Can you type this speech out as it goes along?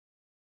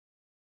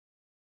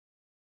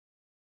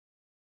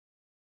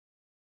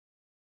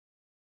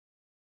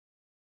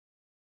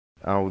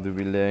أعوذ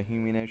بالله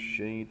من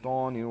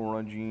الشيطان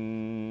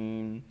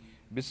الرجيم.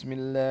 بسم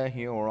الله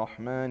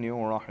الرحمن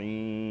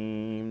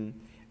الرحيم.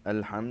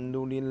 الحمد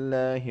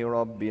لله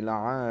رب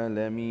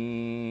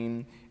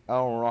العالمين،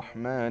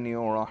 الرحمن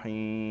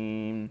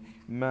الرحيم،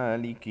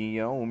 مالك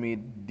يوم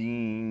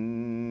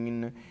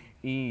الدين.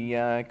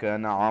 إياك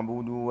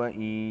نعبد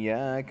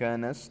وإياك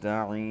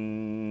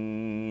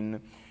نستعين.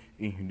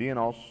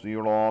 اهدنا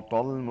الصراط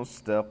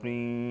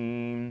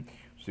المستقيم،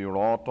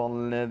 صراط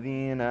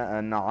الذين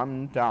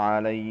أنعمت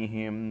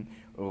عليهم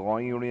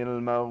غير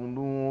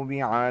المغضوب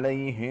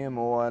عليهم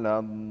ولا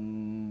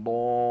الضالين.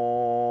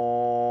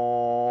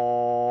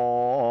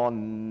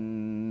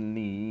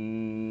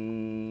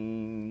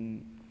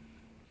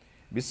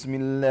 بسم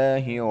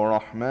الله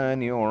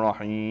الرحمن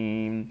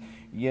الرحيم.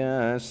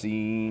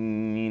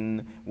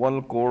 ياسين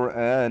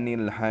والقرآن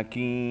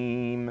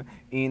الحكيم،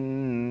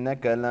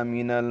 إنك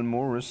لمن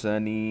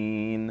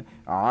المرسلين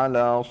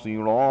على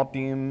صراط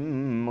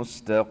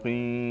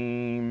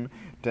مستقيم.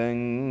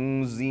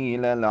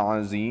 تنزيل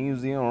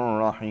العزيز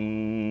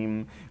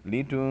الرحيم،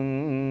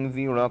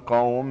 لتنذر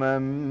قوما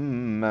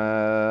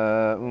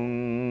ما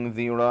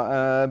أنذر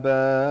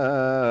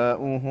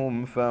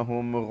آباؤهم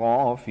فهم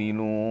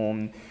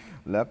غافلون.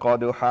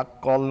 لقد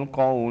حق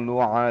القول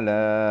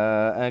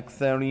على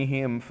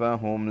أكثرهم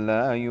فهم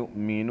لا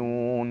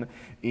يؤمنون.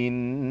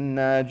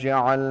 إنا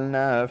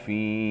جعلنا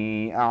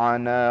في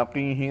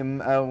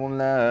أعناقهم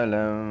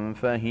أغلالا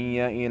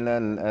فهي إلى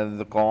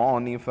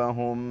الأذقان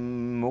فهم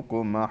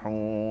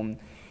مقمحون.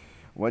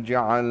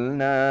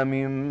 وجعلنا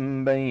من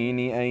بين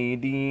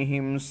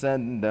أيديهم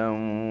سدا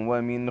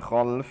ومن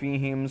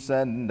خلفهم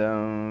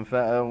سدا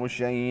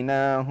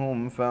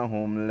فأغشيناهم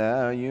فهم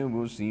لا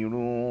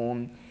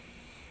يبصرون.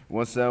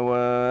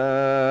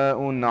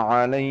 وسواء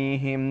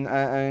عليهم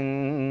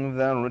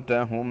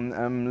أأنذرتهم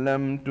أم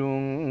لم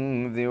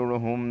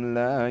تنذرهم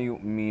لا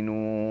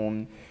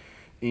يؤمنون.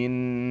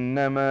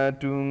 إنما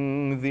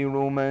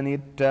تنذر من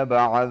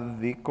اتبع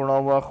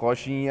الذكر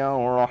وخشي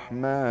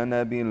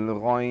الرحمن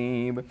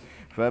بالغيب،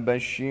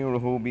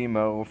 فبشره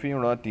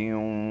بمغفرة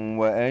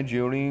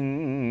وأجر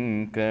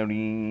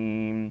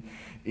كريم.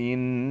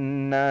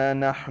 إنا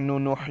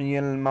نحن نحيي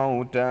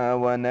الموتى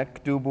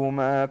ونكتب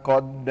ما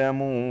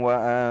قدموا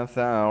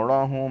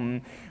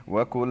وآثارهم،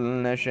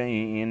 وكل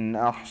شيء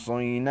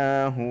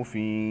أحصيناه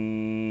في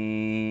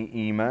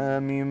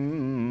إمام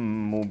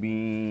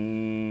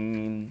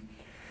مبين.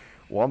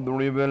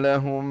 واضرب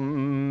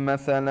لهم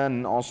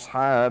مثلا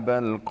أصحاب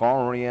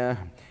القرية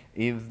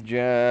إذ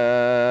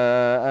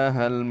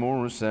جاءها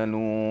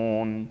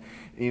المرسلون.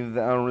 إذ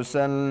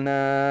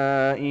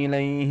أرسلنا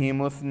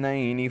إليهم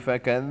اثنين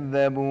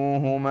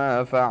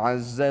فكذبوهما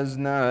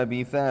فعززنا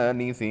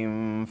بثالث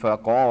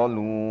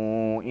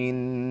فقالوا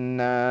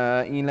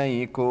إنا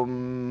إليكم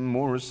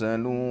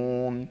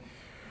مرسلون.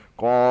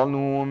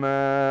 قالوا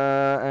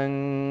ما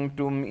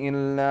أنتم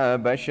إلا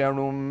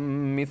بشر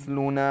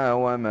مثلنا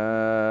وما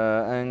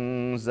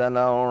أنزل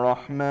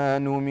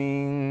الرحمن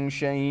من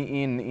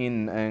شيء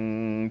إن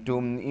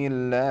أنتم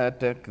إلا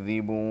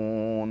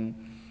تكذبون.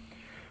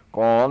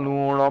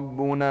 قالوا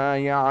ربنا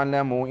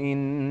يعلم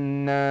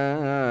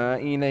إنا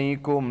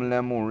إليكم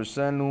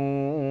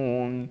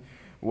لمرسلون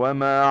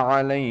وما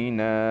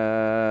علينا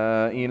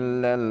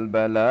إلا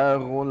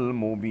البلاغ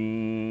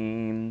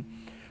المبين.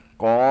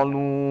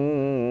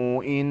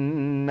 قالوا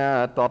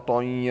إنا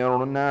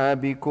تطيرنا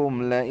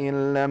بكم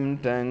لئن لم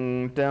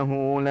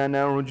تنتهوا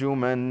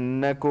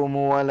لنرجمنكم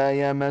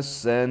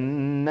وليمسنكم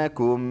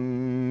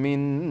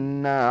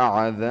منا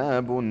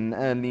عذاب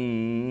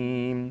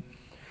أليم.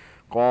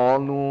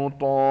 قالوا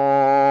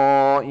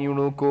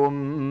طائركم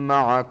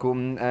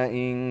معكم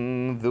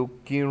أئن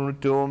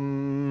ذكرتم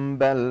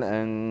بل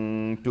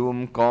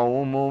أنتم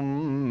قوم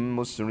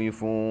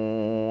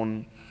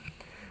مسرفون.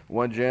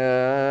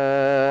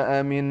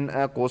 وجاء من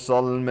أقصى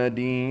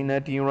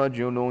المدينة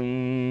رجل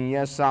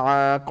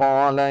يسعى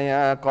قال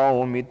يا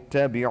قوم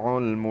اتبعوا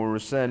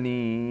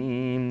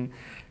المرسلين.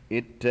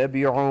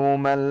 اتبعوا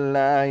من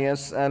لا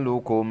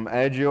يسألكم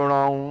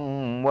أجرا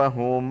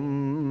وهم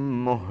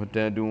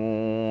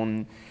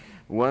مهتدون.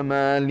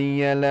 وما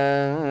لي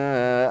لا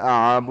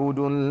أعبد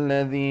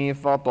الذي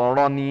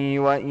فطرني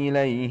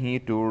وإليه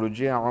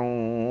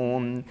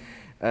ترجعون.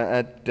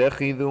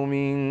 أأتخذ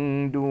من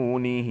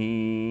دونه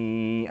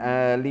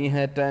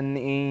آلهة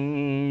إن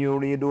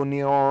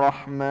يردني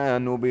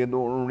الرحمن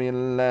بضر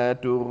لا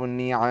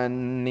تغن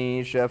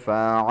عني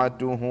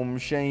شفاعتهم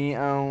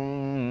شيئا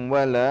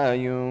ولا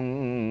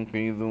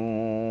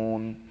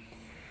ينقذون.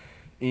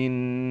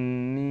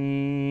 إني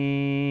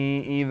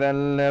إذا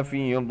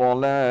لفي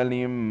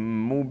ضلال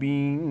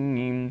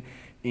مبين.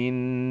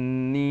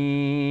 إني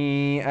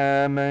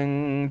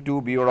آمنت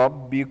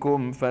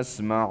بربكم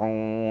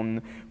فاسمعون.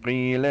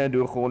 قيل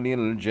ادخل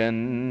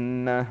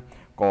الجنة.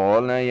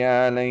 قال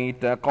يا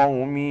ليت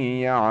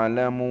قومي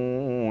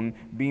يعلمون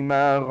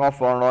بما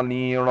غفر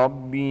لي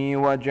ربي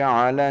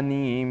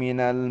وجعلني من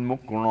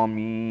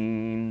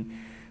المكرمين.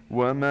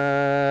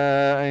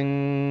 وما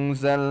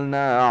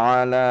أنزلنا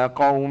على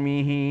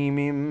قومه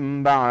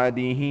من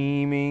بعده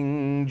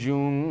من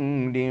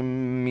جند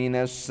من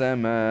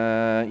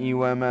السماء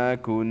وما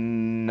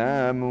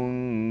كنا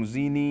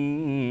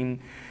منزلين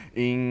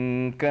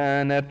إن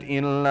كانت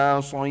إلا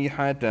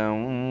صيحة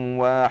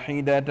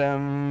واحدة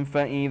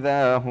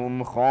فإذا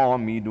هم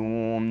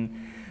خامدون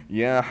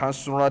يا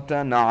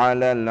حسرة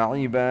على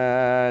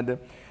العباد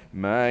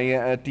ما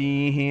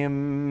يأتيهم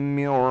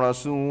من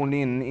رسول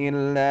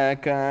إلا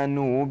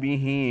كانوا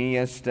به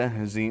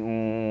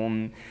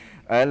يستهزئون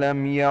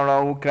ألم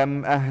يروا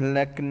كم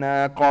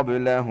أهلكنا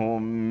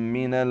قبلهم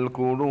من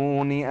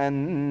القرون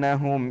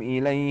أنهم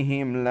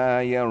إليهم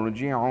لا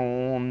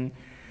يرجعون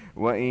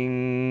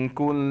وإن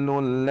كل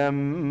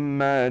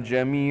لما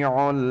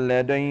جميع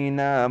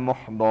لدينا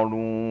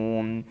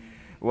محضرون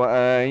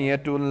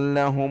وآية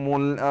لهم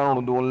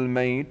الأرض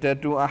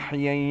الميتة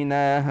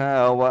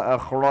أحييناها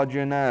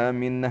وأخرجنا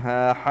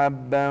منها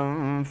حبا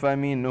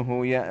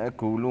فمنه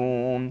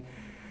يأكلون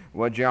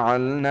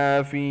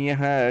وجعلنا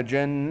فيها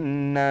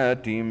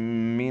جنات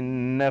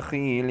من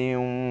نخيل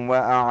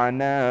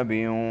وأعناب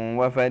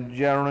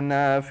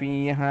وفجرنا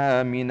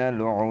فيها من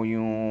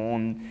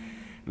العيون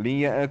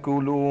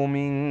ليأكلوا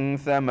من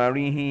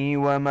ثمره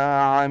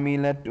وما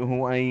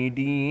عملته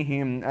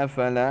أيديهم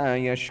أفلا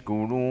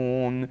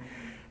يشكرون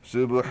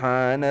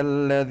سبحان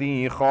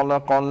الذي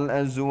خلق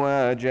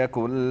الأزواج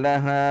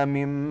كلها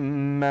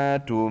مما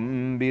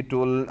تنبت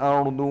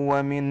الأرض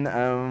ومن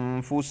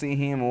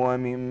أنفسهم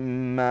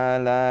ومما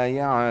لا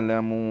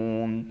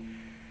يعلمون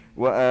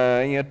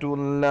وآية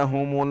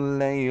لهم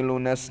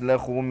الليل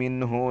نسلخ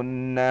منه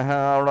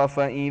النهار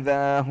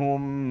فإذا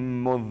هم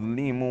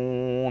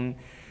مظلمون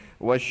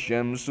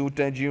والشمس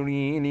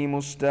تجري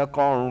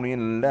لمستقر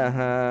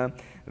لها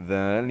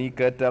ذلك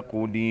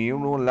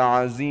تقدير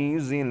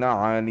العزيز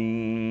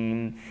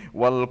العليم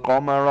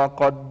والقمر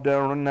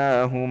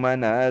قدرناه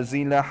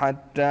منازل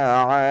حتى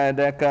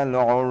عاد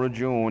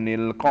كالعرجون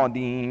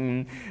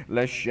القديم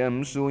لا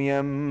الشمس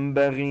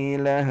ينبغي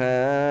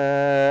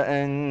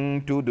لها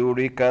أن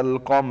تدرك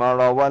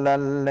القمر ولا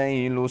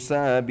الليل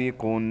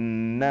سابق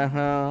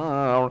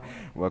النهار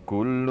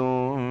وكل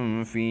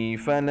في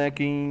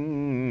فلك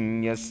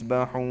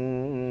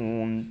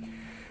يسبحون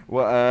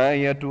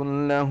وآية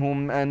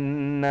لهم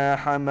أنا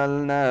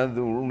حملنا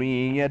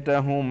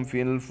ذريتهم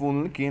في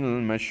الفلك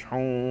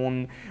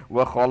المشحون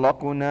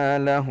وخلقنا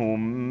لهم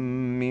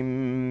من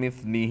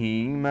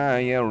مثله ما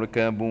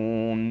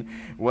يركبون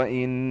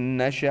وإن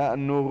نشأ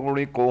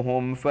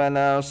نغرقهم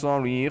فلا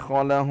صريخ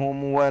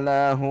لهم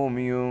ولا هم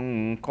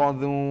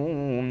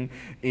ينقذون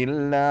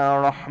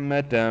إلا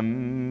رحمة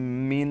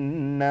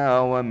منا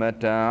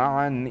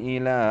ومتاعا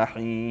إلى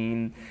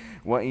حين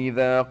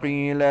وإذا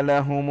قيل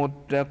لهم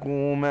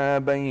اتقوا ما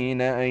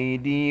بين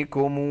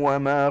أيديكم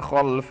وما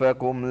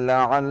خلفكم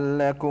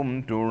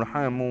لعلكم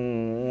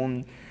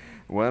ترحمون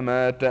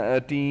وما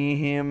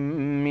تأتيهم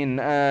من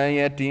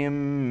آية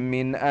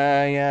من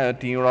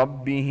آيات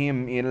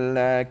ربهم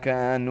إلا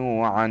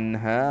كانوا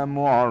عنها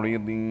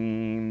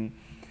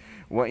معرضين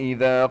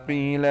وإذا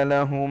قيل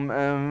لهم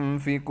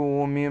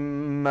أنفقوا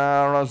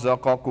مما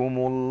رزقكم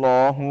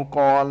الله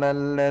قال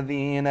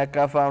الذين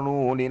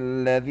كفروا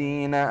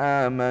للذين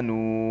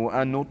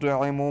آمنوا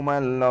أنطعم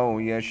من لو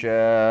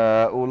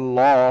يشاء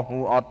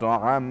الله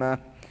أطعمه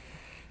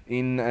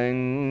إن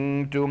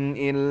أنتم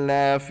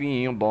إلا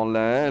في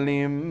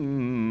ضلال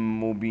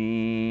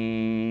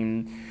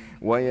مبين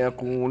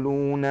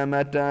ويقولون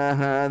متى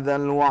هذا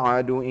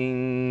الوعد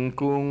إن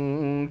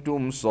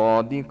كنتم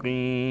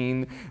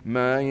صادقين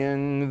ما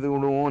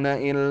ينذرون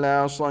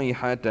إلا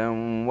صيحة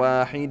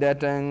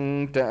واحدة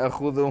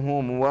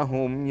تأخذهم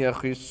وهم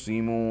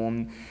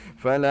يخصمون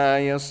فلا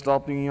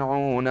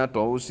يستطيعون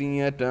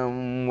توصية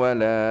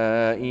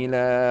ولا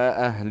إلى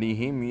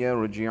أهلهم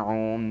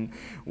يرجعون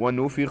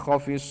ونفخ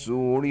في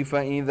السور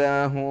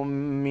فإذا هم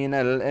من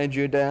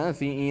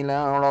الأجداث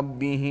إلى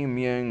ربهم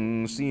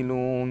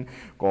ينسلون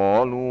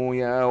قالوا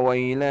يا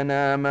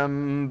ويلنا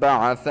من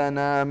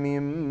بعثنا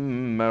من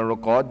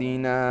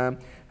مرقدنا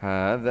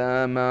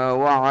هذا ما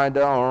وعد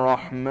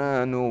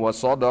الرحمن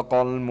وصدق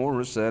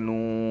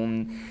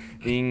المرسلون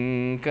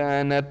إن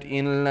كانت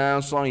إلا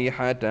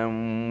صيحة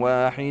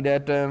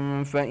واحدة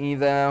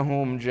فإذا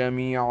هم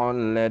جميع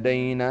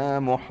لدينا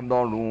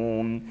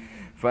محضرون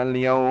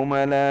فاليوم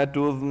لا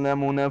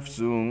تظلم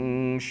نفس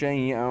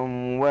شيئا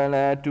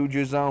ولا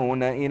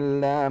تجزون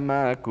إلا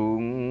ما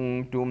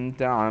كنتم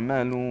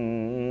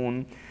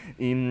تعملون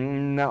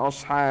إن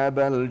أصحاب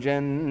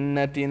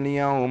الجنة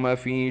اليوم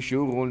في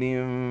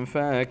شغل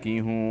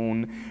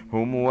فاكهون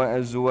هم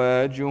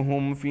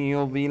وأزواجهم في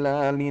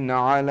ظلال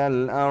على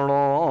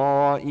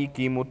الأرائك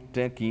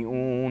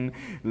متكئون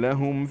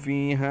لهم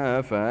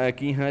فيها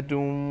فاكهة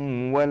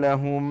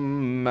ولهم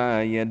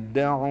ما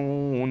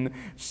يدعون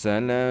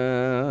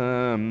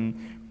سلام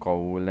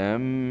قولا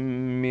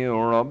من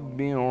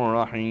رب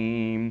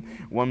رحيم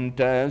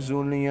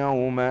وامتازوا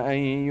اليوم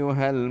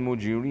أيها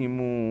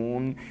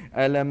المجرمون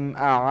ألم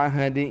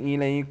أعهد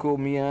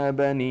إليكم يا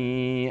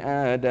بني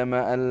آدم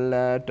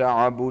ألا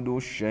تعبدوا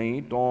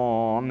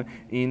الشيطان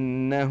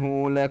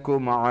إنه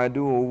لكم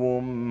عدو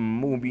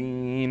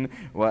مبين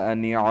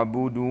وأن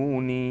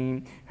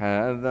اعبدوني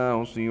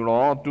هذا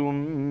صراط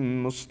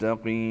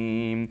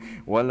مستقيم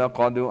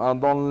ولقد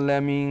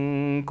أضل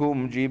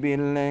منكم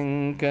جبلا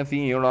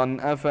كثيرا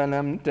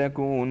أفلم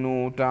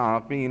تكونوا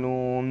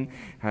تعقلون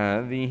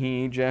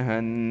هذه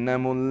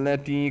جهنم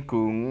التي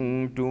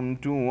كنتم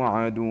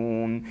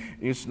توعدون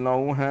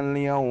اصلوها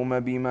اليوم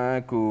بما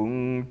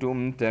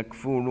كنتم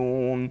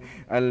تكفرون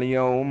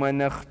اليوم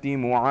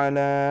نختم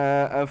على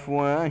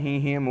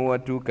أفواههم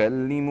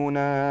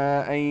وتكلمنا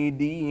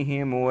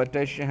أيديهم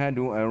وتشهد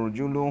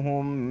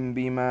أرجلهم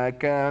بما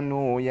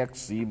كانوا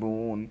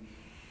يكسبون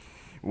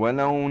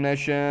ولو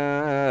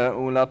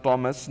نشاء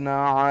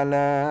لطمسنا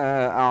على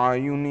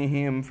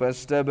أعينهم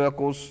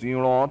فاستبقوا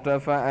الصراط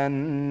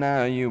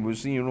فأنى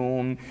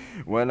يبصرون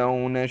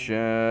ولو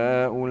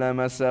نشاء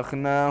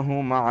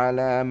لمسخناهم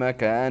على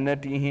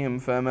مكانتهم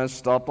فما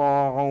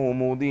استطاعوا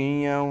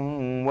مضيا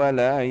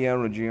ولا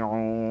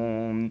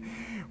يرجعون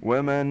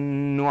ومن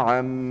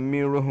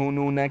نعمره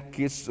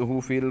ننكسه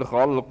في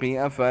الخلق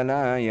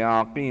أفلا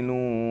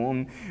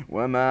يعقلون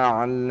وما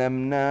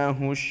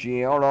علمناه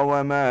الشعر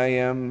وما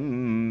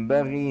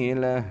ينبغي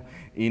له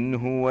إن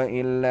هو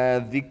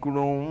إلا ذكر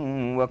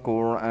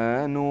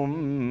وقرآن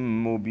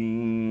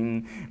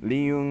مبين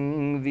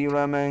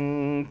لينذر من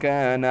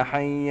كان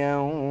حيا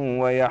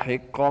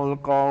ويحق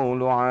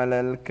القول على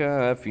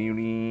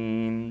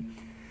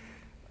الكافرين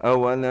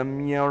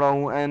أولم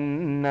يروا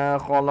أنا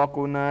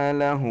خلقنا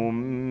لهم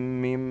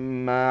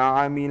مما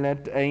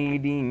عملت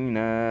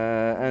أيدينا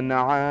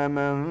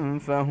أنعاما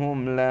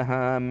فهم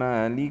لها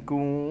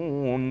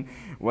مالكون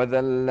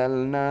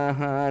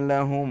وذللناها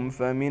لهم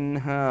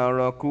فمنها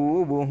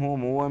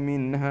ركوبهم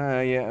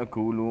ومنها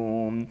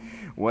يأكلون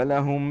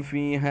ولهم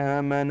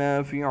فيها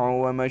منافع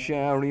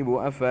ومشارب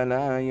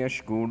أفلا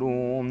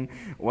يشكرون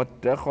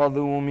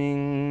واتخذوا من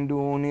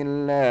دون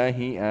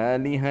الله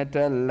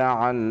آلهة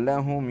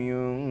لعلهم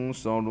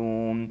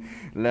ينصرون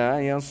لا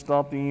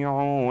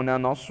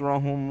يستطيعون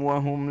نصرهم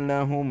وهم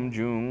لهم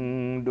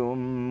جند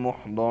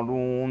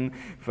محضرون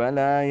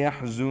فلا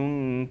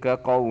يحزنك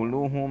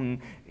قولهم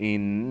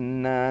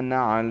إنا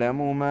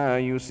نعلم ما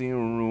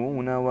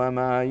يسرون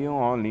وما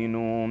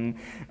يعلنون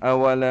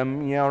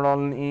أولم ير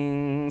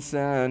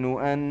الإنسان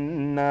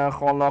أنا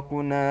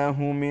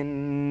خلقناه من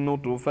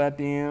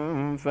نطفة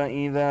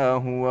فإذا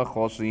هو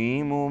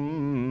خصيم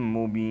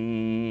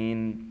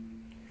مبين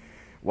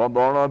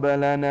وضرب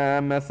لنا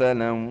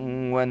مثلا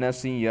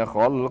ونسي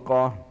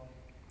خلقه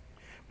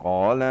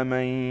قال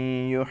من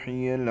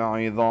يحيي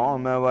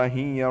العظام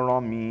وهي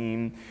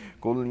رميم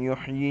قل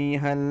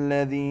يحييها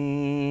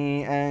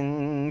الذي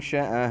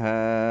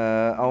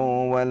أنشأها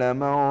أول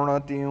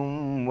مرة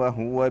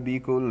وهو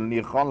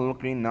بكل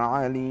خلق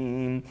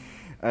عليم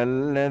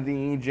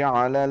الذي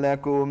جعل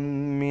لكم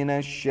من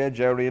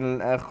الشجر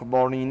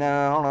الأخضر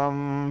نارا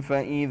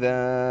فإذا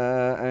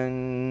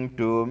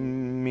أنتم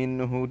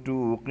منه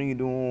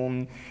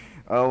توقدون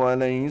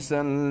أوليس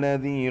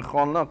الذي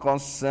خلق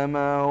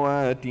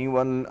السماوات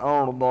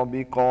والأرض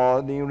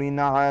بقادر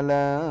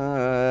على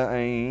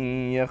أن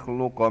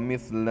يخلق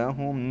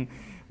مثلهم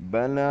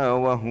بلى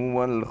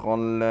وهو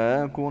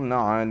الخلاق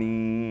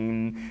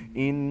العليم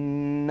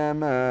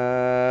إنما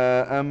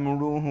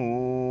أمره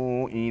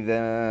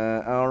إذا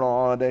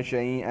أراد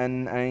شيئا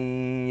أن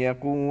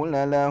يقول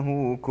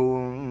له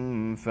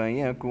كن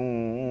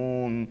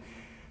فيكون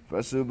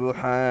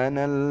فسبحان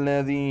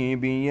الذي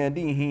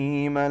بيده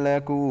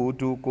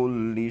ملكوت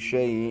كل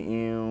شيء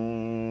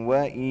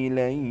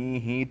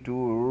وإليه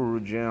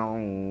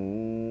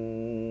ترجعون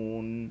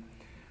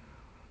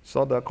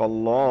صدق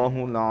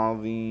الله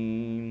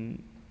العظيم.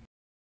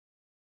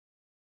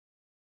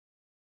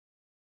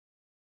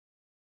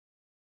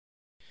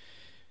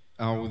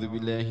 أعوذ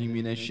بالله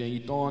من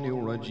الشيطان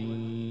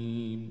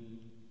الرجيم.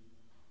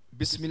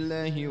 بسم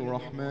الله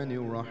الرحمن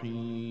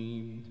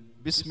الرحيم.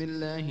 بسم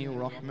الله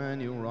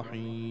الرحمن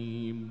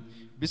الرحيم.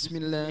 بسم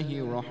الله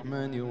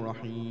الرحمن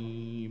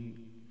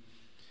الرحيم.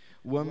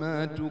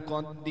 وما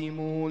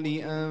تقدموا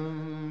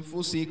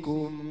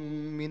لأنفسكم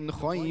من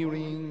خير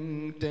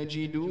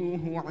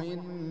تجدوه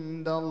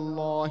عند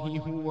الله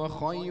هو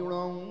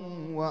خيرا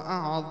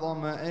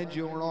وأعظم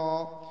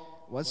أجرا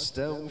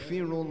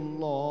واستغفروا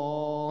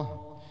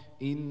الله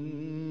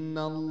إن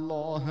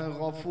الله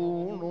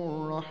غفور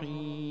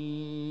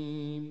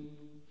رحيم.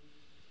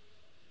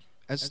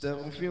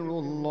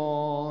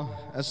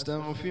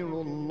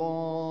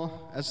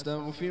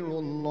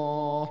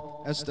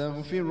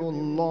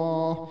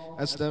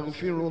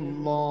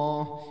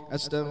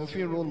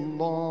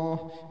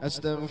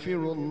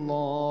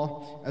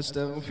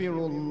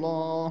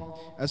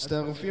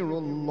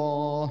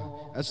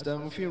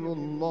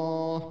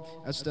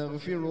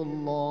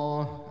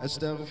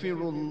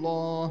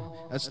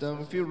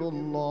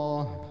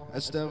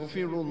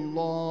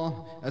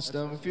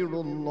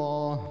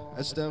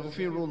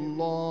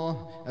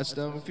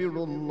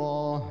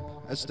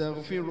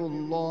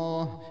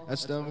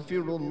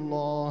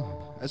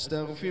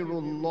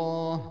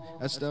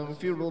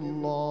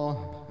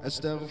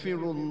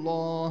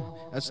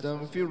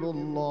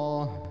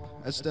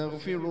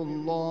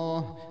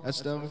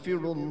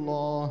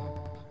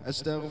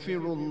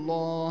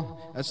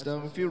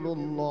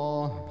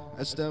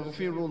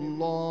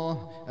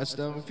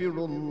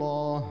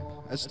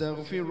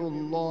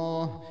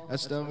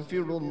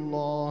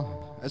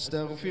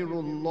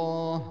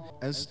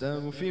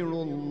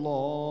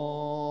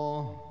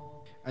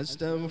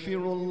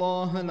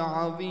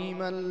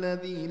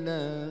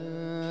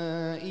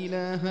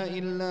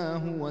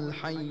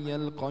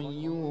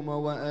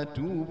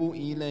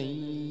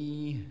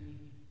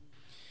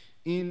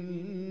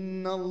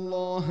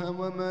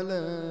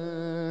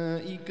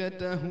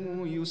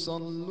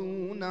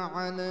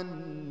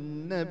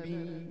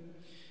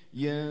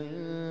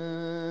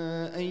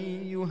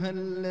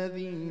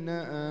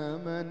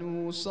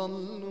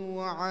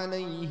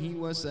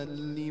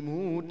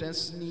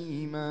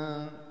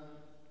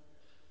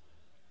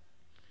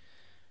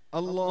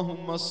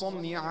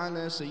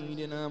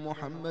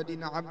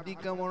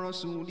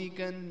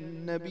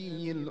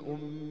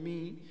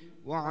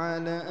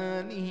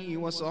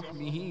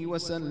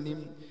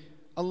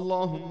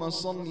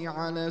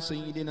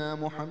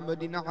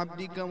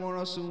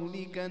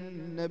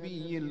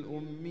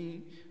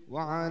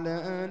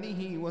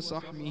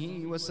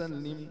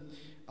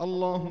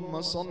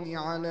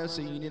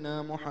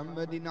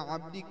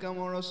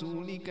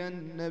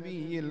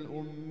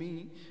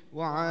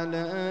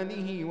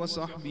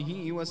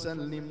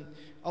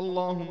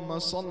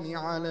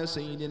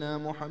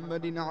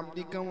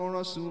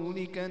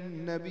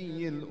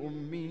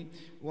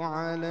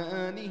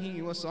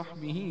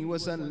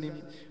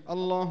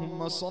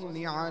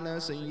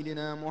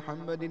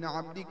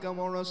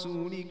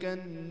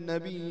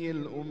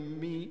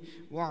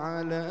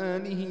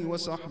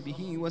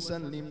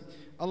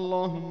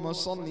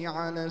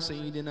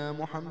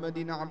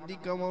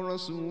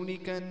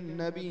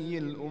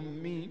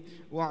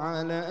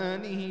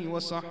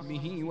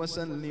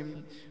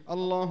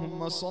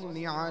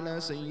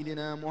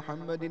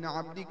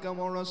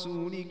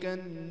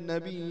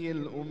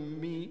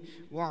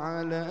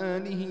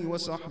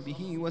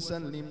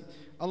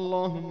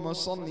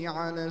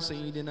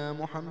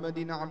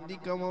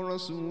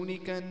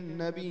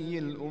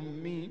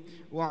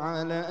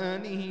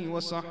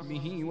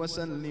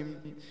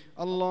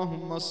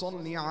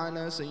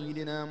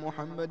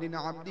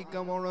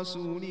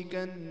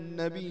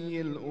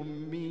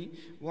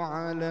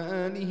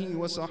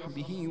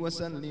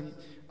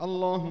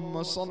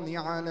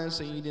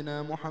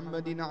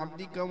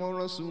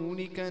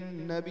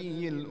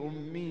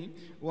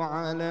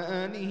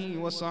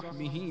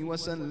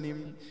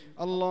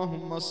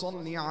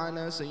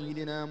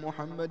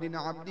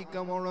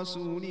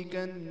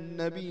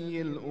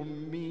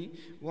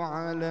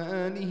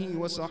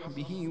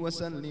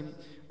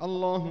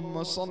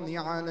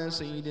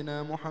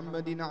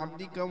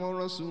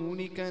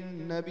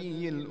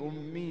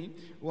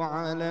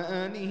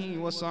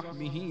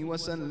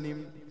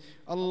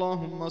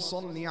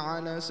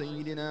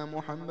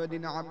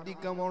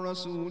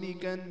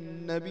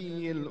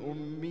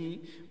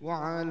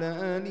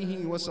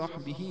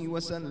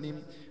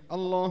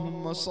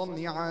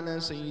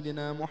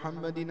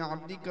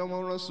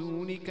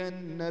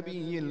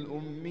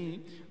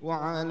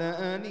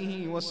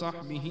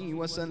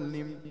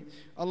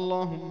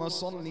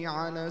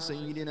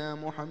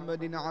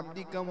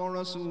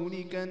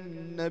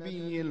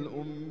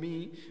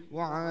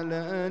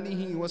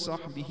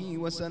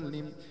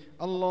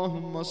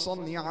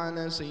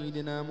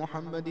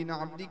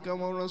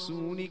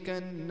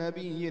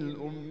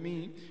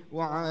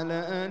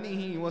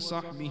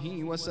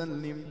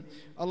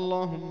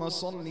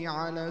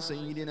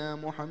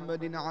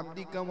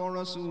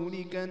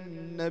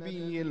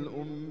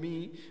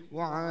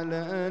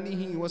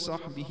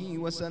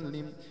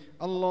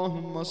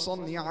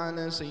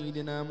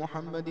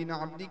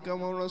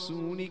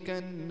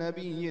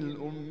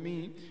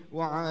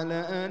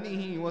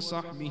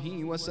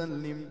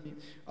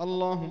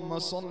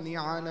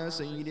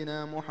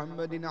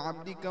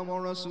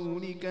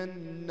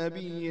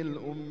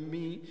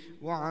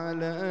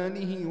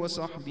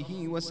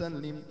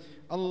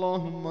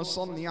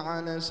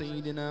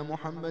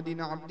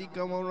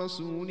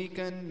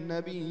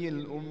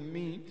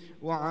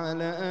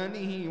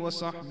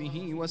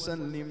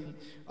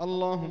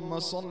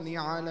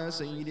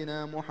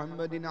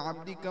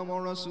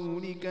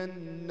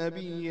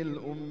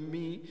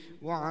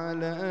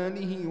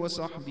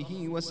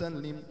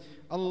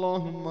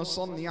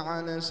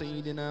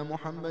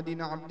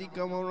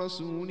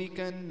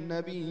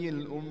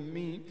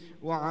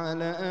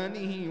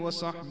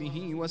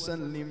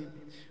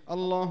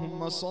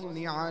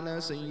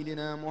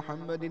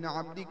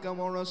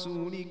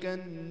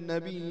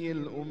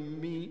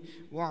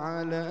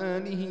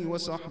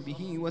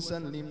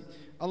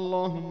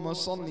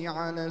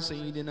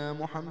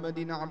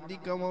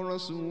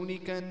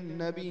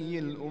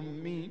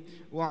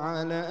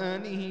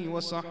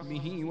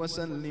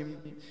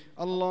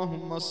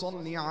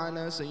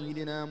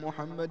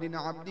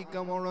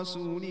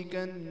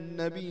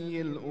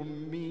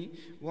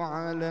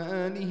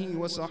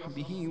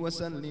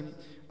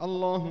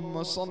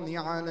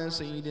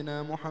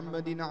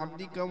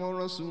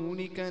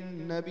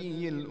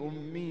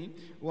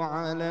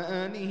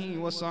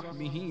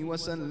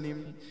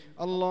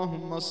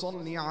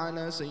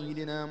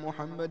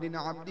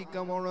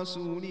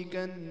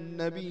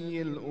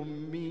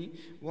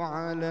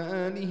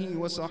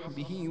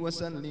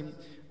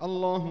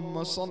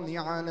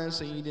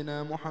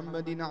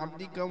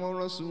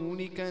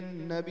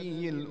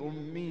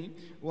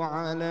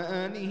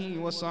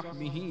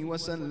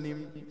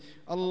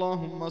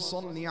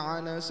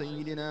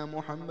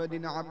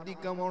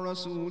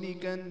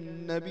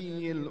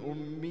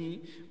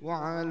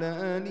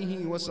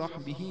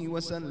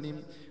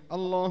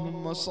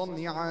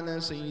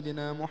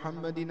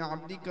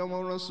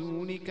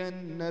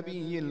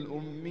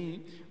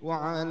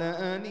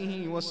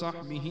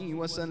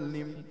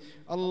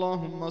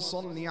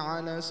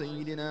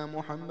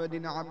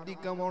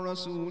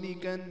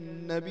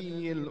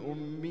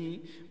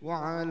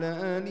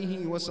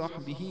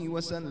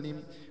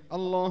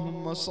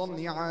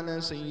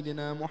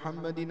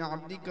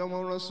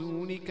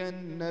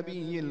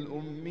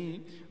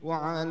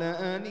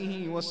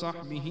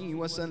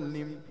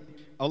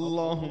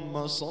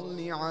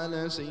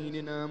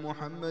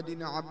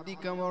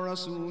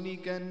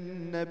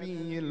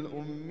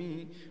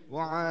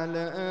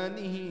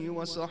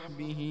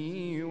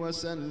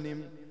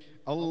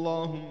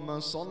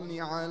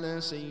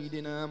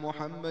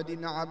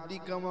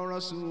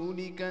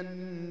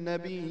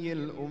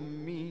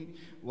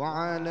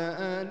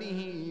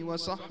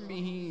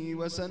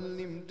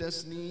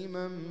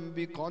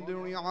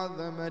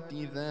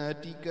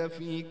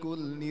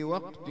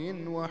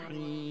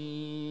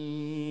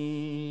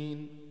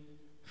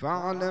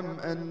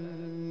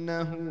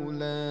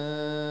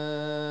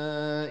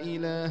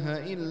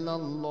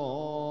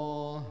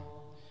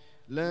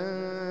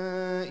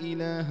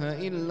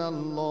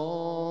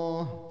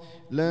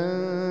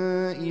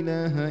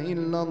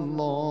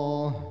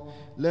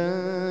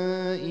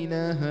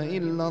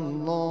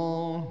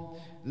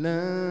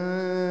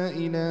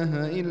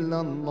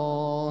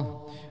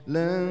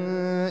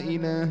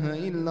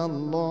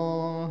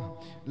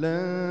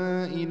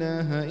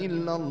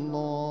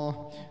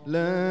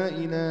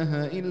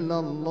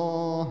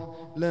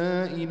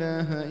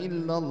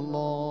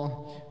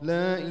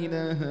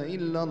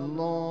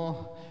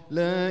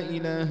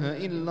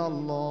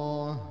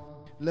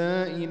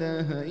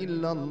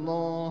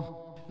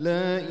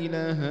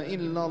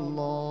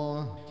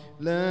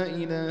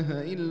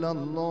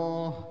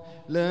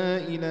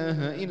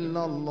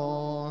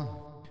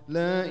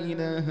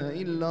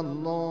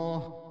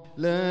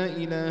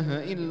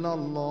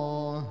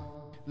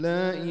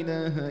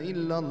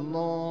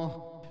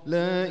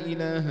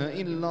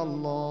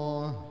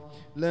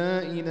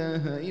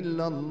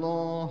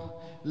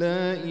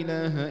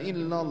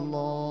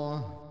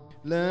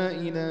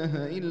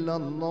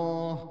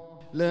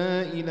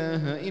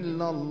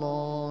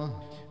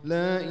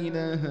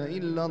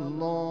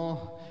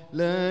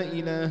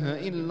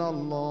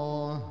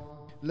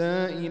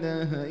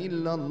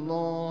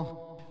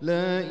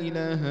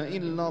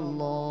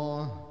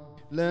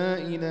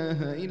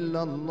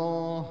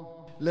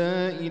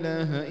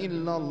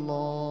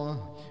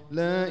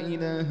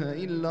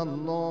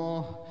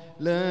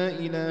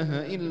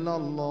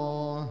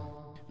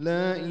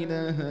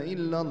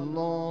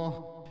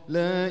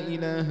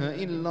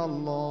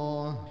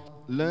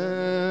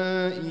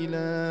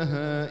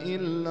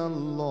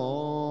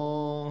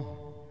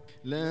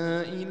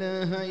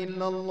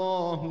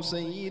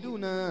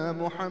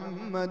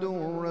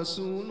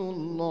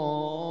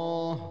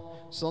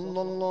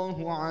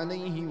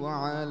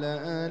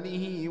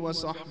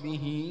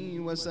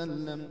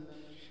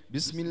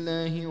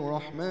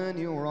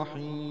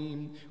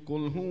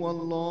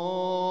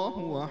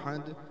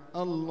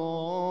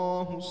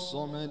 الله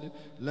الصمد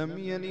لم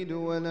يلد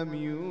ولم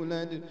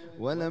يولد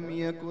ولم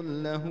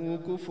يكن له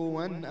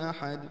كفوا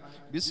أحد.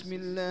 بسم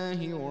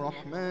الله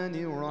الرحمن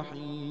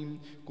الرحيم.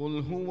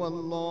 قل هو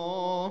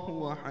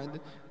الله أحد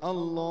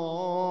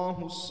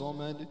الله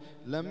الصمد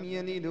لم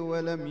يلد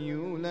ولم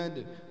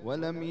يولد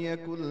ولم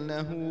يكن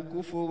له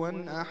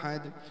كفوا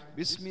أحد.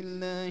 بسم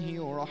الله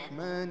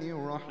الرحمن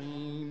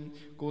الرحيم.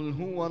 قل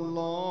هو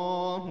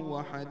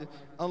الله أحد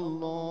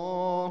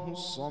الله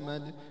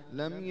الصمد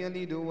لم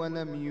يلد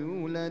ولم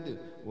يولد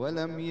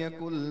ولم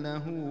يكن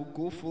له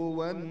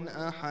كفوا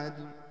أحد.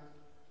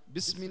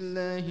 بسم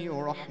الله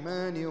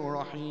الرحمن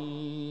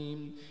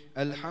الرحيم.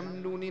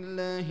 الحمد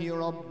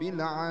لله رب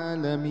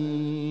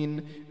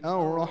العالمين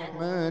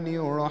الرحمن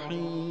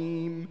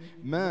الرحيم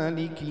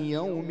مالك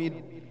يوم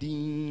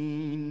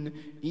الدين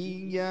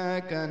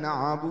إياك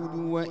نعبد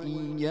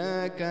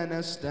وإياك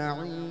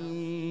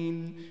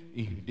نستعين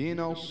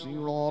اهدنا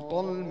الصراط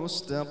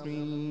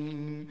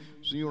المستقيم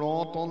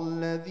صراط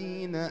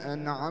الذين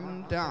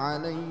أنعمت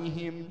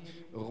عليهم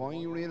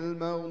غير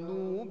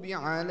المغضوب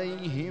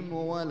عليهم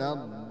ولا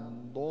الضالين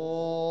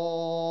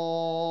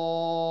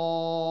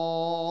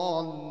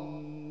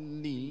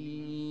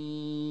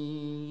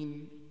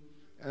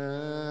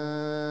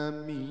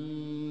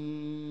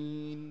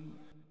آمين.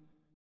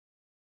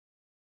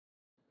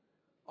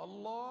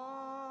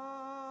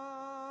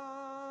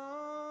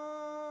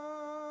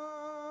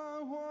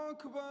 الله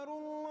أكبر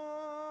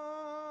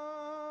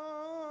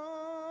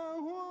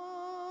الله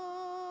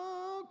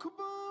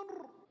أكبر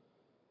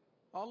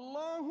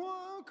الله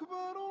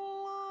أكبر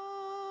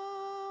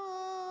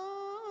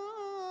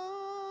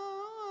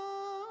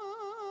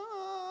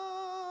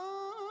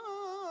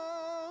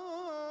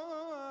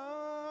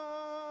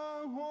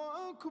الله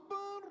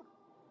أكبر.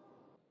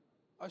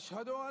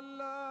 أشهد أن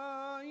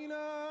لا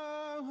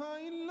إله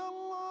إلا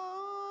الله.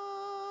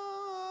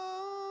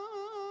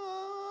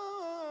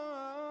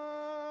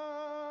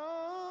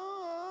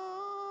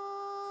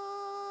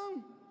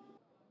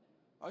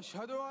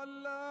 أشهد أن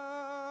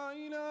لا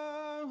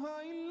إله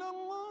إلا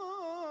الله.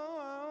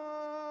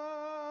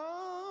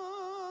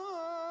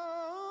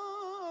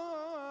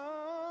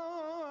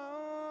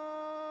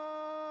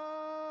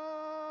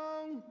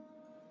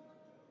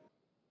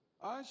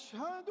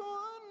 أشهد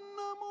أن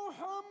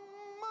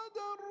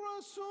محمدًا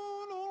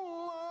رسول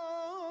الله.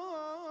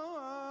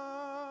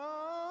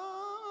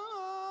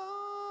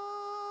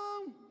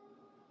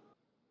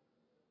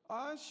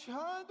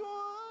 أشهد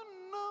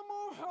أن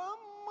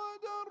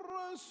محمدًا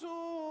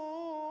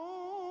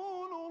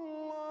رسول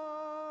الله.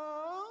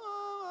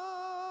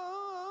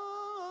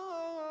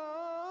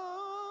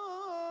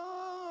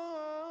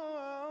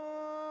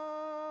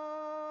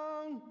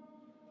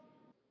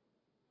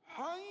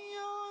 حي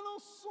على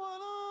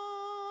الصلاة.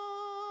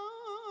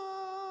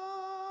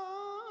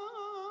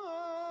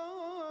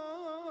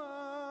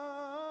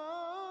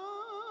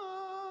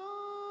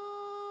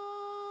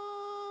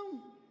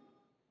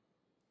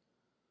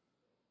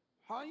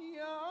 حي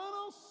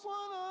على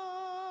الصلاة.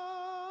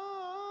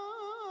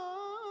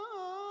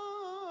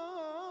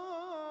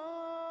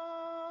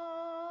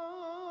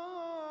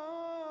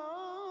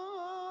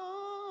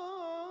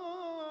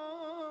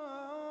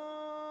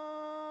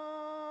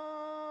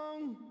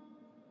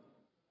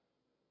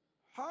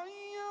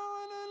 حي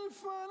على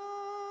الفلاح.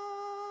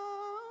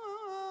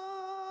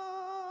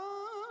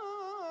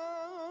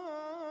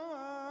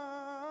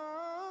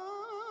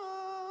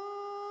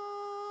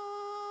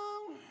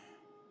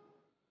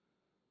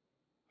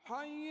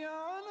 حي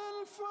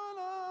على الفلاح.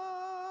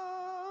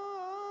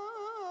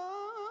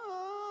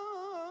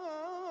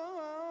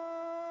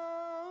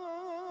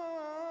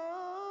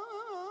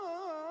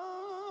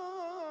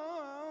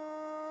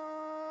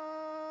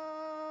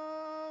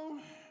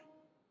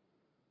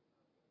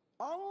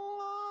 الله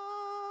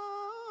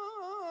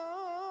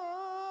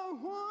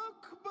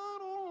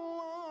أكبر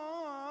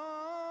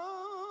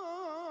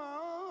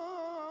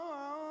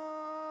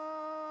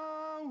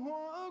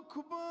الله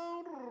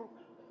أكبر.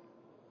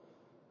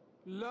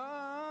 لا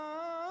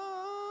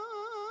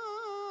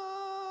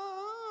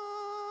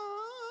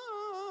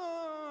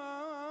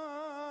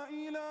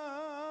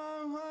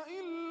إله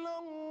إلا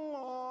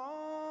الله.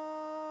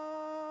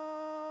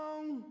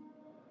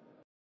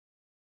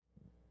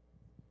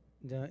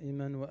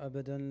 دائما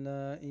وأبدا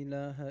لا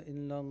إله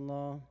إلا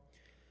الله.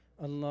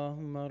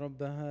 اللهم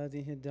رب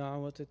هذه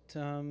الدعوة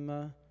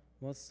التامة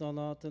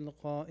والصلاة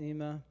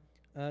القائمة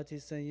آت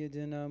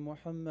سيدنا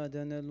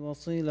محمدا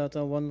الوصيلة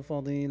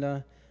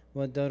والفضيلة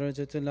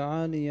والدرجة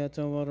العالية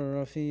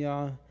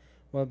والرفيعة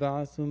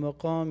وابعث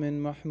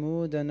مقام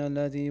محمودا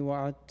الذي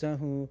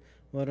وعدته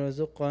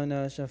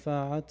ورزقنا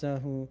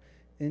شفاعته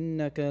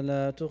إنك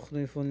لا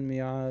تخلف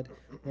الميعاد.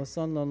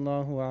 وصلى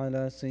الله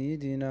على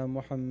سيدنا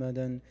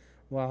محمد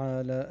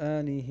وعلى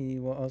آله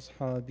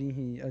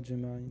وأصحابه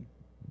أجمعين.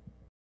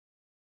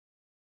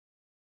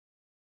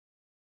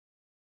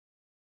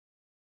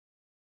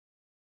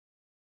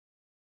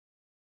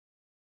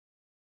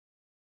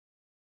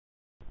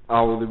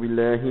 أعوذ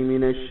بالله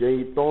من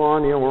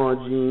الشيطان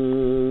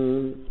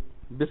الرجيم.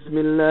 بسم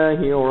الله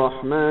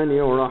الرحمن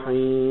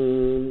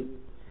الرحيم.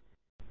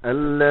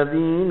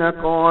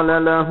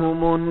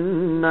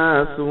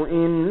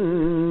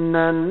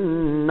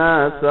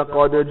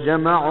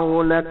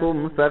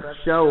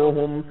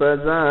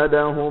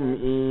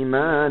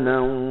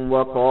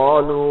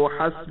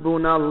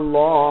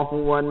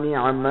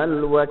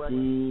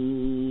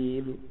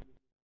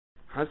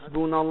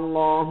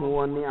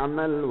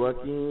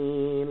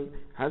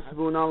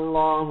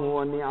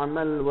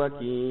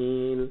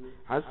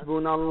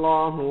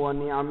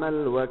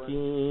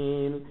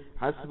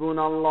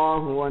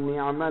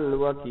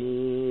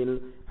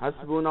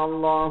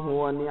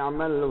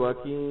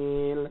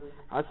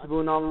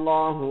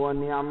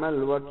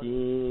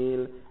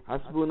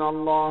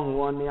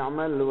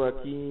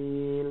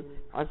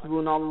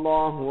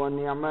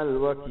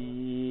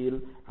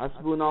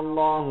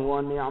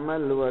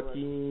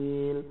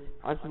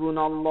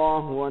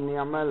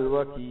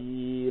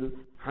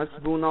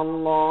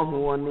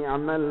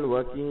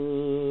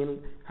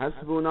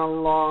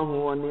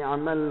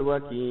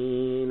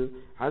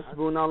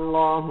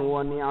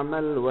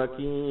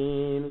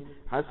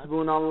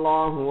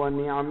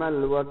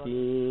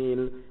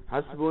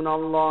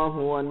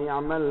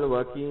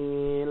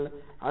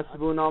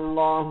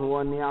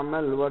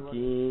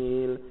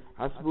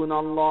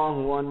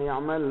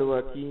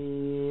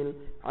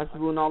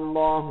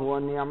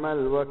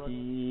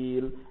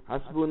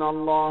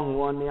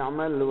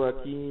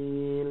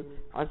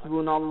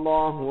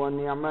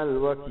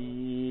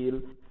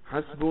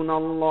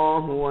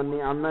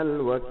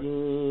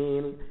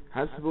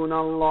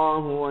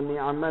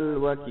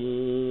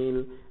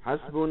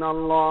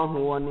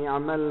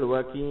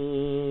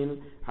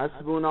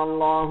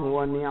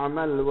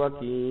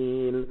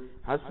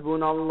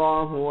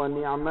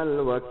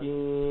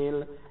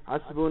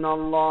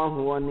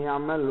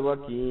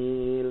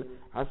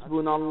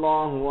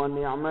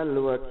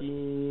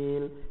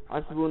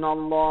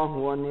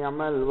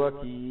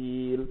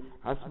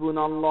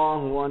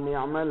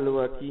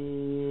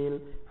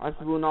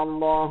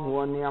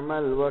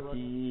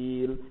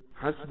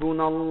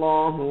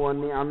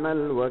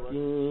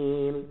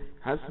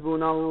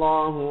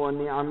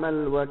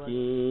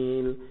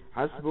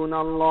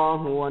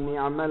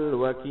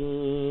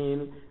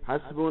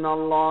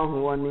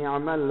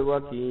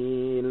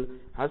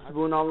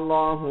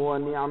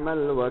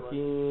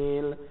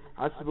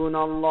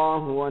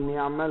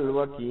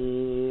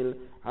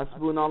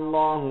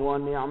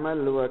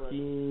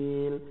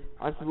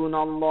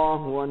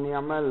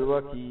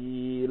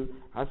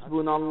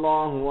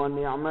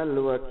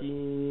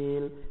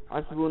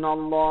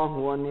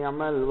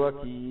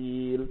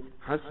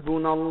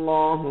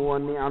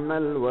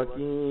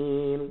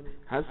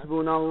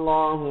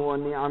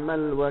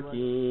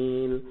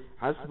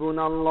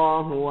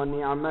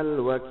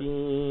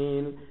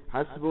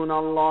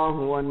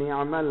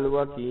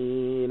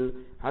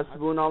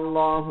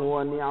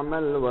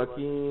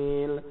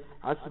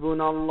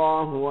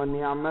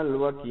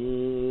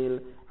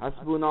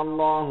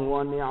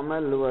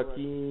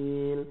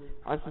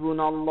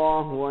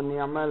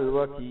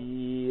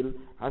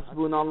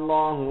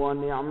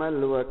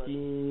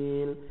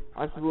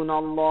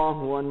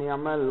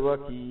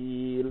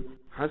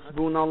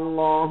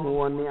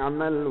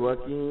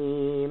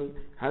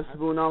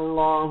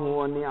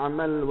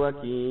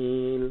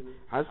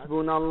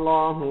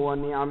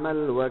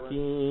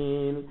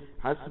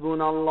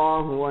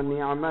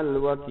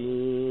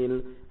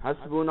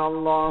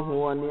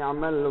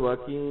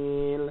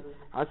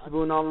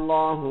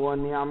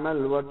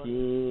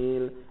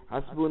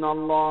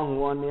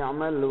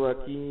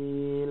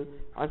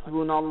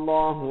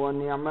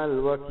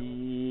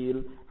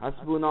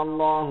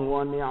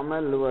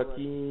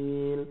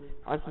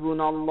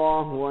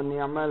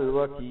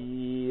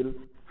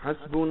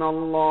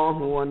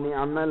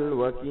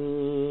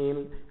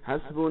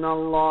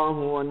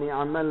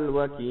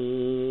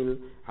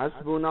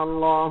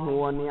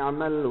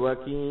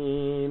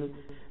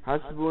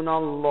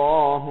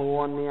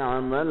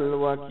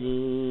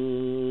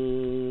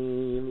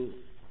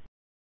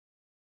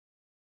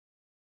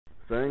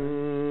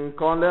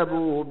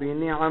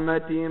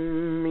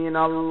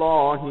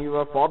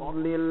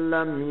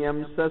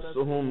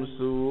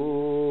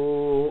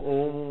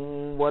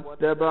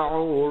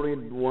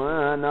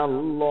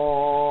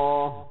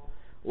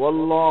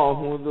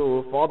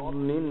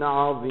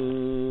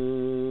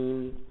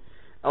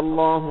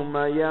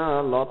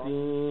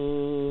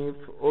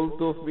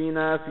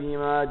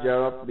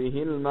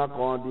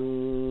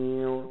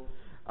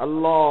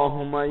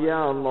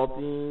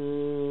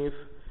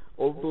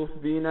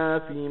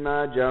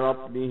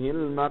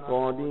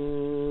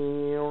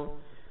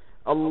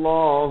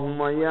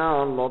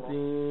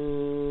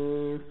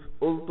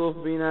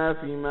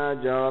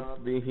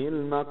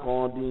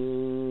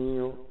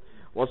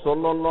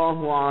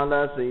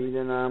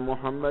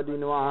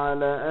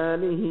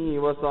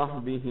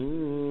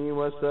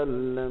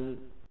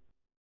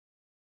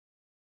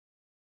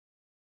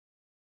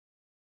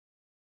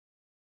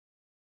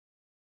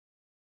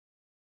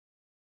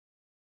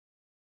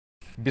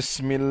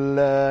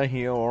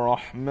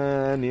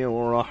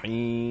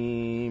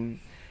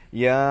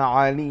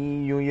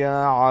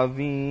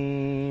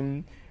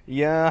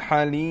 يا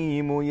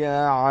حليم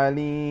يا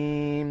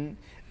عليم.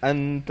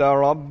 أنت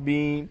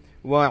ربي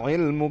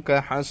وعلمك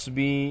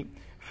حسبي،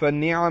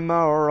 فنعم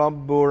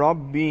الرب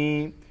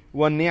ربي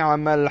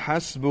ونعم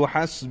الحسب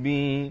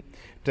حسبي.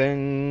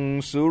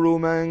 تنصر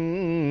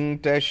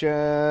من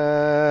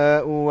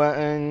تشاء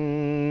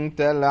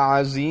وأنت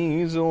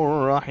العزيز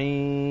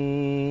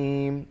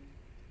الرحيم.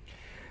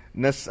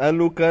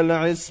 نسألك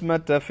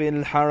العصمة في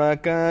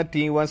الحركات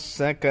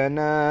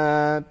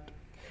والسكنات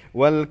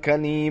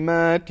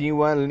والكلمات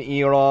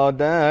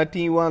والإرادات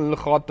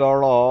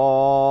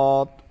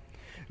والخطرات،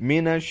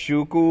 من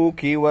الشكوك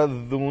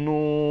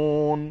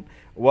والظنون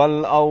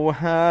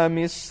والأوهام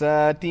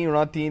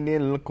الساترة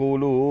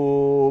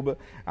للقلوب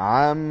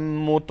عن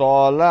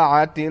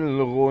مطالعة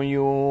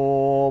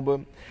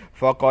الغيوب.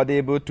 فقد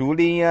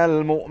ابتلي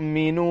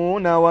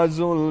المؤمنون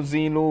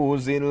وزلزلوا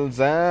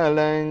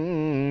زلزالا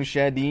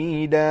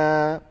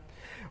شديدا،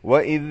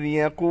 وإذ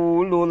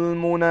يقول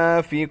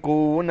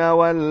المنافقون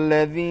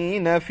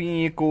والذين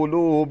في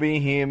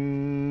قلوبهم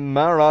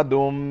مرض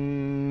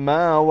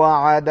ما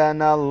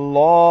وعدنا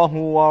الله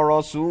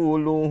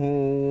ورسوله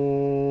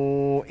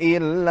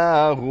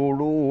إلا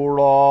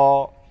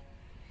غرورا.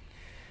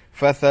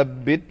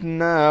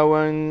 فثبتنا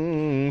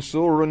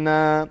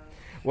وانصرنا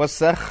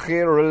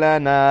وسخر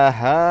لنا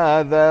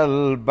هذا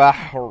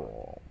البحر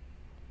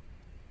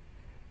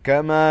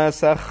كما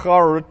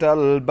سخرت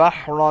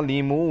البحر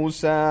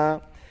لموسى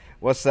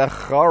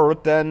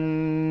وسخرت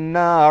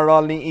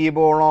النار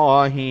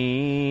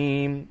لإبراهيم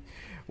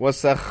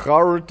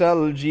وسخرت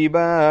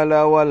الجبال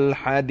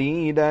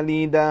والحديد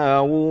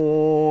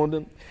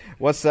لداود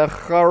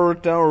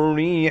وسخرت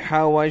الريح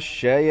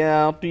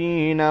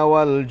والشياطين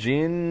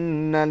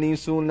والجن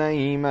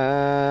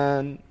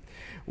لسليمان.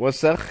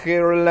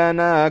 وسخر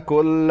لنا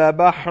كل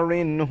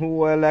بحر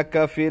هو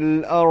لك في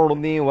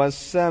الأرض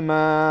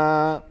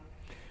والسماء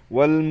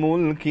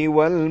والملك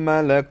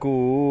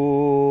والملكوت،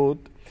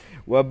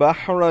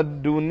 وبحر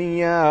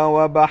الدنيا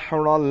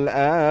وبحر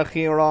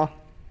الآخرة.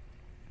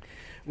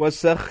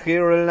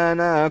 وسخر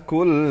لنا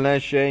كل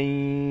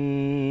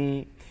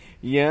شيء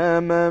يا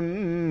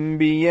من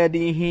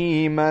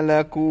بيده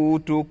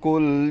ملكوت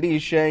كل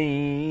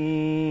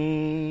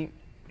شيء.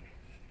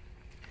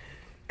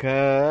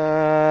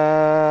 كافها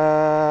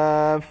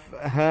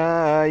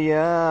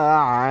يا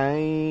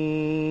عين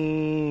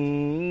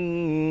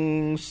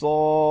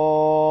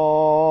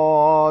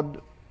صاد.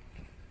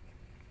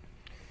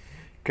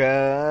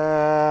 كافها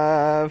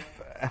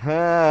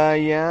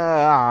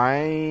يا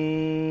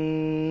عين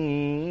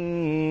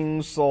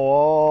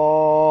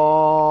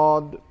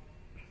صاد.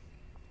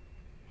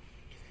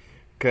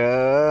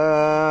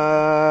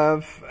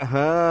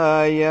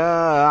 كافها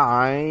يا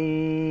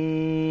عين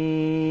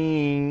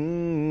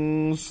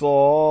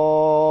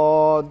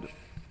صاد.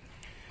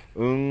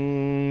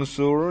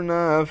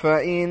 انصرنا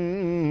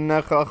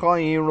فإنك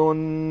خير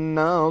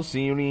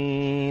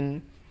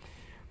الناصرين،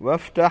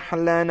 وافتح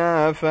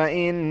لنا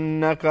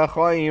فإنك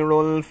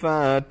خير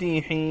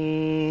الفاتحين،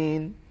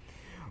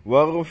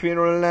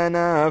 واغفر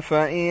لنا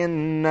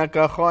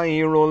فإنك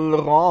خير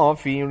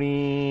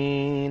الغافرين،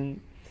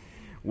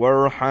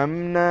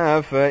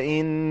 وارحمنا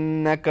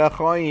فإنك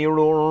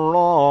خير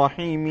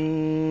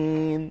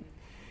الراحمين،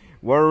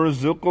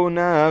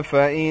 وارزقنا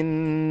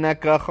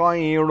فإنك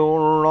خير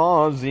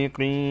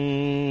الرازقين،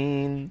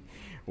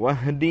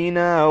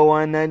 واهدنا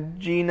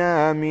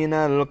ونجنا من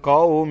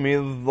القوم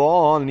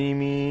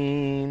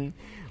الظالمين،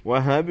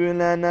 وهب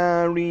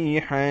لنا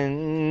ريحا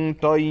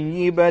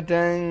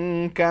طيبة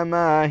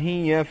كما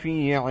هي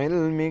في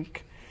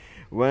علمك،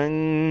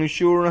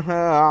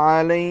 وانشرها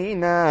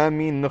علينا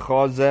من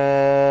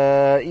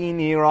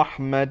خزائن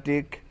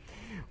رحمتك،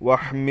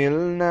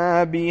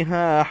 واحملنا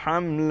بها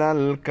حمل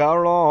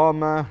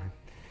الكرامة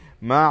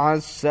مع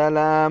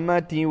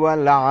السلامة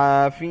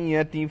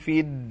والعافية في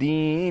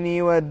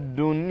الدين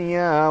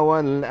والدنيا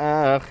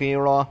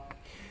والآخرة،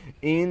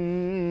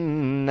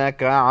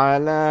 إنك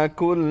على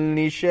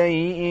كل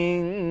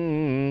شيء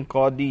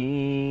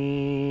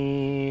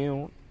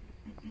قدير.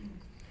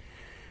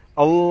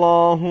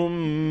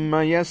 اللهم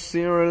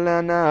يسر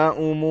لنا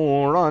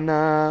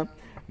أمورنا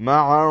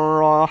مع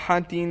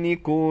الراحة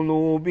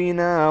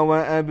لقلوبنا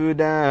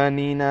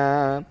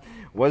وأبداننا،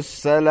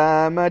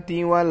 والسلامة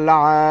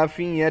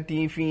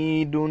والعافية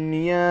في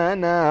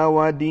دنيانا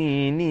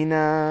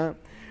وديننا،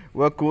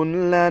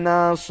 وكن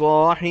لنا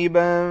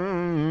صاحبا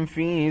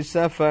في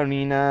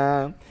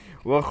سفرنا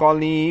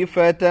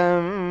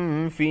وخليفة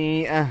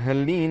في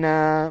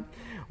أهلنا،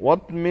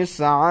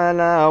 واطمس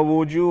على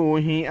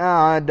وجوه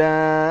أعدائنا،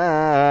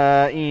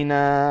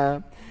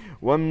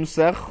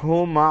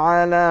 وامسخهم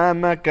على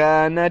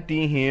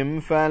مكانتهم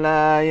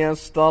فلا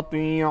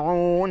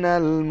يستطيعون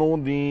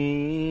المضي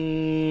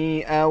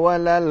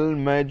ولا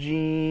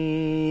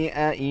المجيء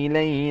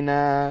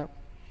إلينا.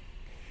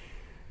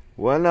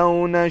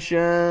 ولو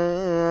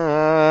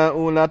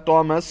نشاء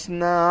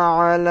لطمسنا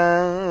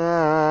على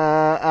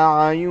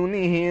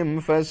أعينهم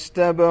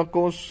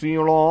فاستبقوا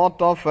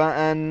الصراط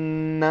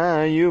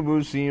فأنى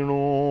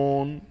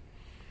يبصرون.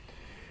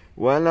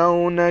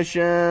 ولو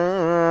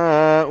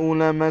نشاء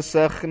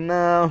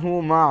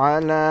لمسخناهم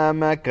على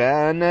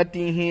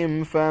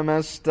مكانتهم فما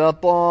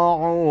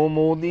استطاعوا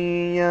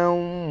مضيا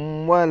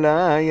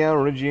ولا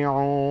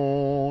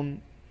يرجعون.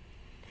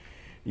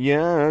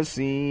 ياسين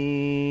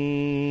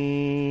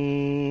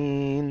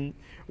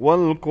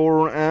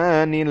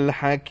والقرآن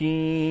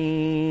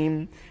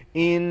الحكيم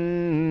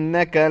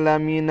إنك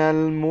لمن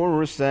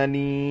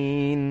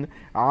المرسلين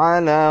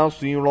على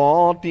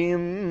صراط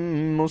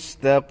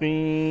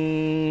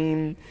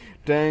مستقيم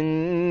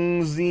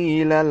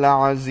تنزيل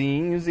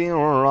العزيز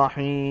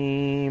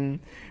الرحيم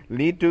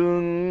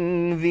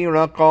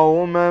لتنذر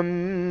قوما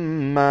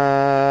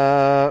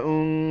ما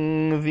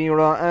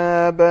أنذر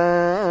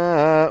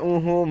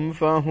آباؤهم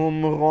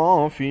فهم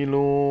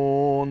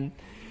غافلون.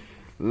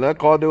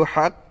 لقد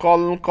حق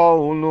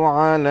القول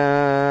على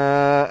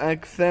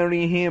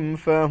أكثرهم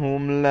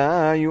فهم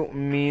لا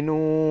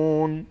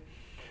يؤمنون.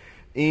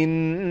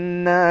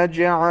 إنا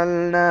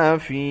جعلنا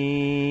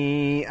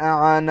في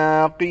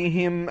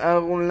أعناقهم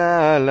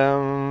أغلالا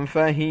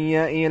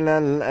فهي إلى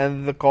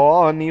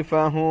الأذقان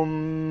فهم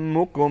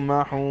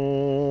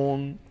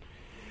مقمحون.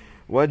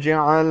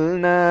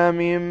 وجعلنا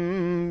من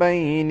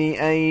بين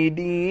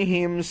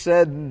أيديهم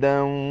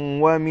سدا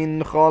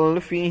ومن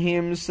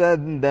خلفهم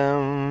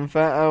سدا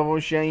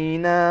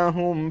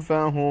فأغشيناهم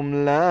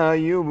فهم لا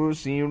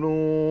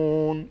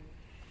يبصرون.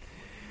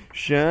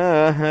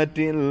 شاهت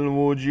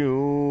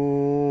الوجوه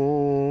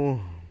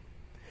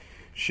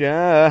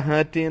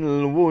شاهت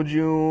الوجوه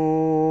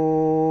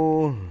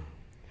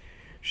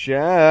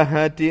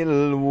شاهت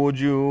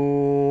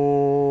الوجوه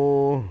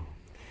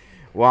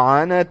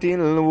وعنت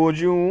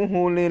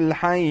الوجوه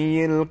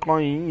للحي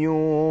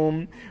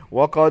القيوم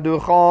وقد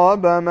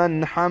خاب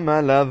من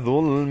حمل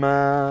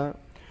ظلما.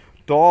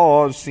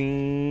 طاسين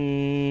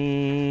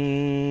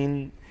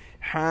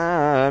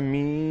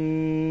حاميم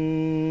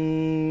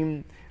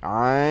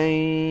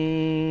عين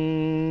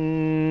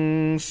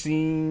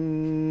سين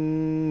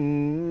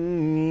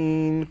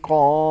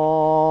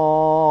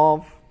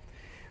قاف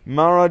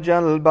مرج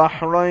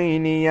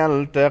البحرين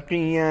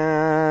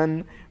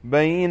يلتقيان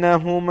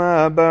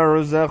بينهما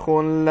برزخ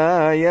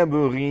لا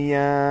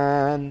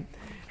يبغيان.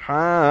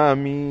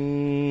 حاميم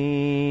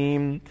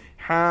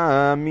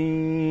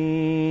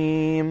حاميم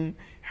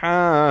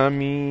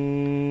حاميم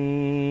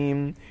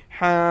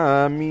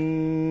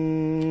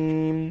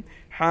حاميم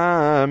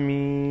حاميم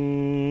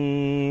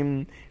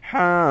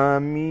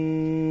حاميم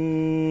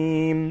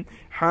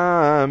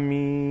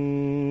حاميم.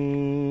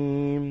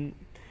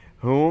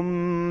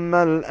 هم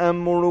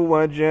الأمر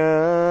وجاء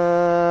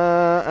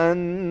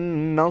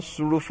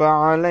النصر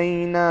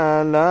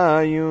فعلينا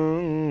لا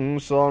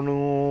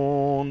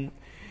ينصرون.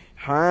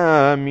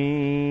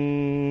 حاميم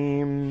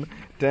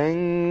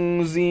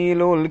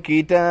تنزيل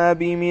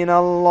الكتاب من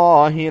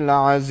الله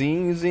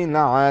العزيز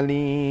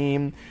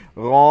العليم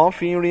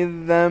غافر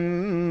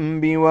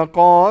الذنب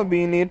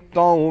وقابل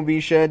التوب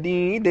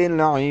شديد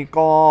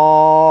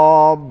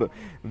العقاب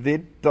ذي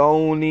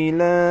الطول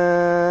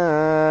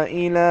لا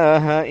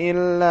إله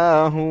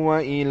إلا هو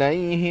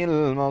إليه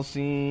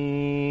المصير.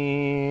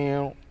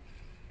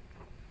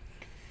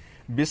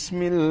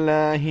 بسم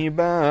الله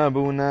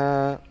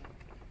بابنا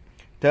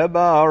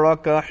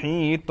تبارك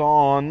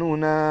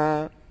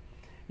حيطاننا.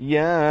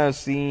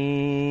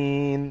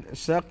 ياسين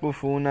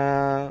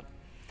سقفنا.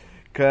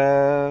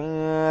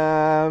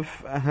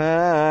 كاف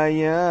ها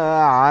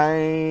يا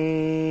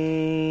عين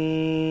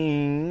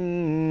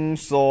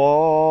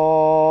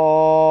صاد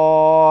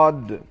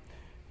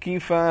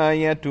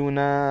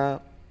كفايتنا.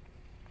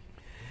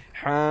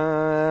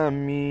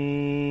 حاميم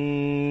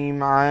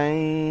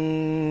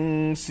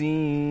عين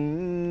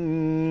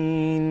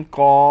سين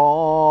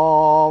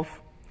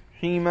قاف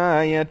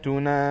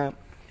حمايتنا.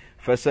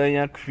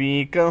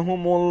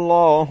 فسيكفيكهم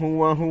الله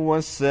وهو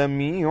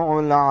السميع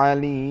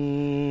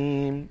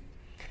العليم.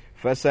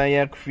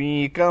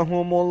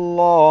 فسيكفيكهم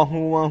الله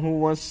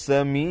وهو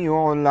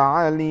السميع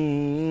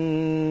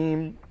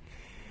العليم.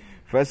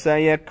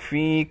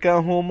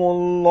 فسيكفيكهم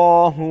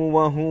الله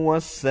وهو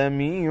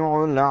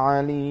السميع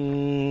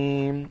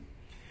العليم.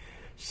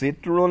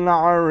 ستر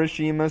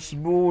العرش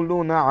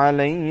مسبول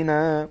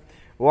علينا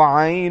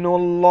وعين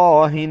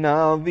الله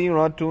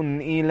ناظرة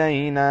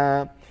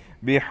إلينا.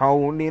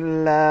 بحول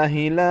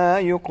الله لا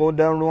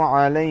يقدر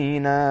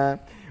علينا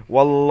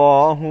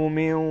والله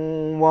من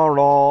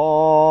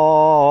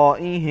ورائهم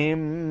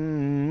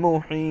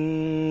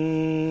محيط.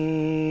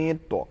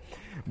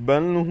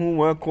 بل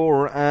هو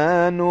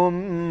قرآن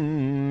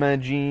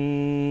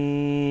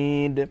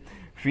مجيد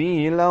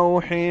في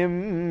لوح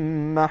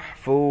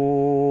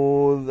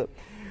محفوظ.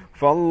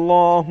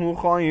 فالله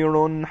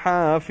خير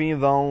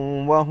حافظا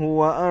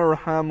وهو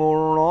أرحم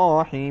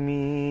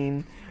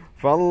الراحمين.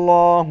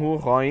 فالله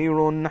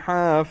خير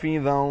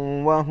حافظا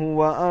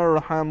وهو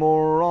أرحم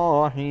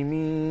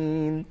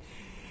الراحمين.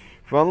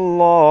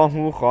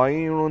 فالله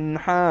خير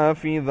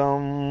حافظا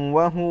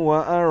وهو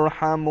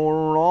أرحم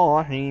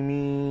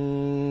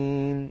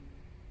الراحمين.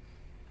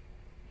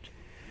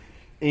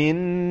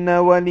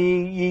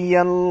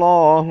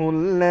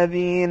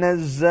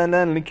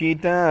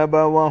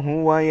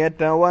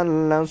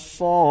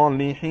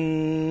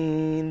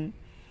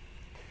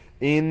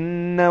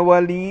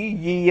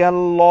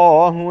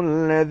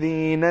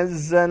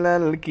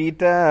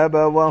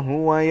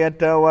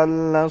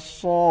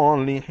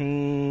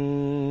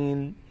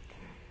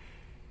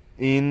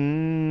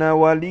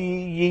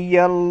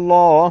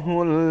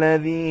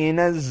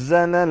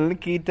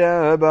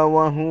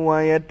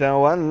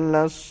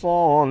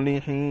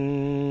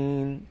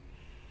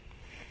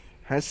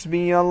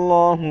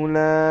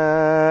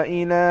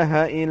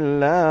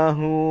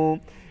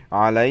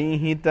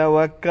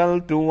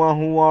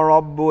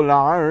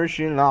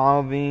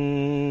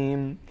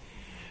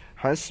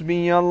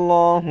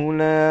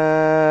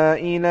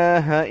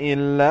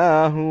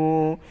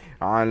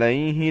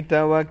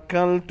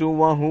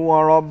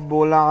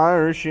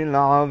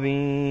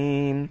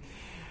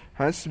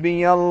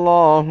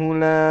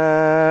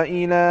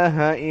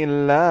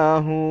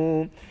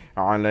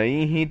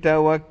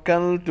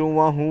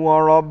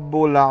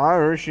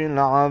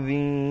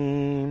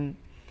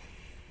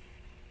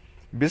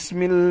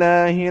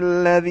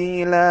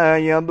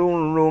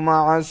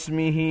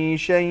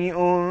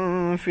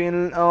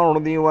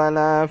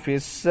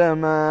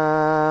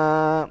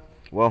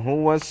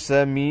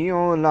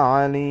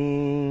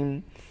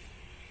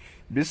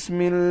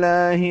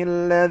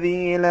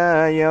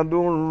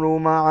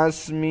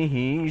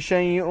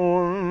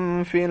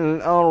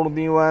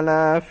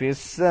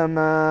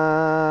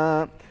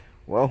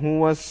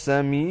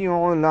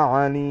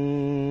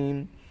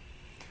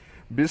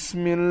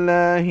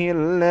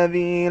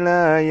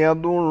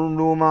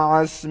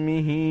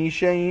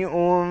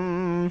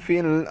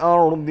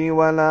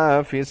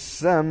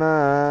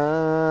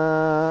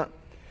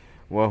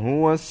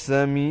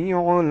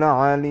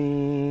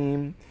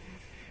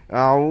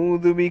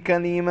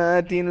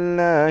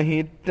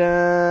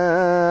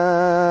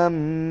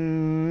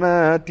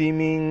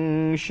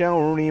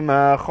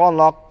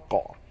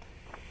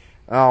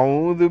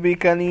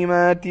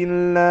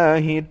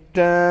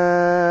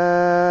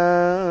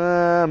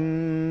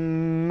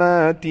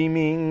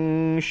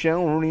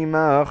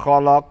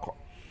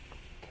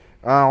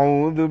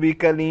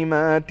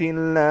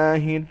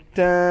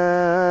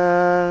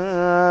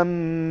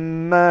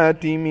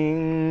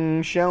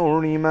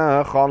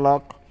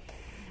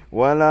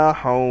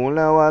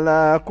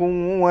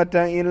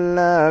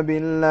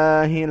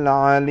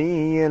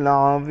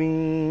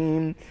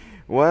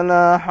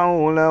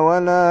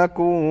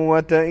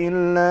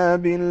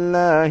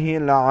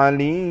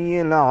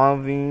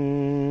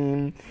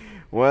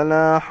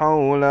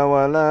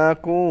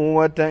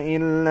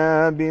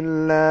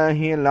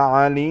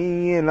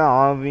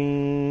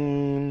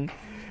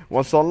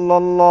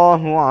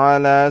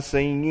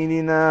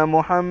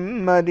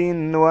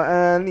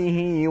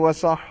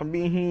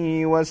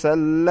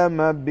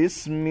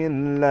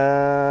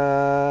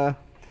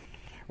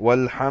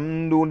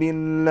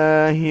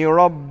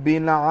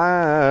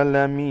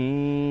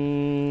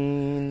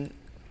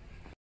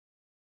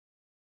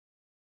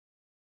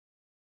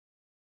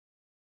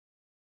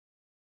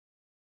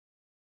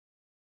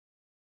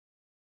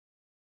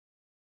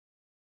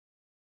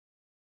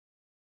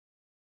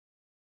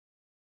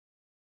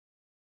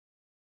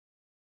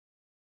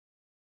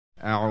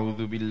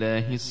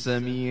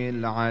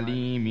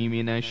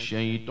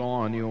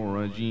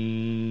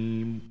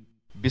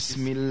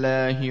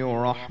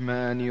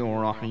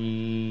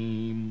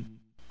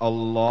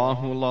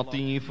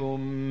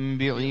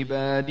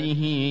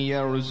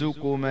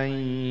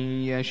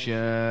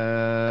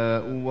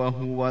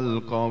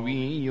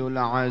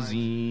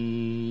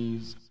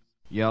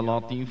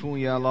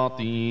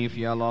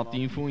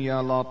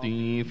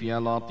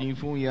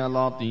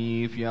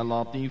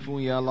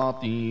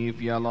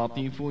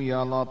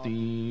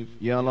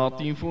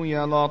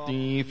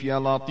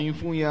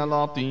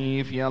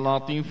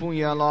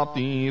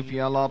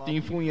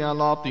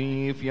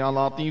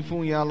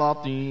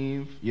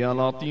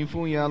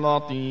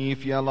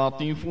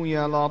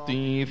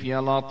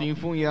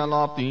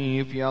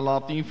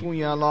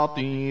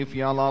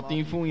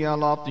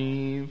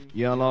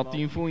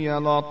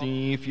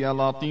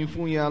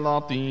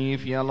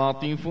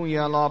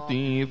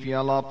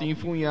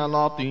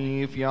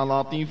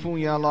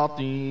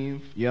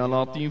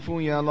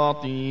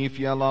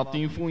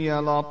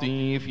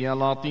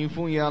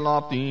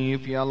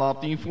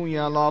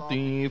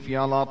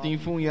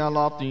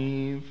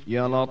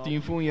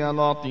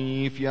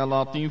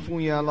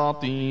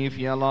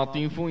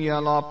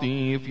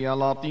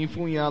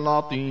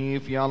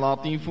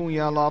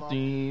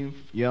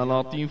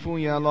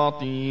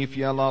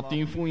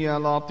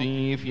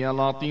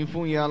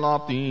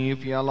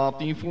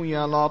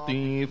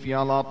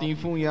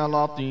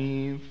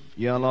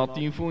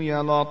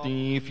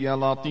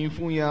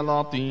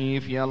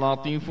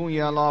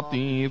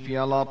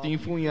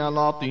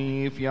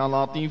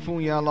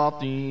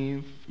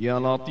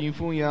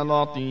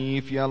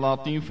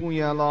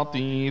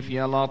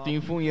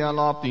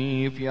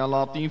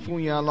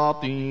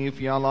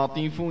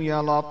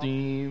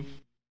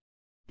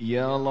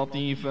 يا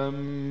لطيفا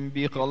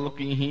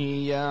بخلقه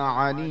يا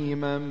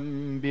عليما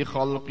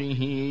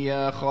بخلقه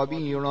يا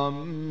خبيرا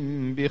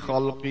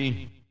بخلقه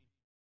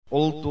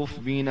ألطف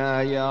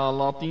بنا يا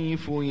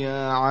لطيف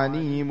يا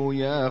عليم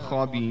يا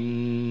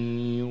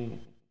خبير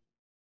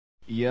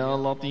يا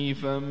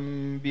لطيفا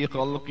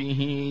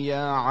بخلقه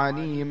يا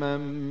عليما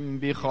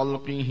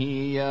بخلقه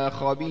يا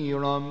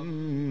خبيرا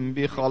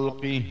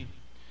بخلقه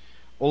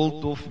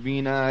ألطف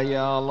بنا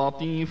يا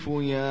لطيف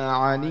يا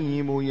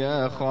عليم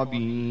يا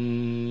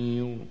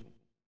خبير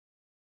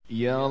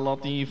يا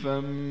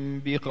لطيفا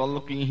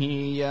بخلقه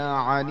يا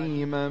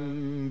عليما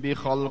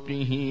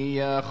بخلقه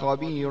يا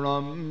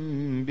خبيرا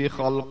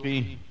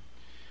بخلقه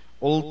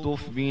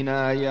ألطف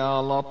بنا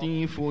يا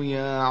لطيف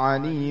يا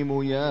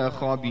عليم يا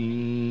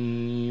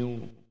خبير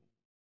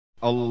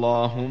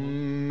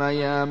اللهم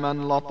يا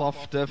من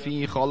لطفت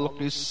في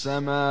خلق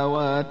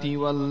السماوات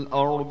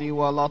والأرض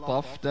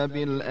ولطفت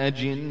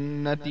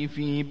بالأجنة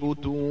في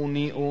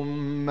بطون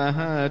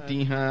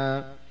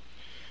أمهاتها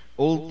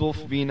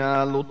ألطف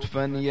بنا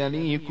لطفا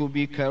يليق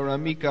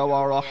بكرمك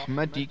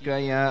ورحمتك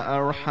يا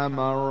أرحم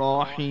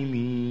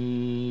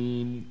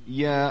الراحمين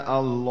يا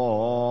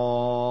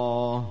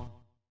الله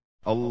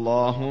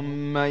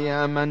اللهم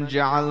يا من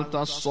جعلت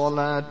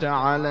الصلاة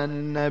على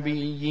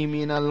النبي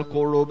من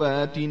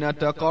القربات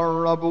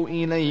نتقرب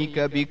إليك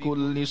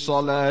بكل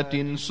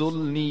صلاة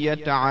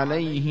صليت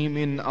عليه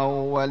من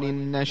أول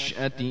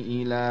النشأة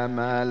إلى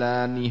ما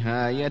لا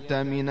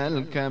نهاية من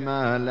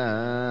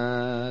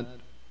الكمالات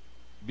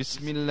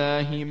بسم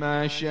الله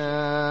ما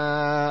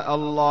شاء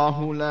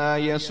الله لا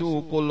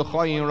يسوق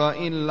الخير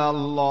إلا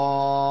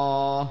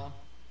الله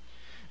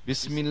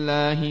بسم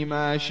الله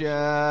ما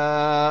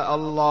شاء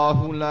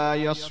الله لا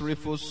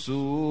يصرف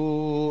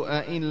السوء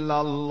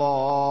إلا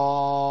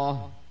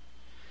الله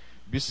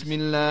بسم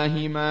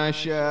الله ما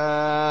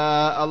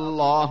شاء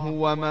الله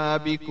وما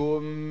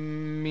بكم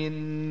من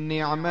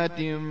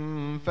نعمة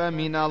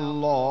فمن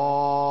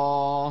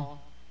الله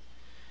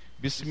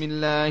بسم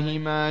الله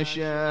ما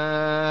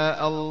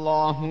شاء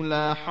الله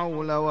لا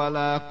حول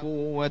ولا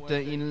قوة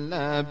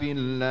إلا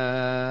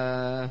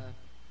بالله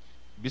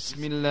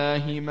بسم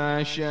الله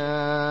ما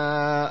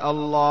شاء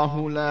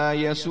الله لا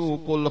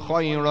يسوق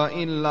الخير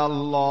إلا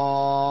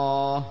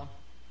الله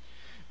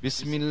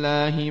بسم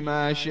الله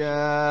ما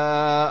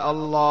شاء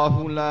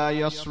الله لا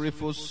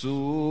يصرف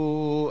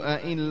السوء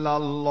إلا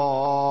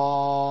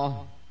الله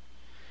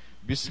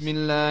بسم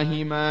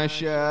الله ما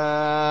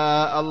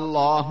شاء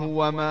الله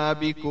وما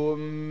بكم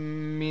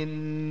من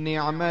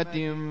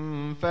نعمة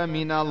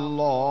فمن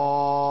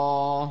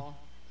الله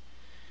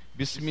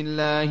بسم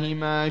الله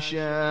ما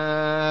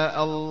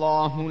شاء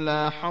الله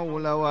لا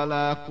حول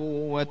ولا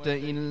قوة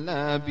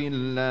إلا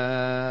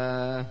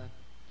بالله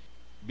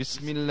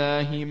بسم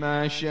الله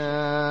ما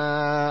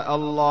شاء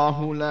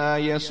الله لا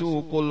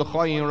يسوق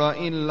الخير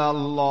إلا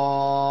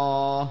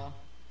الله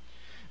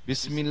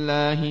بسم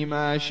الله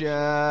ما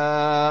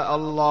شاء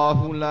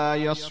الله لا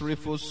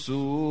يصرف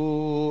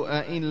السوء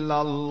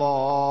إلا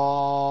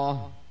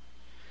الله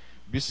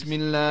بسم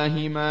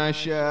الله ما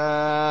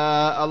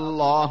شاء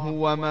الله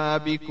وما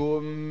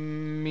بكم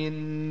من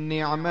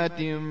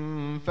نعمة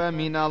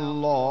فمن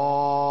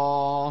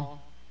الله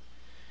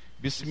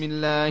بسم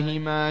الله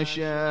ما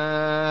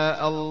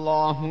شاء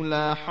الله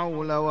لا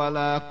حول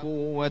ولا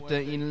قوة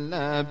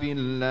إلا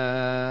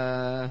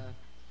بالله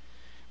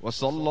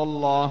وصلى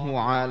الله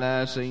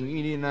على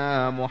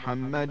سيدنا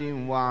محمد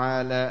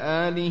وعلى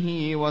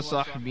آله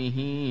وصحبه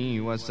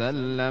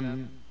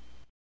وسلم.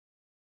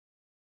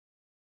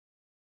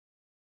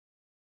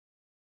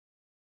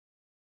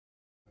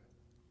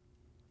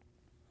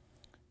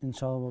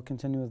 Inshallah, we'll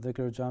continue with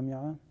dhikr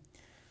jami'ah.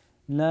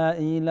 La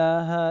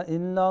ilaha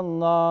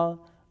illallah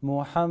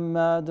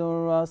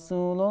Muhammadur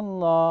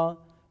Rasulullah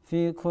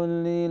fi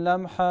kulli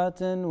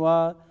lamhatin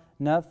wa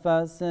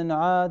nafasin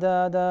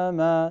adada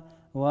ma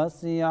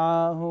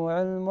wasi'ahu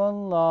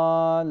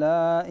ilmullah.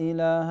 La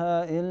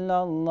ilaha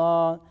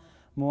illallah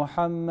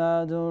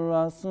Muhammadur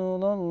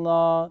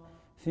Rasulullah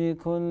fi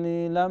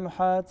kulli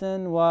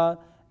lamhatin wa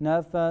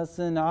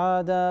nafasin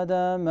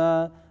adada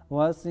ma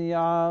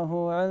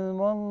وسعه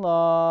علم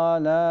الله.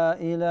 لا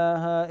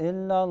إله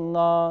إلا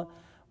الله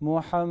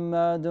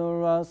محمد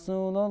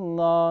رسول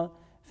الله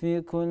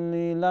في كل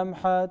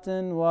لمحة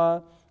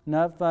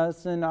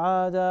ونفس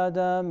عدد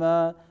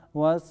ما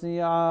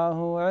وسعه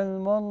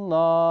علم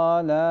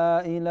الله.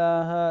 لا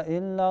إله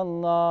إلا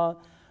الله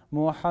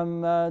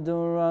محمد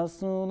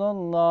رسول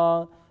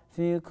الله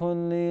في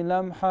كل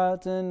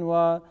لمحة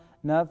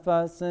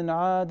ونفس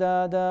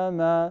عدد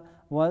ما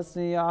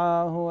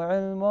وسعه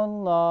علم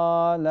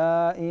الله.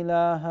 لا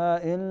إله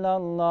إلا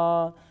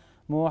الله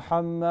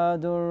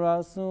محمد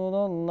رسول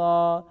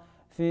الله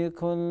في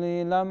كل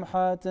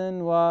لمحة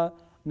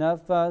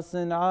ونفس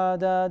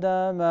عدد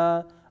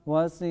ما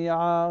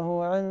وسعه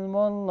علم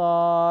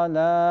الله.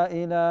 لا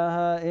إله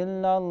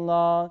إلا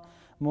الله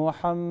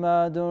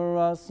محمد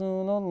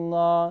رسول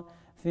الله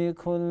في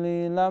كل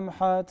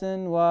لمحة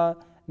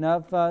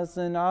ونفس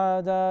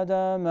عدد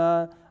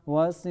ما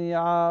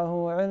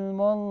وسعه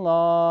علم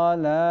الله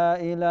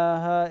لا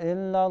إله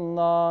إلا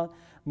الله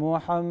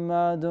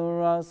محمد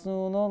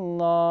رسول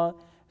الله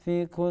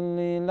في كل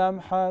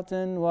لمحة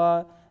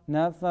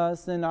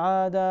ونفس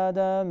عدد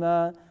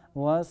ما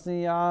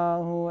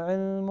وسعه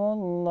علم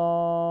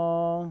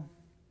الله.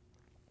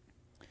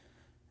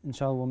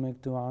 Inshallah, we'll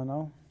make dua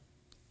now.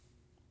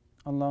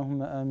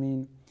 Allahumma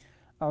ameen.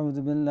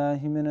 أعوذ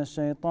بالله من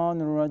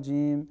الشيطان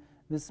الرجيم.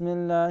 بسم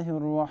الله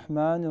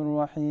الرحمن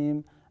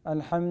الرحيم.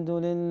 الحمد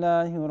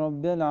لله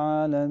رب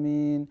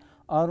العالمين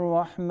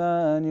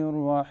الرحمن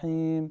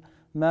الرحيم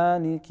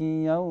مالك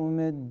يوم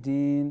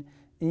الدين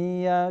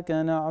إياك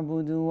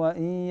نعبد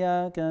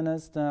وإياك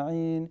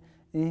نستعين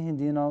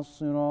اهدنا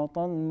الصراط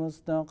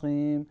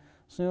المستقيم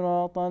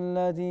صراط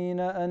الذين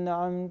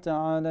أنعمت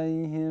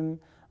عليهم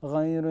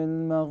غير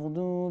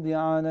المغضوب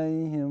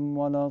عليهم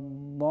ولا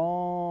الضالين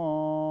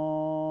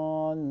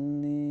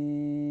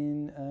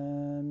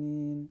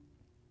آمين.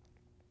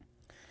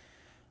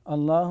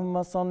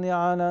 اللهم صل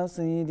على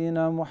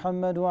سيدنا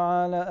محمد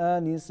وعلى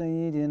آل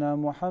سيدنا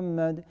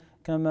محمد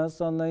كما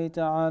صليت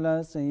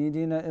على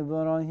سيدنا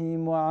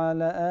إبراهيم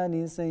وعلى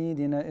آل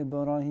سيدنا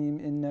إبراهيم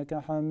إنك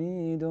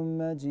حميد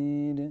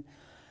مجيد.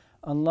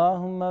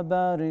 اللهم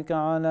بارك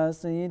على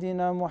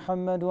سيدنا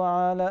محمد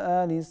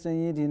وعلى آل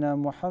سيدنا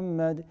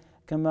محمد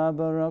كما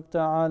باركت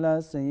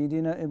على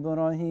سيدنا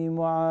إبراهيم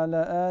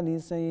وعلى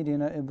آل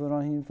سيدنا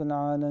إبراهيم في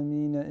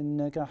العالمين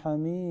إنك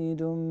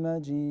حميد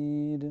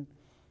مجيد.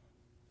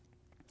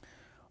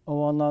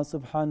 O Allah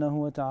subhanahu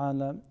wa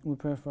ta'ala, we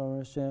pray for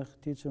our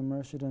Shaykh, teacher,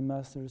 Murshid and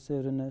Master,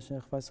 Sayyidina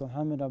Shaykh Faisal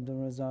Hamid Abdul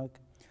Razak.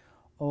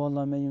 O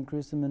Allah, may you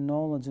increase him in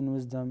knowledge and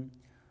wisdom.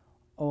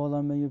 O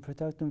Allah, may you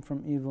protect him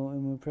from evil,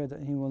 and we pray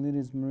that he will lead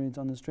his murids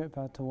on the straight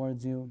path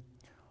towards you.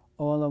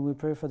 O Allah, we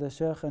pray for the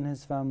Shaykh and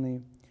his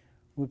family.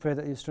 We pray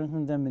that you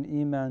strengthen them in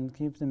Iman,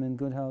 keep them in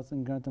good health,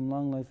 and grant them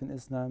long life in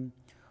Islam.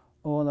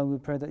 O Allah, we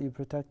pray that you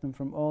protect them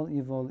from all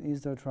evil,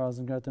 ease their trials,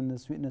 and grant them the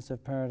sweetness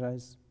of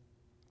paradise.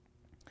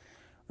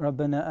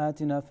 ربنا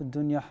آتنا في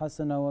الدنيا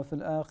حسنة وفي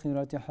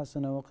الآخرة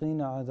حسنة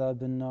وقنا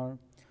عذاب النار.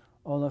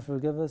 O Allah,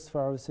 forgive us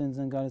for our sins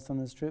and guide us on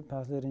the straight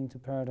path leading to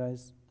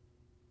paradise.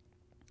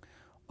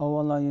 O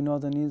Allah, you know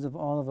the needs of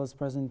all of us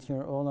present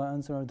here. O Allah,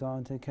 answer our dua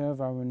and take care of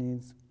our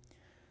needs.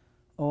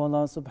 O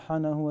Allah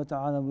subhanahu wa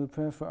ta'ala, we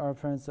pray for our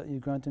parents that you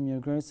grant them your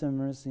grace and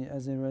mercy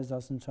as they raised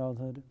us in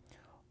childhood.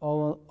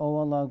 O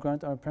Allah,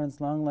 grant our parents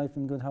long life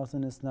and good health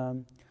in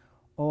Islam.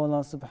 O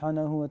Allah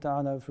subhanahu wa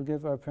ta'ala,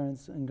 forgive our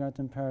parents and grant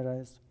them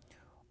paradise.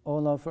 O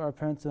Allah, for our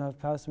parents who have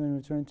passed away and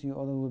returned to you,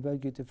 Allah, we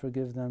beg you to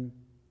forgive them.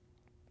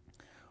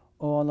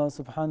 O Allah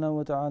subhanahu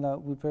wa ta'ala,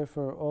 we pray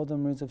for all the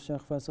murids of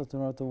Shaykh Faisal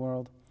throughout the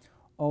world.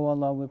 O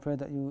Allah, we pray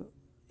that you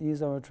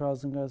ease our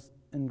trials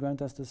and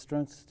grant us the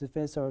strength to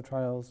face our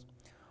trials.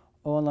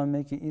 O Allah,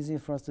 make it easy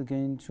for us to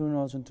gain true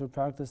knowledge and to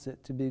practice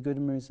it, to be good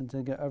murids and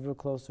to get ever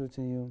closer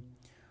to you.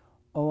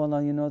 O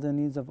Allah, you know the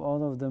needs of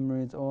all of the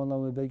murids. O Allah,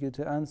 we beg you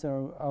to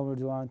answer our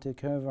dua and take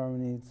care of our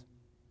needs.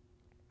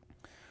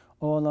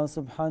 O Allah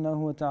subhanahu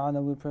wa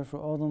ta'ala, we pray for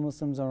all the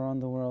Muslims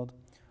around the world.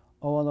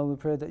 O Allah, we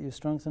pray that you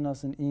strengthen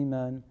us in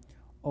Iman.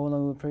 O Allah,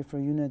 we pray for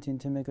unity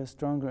and to make us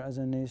stronger as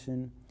a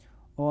nation.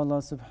 O Allah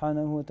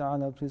subhanahu wa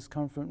ta'ala, please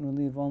comfort and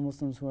relieve all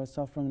Muslims who are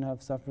suffering and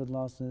have suffered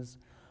losses.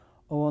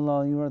 O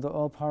Allah, you are the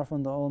all-powerful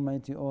and the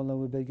almighty. O Allah,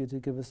 we beg you to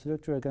give us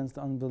victory against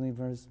the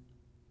unbelievers.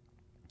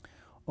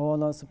 O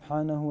Allah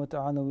subhanahu wa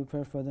ta'ala, we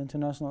pray for the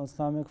International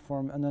Islamic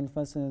Forum and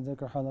Al-Fasl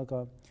al-Dhikr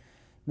Halaqah.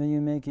 May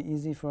you make it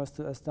easy for us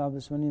to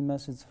establish many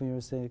messages for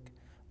your sake.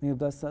 May you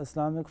bless the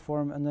Islamic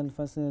Forum and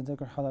Al-Fasl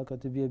al-Dhikr Halaqah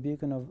to be a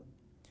beacon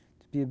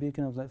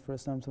of light for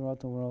Islam throughout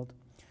the world.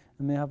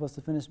 And may help us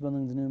to finish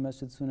building the new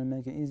masjid soon and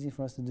make it easy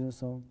for us to do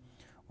so.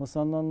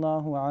 وصلى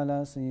الله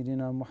على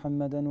سيدنا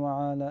محمد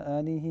وعلى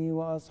آله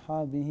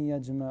وأصحابه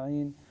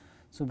أجمعين.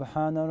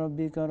 سبحان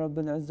ربك رب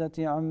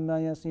العزة عما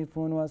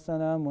يصفون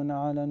وسلام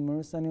على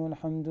المرسلين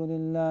والحمد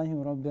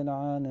لله رب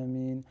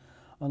العالمين.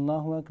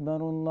 الله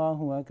أكبر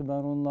الله أكبر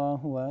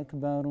الله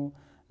أكبر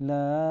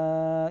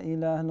لا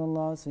إله إلا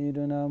الله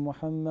سيدنا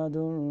محمد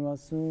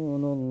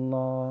رسول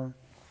الله.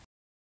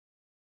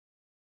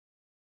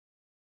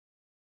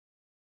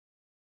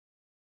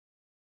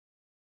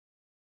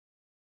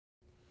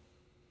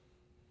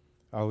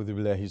 أعوذ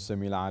بالله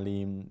السميع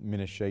العليم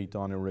من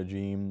الشيطان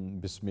الرجيم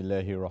بسم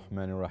الله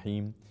الرحمن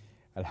الرحيم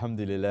الحمد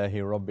لله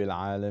رب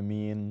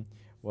العالمين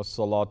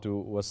والصلاة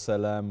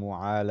والسلام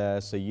على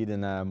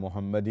سيدنا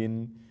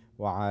محمد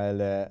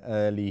وعلى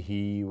آله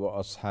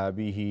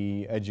وأصحابه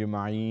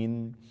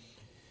أجمعين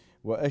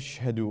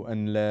وأشهد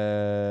أن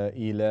لا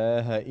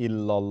إله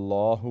إلا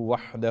الله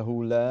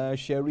وحده لا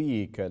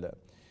شريك له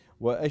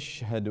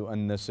وأشهد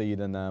أن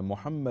سيدنا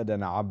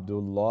محمدا عبد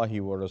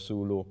الله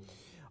ورسوله.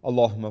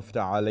 اللهم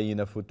افتح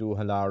علينا فتوح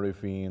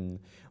العارفين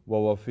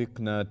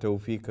ووفقنا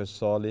توفيق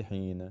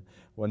الصالحين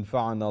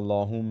وانفعنا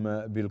اللهم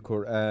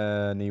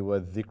بالقرآن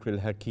والذكر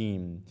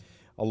الحكيم.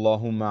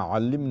 اللهم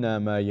علمنا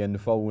ما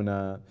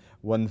ينفعنا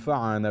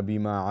وانفعنا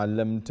بما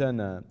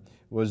علمتنا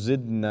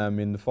وزدنا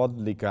من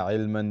فضلك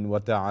علما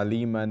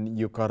وتعليما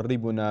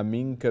يقربنا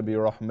منك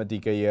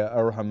برحمتك يا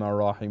أرحم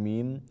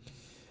الراحمين.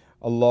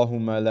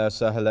 اللهم لا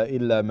سهل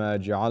إلا ما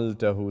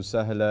جعلته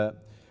سهلا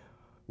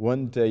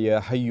وأنت يا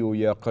حي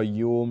يا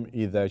قيوم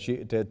إذا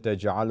شئت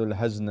تجعل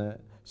الحزن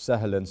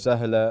سهلا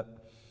سهلا.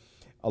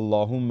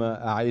 اللهم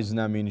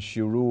أعذنا من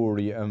شرور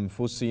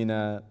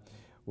أنفسنا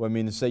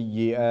ومن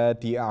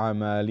سيئات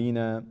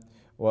أعمالنا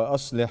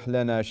وأصلح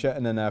لنا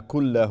شأننا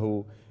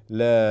كله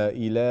لا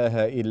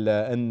إله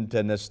إلا أنت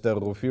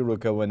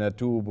نستغفرك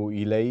ونتوب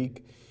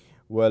إليك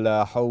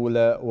ولا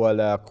حول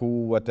ولا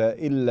قوة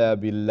إلا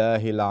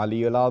بالله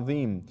العلي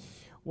العظيم.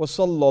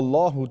 وصلى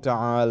الله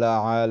تعالى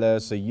على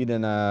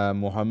سيدنا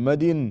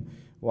محمد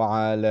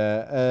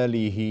وعلى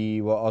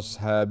آله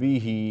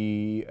وأصحابه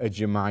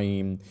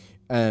أجمعين.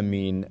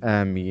 Ameen,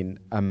 Ameen,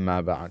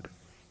 Amma Ba'd.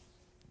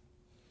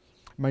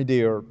 My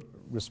dear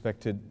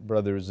respected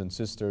brothers and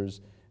sisters,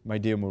 my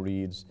dear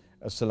Murids,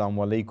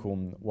 Assalamu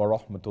alaikum wa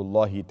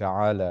rahmatullahi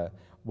ta'ala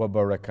wa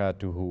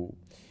barakatuhu.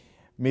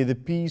 May the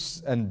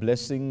peace and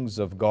blessings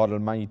of God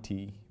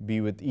Almighty be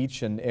with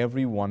each and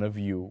every one of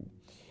you.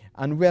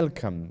 And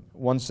welcome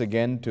once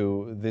again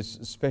to this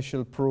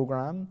special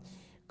program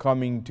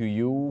coming to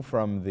you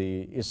from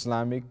the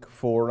Islamic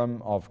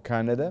Forum of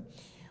Canada,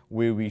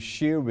 where we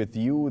share with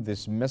you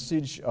this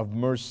message of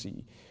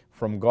mercy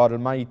from God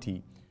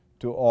Almighty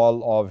to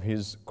all of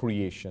His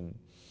creation.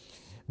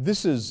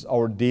 This is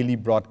our daily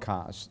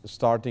broadcast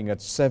starting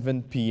at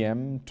 7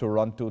 p.m.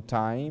 Toronto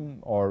time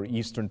or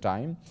Eastern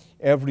time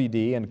every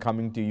day and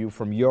coming to you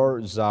from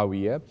your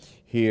Zawiya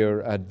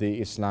here at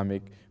the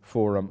Islamic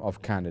Forum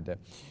of Canada.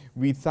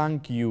 We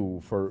thank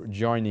you for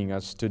joining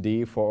us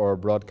today for our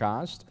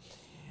broadcast,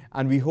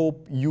 and we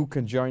hope you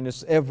can join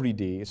us every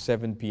day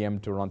 7 p.m.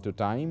 Toronto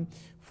time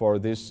for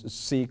this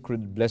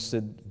sacred,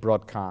 blessed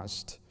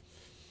broadcast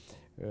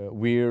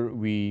where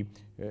we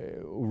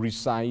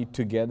recite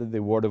together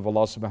the word of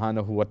Allah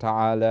subhanahu wa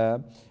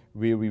ta'ala,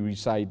 where we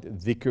recite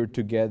dhikr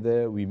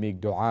together, we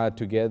make dua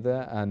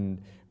together,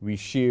 and we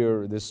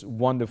share this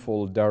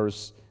wonderful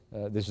dars,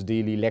 this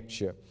daily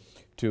lecture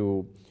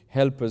to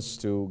help us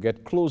to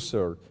get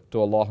closer to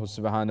Allah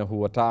subhanahu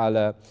wa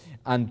ta'ala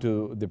and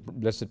to the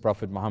blessed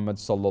Prophet Muhammad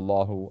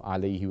sallallahu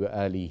alayhi wa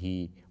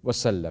alihi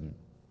wasallam.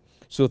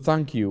 So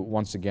thank you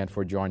once again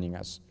for joining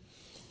us.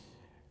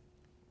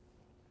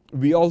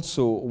 We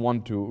also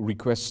want to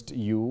request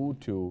you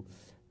to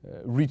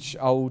reach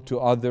out to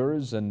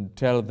others and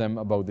tell them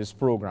about this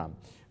program.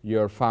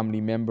 Your family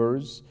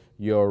members,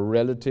 your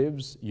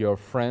relatives, your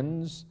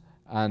friends,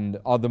 and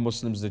other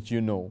Muslims that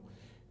you know.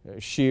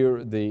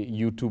 Share the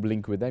YouTube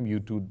link with them,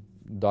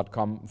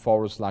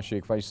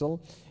 youtube.com/Sheikh Faisal.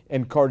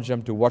 Encourage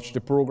them to watch the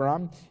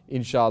program.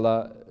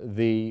 Inshallah,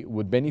 they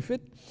would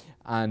benefit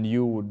and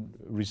you would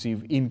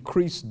receive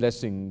increased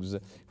blessings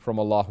from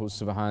Allah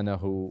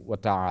subhanahu wa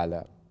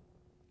ta'ala.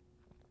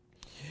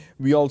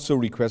 We also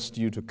request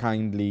you to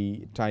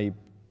kindly type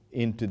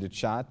into the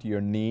chat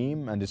your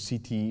name and the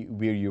city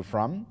where you're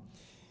from,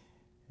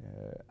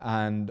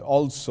 and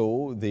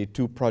also the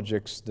two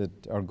projects that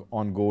are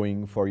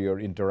ongoing for your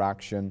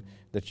interaction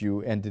that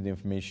you entered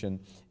information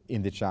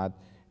in the chat.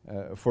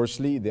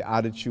 Firstly, the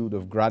Attitude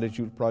of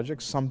Gratitude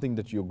project, something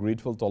that you're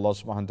grateful to Allah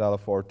subhanahu wa ta'ala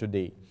for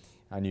today,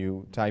 and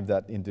you type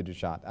that into the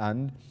chat.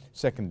 And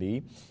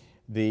secondly,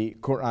 the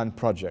Quran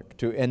project,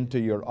 to enter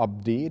your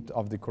update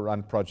of the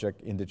Quran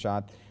project in the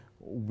chat,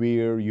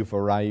 where you've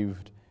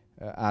arrived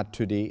at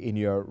today in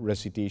your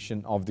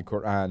recitation of the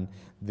Quran,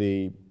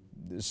 the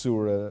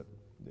surah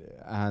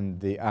and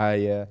the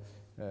ayah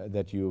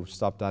that you've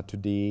stopped at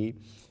today,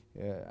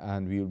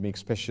 and we will make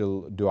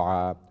special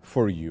dua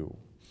for you.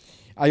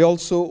 I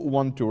also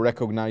want to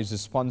recognize the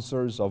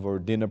sponsors of our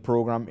dinner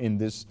program in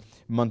this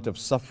month of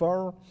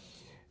Safar.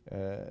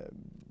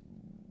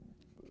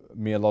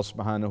 May Allah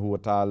subhanahu wa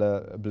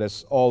ta'ala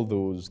bless all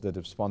those that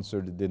have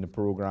sponsored the dinner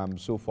program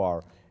so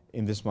far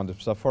in this month of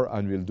Safar,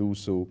 and will do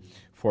so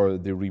for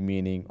the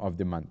remaining of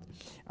the month.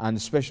 And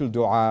special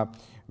dua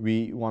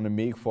we want to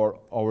make for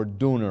our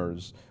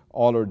donors,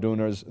 all our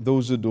donors,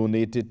 those who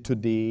donated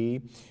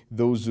today,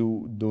 those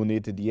who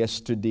donated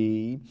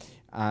yesterday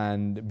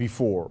and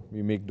before.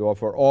 We make dua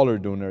for all our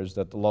donors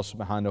that Allah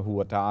subhanahu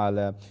wa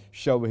ta'ala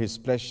shower His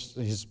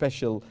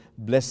special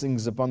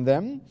blessings upon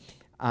them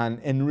and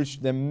enrich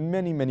them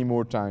many, many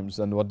more times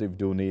than what they've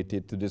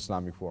donated to the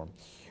Islamic Forum.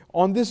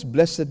 On this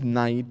blessed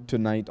night,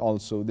 tonight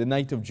also, the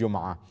night of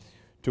Jum'ah.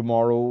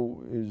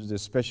 Tomorrow is the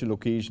special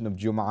occasion of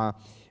Jum'ah,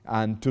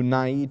 and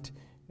tonight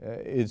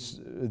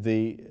is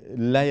the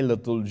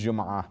Laylatul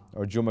Jum'ah,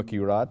 or Jum'ah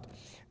Kirat,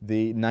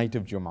 the night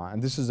of Jum'ah.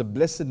 And this is a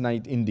blessed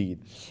night indeed.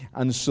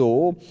 And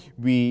so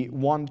we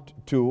want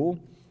to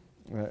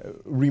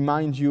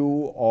remind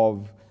you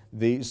of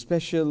the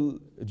special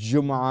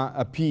Jum'ah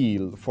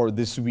appeal for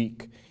this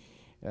week,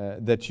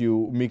 that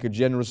you make a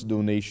generous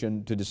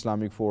donation to the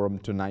Islamic Forum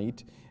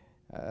tonight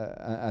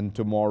and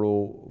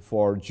tomorrow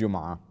for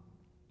Jum'ah.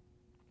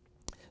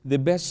 The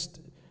best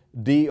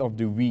day of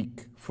the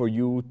week for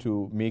you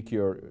to make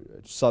your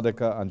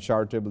sadaqah and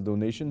charitable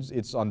donations,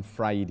 it's on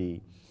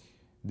Friday.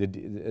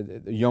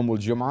 Yawmul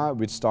Jum'ah,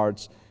 which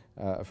starts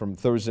from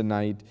Thursday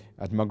night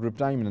at Maghrib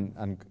time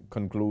and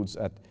concludes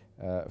at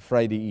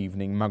Friday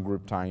evening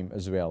Maghrib time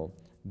as well.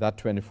 That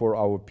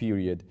 24-hour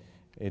period,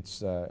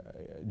 it's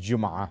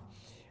Jum'ah.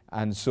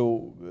 And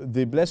so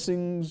the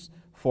blessings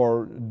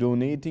for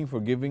donating, for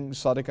giving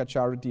sadaqah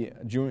charity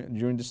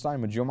during this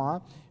time of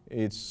Jum'ah,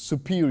 it's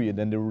superior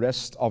than the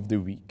rest of the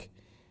week.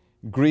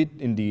 Great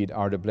indeed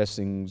are the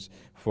blessings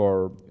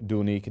for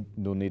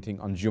donating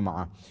on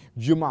Jum'ah.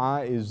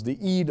 Jum'ah is the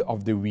Eid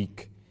of the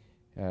week.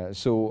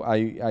 So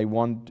I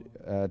want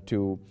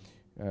to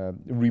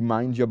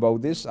remind you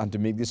about this and to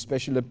make this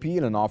special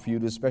appeal and offer you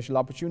this special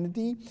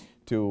opportunity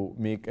to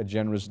make a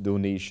generous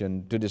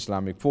donation to the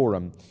Islamic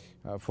Forum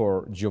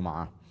for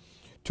Jum'ah.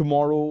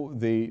 Tomorrow,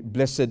 the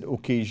blessed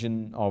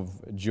occasion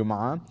of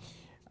Jum'ah,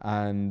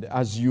 and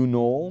as you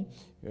know,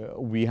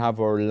 we have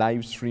our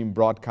live stream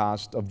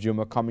broadcast of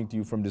Jum'ah coming to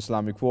you from the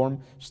Islamic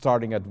Forum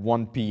starting at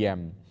 1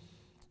 p.m.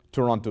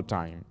 Toronto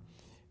time.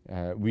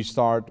 We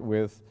start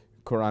with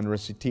Quran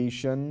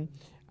recitation,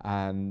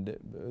 and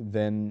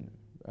then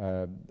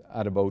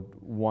at about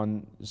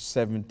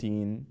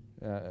 1:17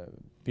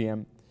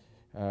 p.m.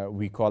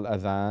 We call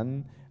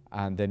adhan,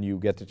 and then you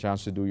get a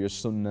chance to do your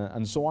sunnah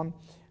and so on.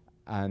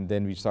 And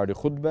then we start a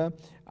khutbah,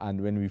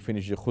 and when we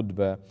finish the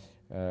khutbah,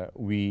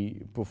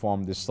 we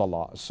perform the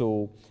salah.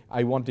 So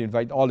I want to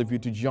invite all of you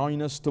to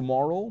join us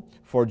tomorrow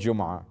for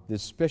Jum'ah,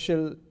 this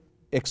special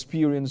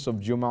experience of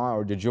Jum'ah,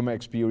 or the Jum'ah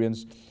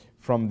experience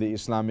from the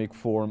Islamic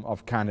Forum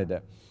of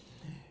Canada.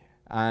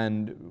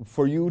 And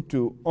for you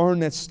to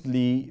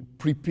earnestly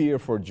prepare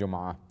for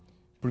Jum'ah,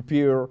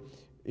 prepare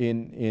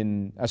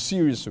in a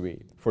serious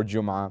way for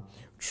Jum'ah,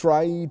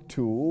 try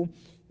to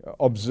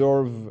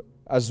observe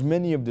as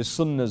many of the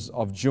sunnahs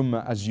of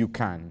Jum'ah as you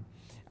can.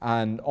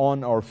 And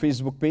on our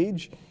Facebook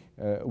page,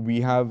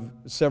 we have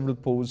several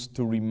posts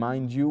to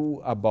remind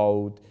you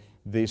about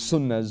the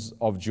sunnahs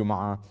of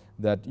Jum'ah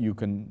that you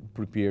can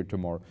prepare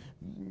tomorrow.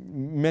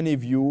 Many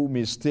of you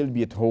may still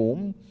be at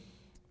home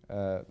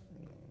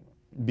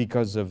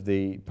because of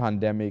the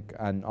pandemic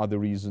and other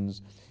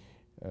reasons.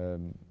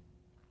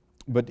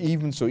 But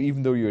even so,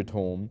 even though you're at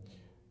home,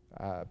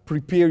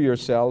 prepare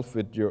yourself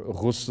with your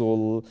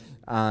ghusl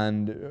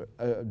and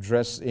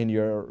dress in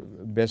your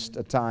best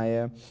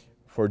attire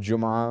for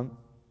Jum'ah,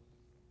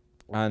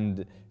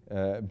 and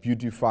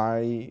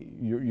beautify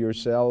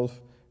yourself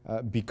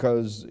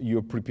because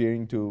you're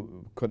preparing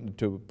to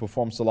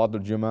perform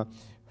Salatul Jum'ah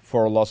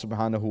for Allah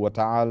subhanahu wa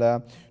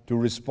ta'ala, to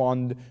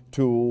respond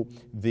to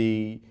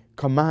the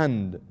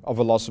command of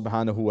Allah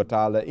subhanahu wa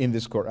ta'ala in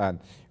this Quran,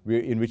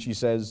 in which He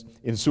says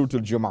in Surah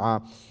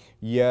Al-Jum'ah,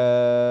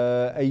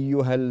 يا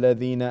أيها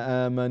الذين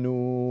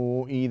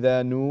آمنوا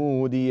إذا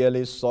نودي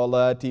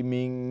للصلاة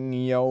من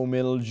يوم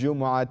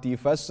الجمعة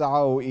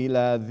فاسعوا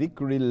إلى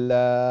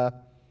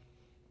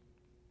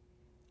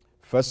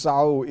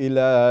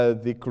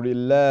ذكر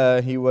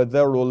الله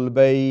وذروا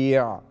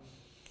البيع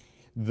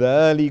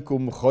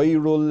ذلكم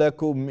خير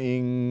لكم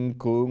إن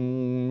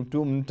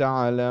كنتم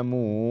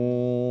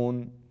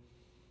تعلمون.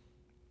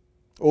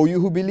 O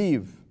you who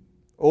believe,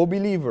 O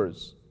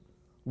believers,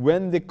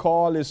 when the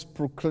call is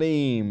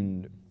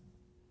proclaimed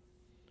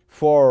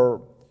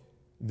for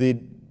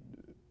the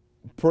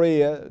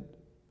prayer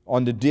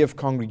on the day of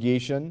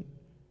congregation,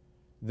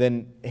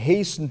 then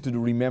hasten to the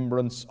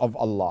remembrance of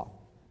Allah.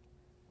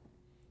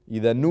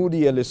 إِذَا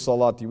نُودِيَ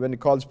لِلصَّلَاةِ, when the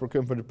call is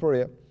proclaimed for the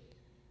prayer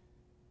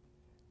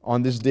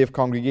on this day of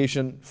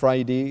congregation,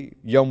 Friday,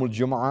 Yawmul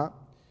Jum'ah,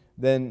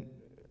 then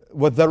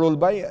وَذَرُوا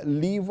الْبَيْعَ,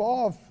 leave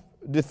off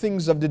the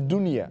things of the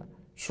dunya,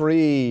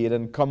 trade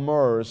and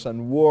commerce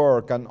and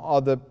work and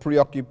other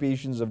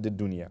preoccupations of the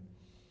dunya.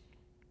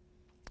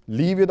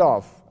 Leave it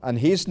off and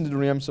hasten to the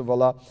remembrance of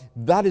Allah.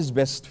 That is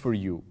best for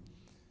you.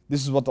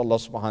 This is what Allah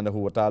subhanahu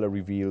wa ta'ala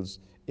reveals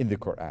in the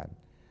Quran.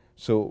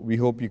 So we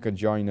hope you can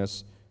join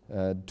us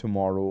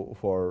tomorrow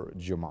for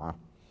Jum'ah.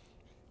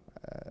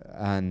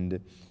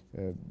 And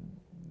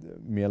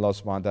may Allah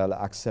subhanahu wa ta'ala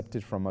accept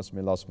it from us.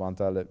 May Allah subhanahu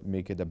wa ta'ala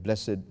make it a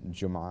blessed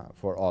Jum'ah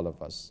for all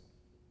of us.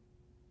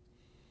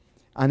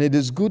 And it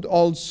is good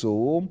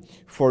also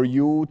for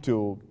you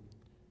to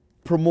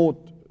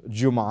promote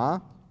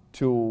Jum'ah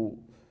to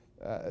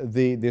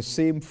the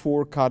same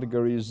four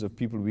categories of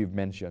people we've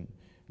mentioned.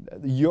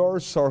 Your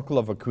circle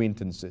of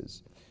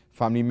acquaintances,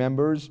 family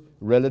members,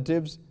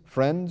 relatives,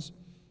 friends,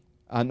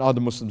 and other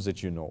Muslims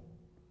that you know.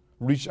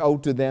 Reach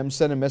out to them,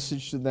 send a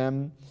message to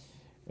them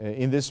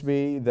in this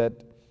way that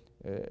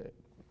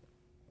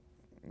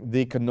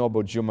they can know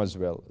about Jum'ah as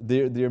well.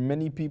 There are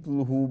many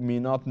people who may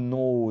not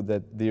know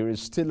that there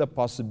is still a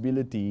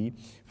possibility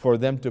for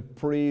them to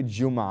pray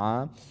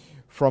Jum'ah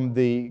from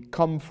the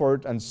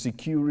comfort and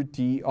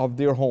security of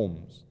their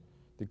homes.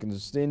 They can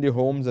stay in their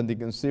homes and they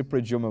can still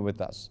pray Jum'ah with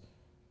us.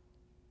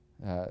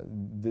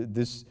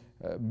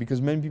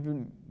 Because many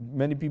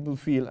people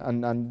feel,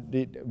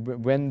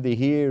 when they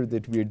hear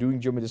that we are doing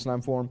Jum'ah at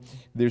Islam Forum,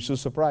 they're so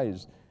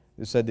surprised.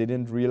 They said they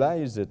didn't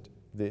realize that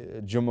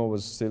the Jum'ah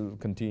was still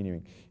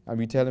continuing. And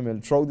we tell them, well,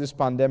 throughout this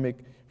pandemic,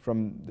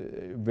 from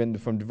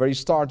the very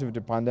start of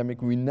the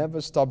pandemic, we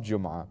never stopped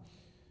Jum'ah.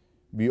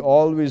 We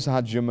always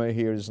had Jummah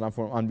here in Islam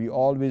Forum, and we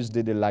always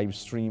did a live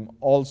stream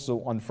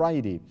also on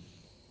Friday,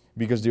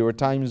 because there were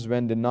times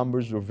when the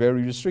numbers were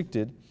very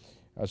restricted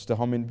as to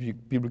how many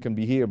people can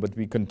be here, but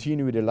we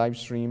continue with a live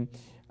stream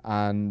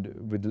and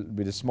with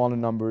the smaller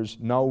numbers.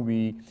 Now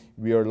we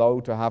are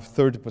allowed to have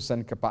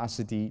 30%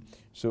 capacity,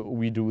 so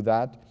we do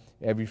that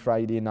every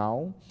Friday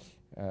now.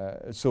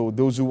 So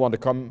those who want to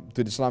come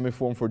to the Islamic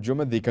Forum for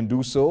Jummah, they can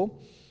do so.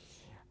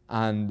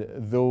 And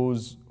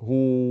those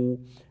who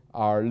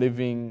are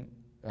living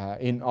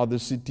in other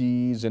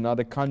cities, in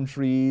other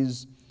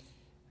countries,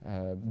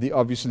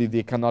 obviously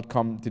they cannot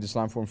come to the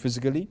Islam Forum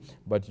physically,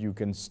 but you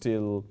can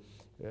still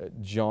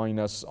join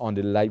us on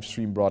the live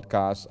stream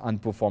broadcast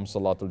and perform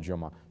Salatul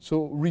Jummah.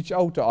 So reach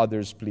out to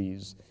others,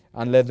 please,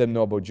 and let them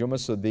know about Jummah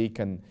so they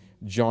can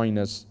join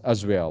us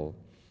as well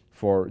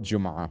for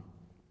Jummah.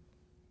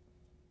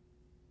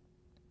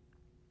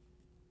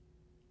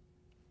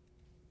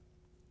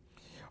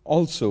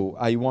 Also,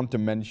 I want to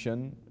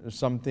mention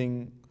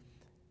something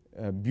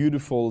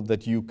beautiful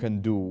that you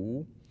can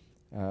do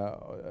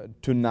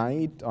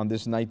tonight on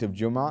this night of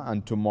Jummah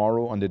and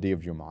tomorrow on the day of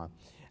Jummah.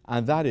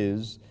 And that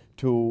is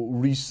to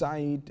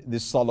recite the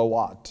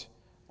salawat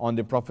on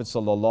the Prophet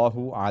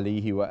sallallahu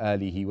alaihi wa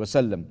alihi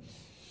wasallam.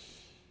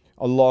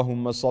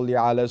 Allahumma salli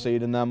ala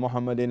Sayyidina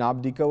Muhammadin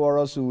abdika wa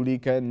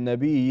rasulika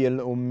an-nabiyyil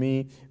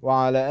ummi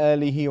wa ala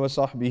alihi wa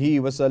sahbihi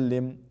wa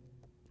sallim.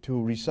 To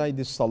recite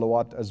this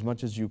salawat as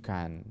much as you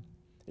can.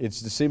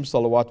 It's the same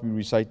salawat we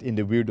recite in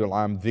the Wirdul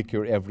Am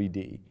dhikr every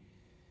day.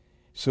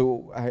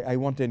 So I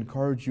want to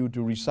encourage you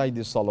to recite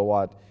this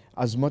salawat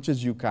as much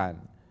as you can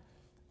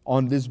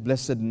on this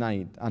blessed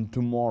night and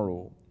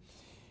tomorrow,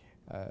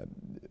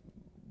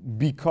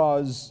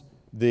 because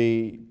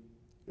the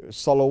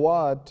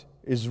salawat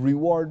is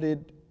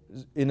rewarded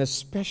in a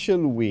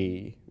special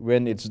way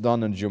when it's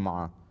done on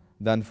Jum'ah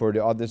than for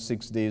the other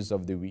 6 days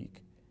of the week.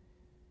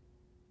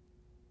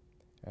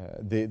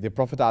 The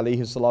Prophet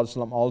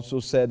ﷺ also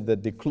said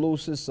that the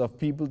closest of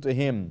people to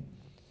him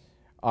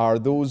are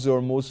those who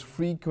are most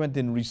frequent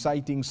in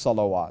reciting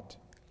salawat.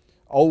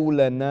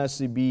 أولى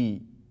الناس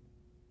بي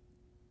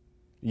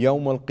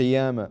يوم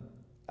القيامة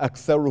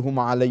أكثرهم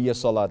علي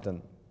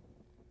صلاة.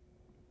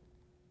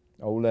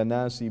 أولى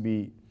الناس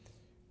بي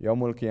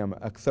يوم القيامة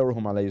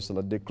أكثرهم علي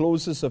صلاة. The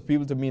closest of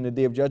people to me in the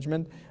day of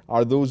judgment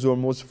are those who are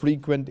most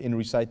frequent in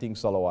reciting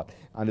salawat.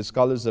 And the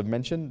scholars have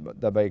mentioned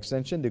that by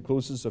extension, the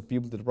closest of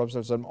people to the Prophet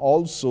ﷺ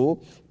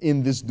also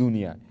in this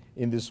dunya,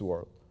 in this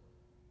world,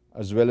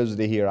 as well as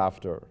the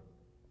hereafter,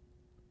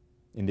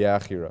 in the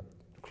akhirah.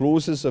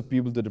 Closest of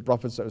people to the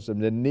Prophet ﷺ,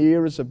 the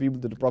nearest of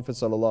people to the Prophet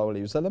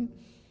ﷺ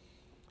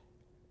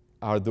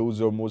are those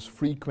who are most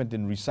frequent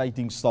in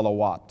reciting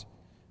salawat.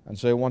 And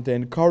so I want to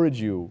encourage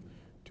you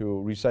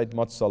to recite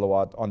much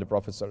salawat on the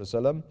Prophet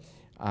ﷺ.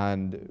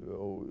 And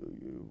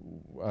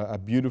a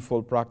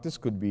beautiful practice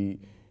could be,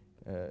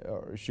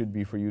 or should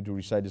be, for you to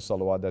recite the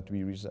salawat that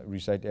we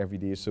recite every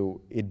day,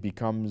 so it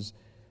becomes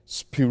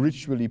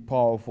spiritually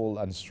powerful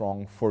and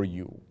strong for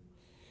you.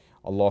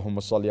 Allahumma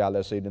salli ala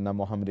Sayyidina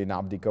Muhammadin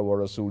abdika wa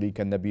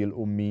rasulika nabiyil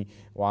ummi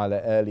wa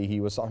ala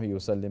alihi wa sahbihi wa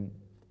sallim.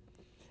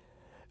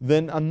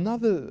 Then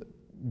another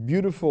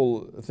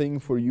beautiful thing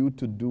for you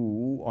to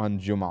do on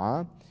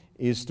Jum'ah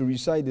is to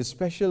recite a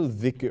special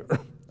dhikr,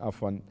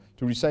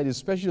 to recite a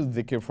special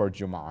dhikr for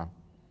Jum'ah.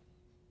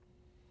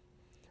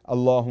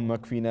 Allahumma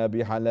kfina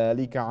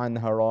bihalalika an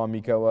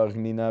haramika wa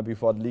aghnina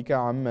bifadlika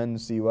amman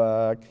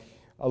siwak.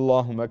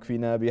 Allahumma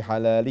kfina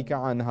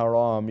bihalalika an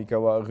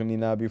haramika wa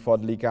aghnina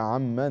bifadlika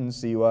amman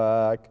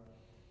siwak.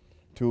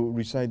 To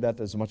recite that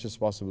as much as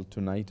possible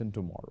tonight and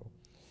tomorrow.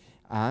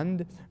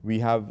 And we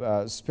have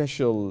a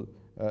special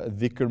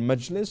dhikr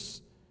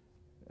majlis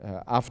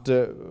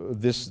after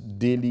this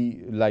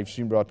daily live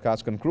stream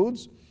broadcast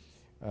concludes.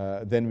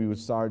 Then we will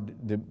start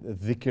the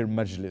dhikr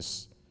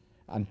majlis.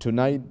 And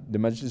tonight the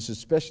majlis is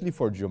especially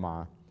for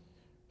Jum'ah.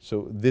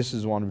 So this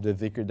is one of the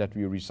dhikr that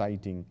we are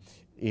reciting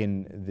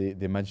in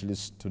the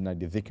majlis tonight,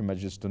 the dhikr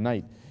majlis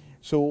tonight.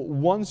 So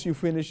once you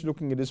finish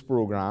looking at this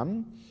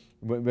program,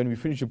 when we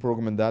finish the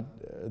program and that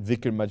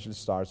dhikr majlis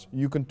starts,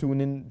 you can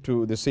tune in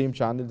to the same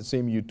channel, the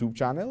same YouTube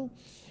channel,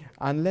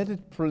 and let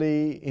it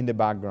play in the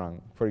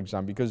background, for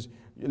example, because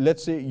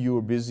let's say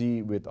you're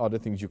busy with other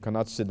things, you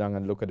cannot sit down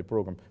and look at the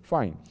program.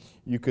 Fine,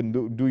 you can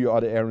do your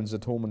other errands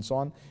at home and so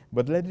on,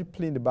 but let it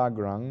play in the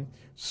background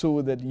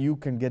so that you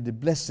can get the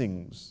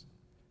blessings.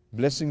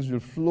 Blessings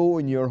will flow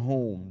in your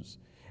homes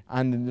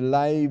and in the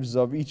lives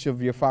of each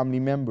of your family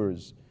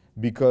members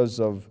because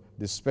of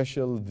the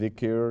special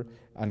dhikr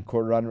and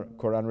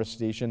Quran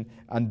recitation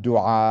and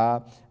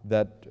dua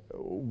that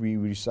we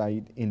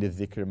recite in the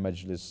dhikr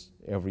majlis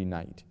every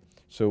night.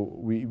 So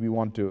we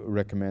want to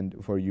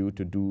recommend for you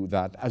to do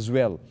that as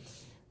well.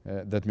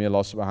 That may Allah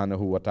subhanahu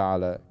wa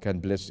ta'ala can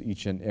bless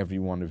each and every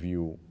one of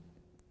you.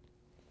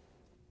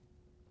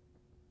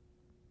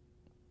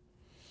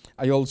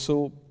 I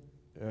also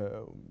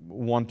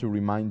want to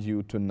remind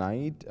you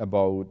tonight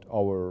about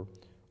our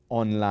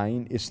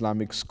online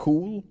Islamic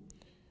school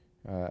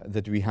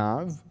that we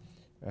have,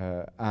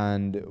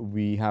 and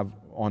we have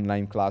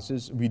online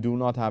classes. We do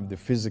not have the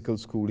physical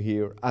school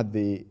here at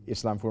the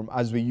Islam Forum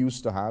as we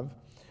used to have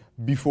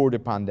before the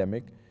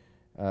pandemic,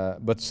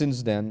 but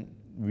since then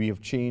we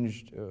have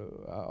changed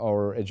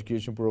our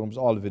education programs.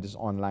 All of it is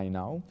online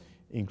now,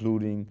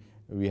 including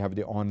we have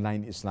the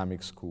online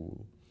Islamic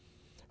school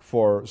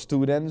for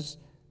students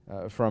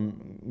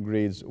from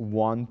grades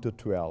 1 to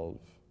 12,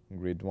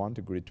 grade 1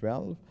 to grade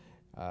 12.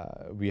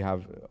 We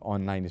have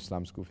online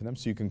Islam school for them,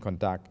 so you can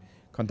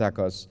contact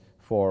us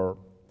for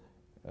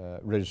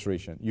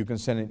registration. You can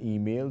send an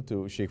email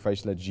to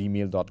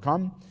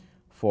sheikhfaisal@gmail.com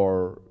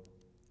for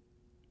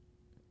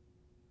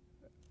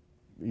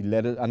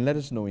let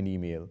us know in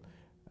email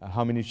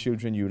how many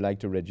children you like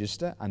to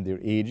register and their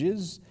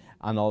ages,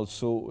 and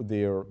also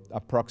their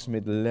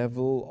approximate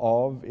level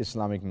of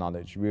Islamic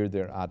knowledge, where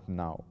they're at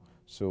now.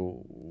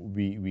 So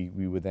we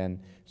would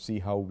then see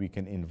how we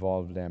can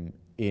involve them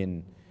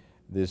in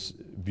this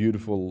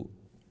beautiful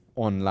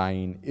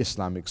online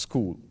Islamic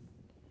school.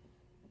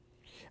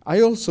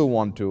 I also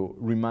want to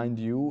remind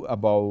you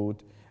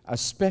about a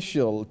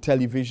special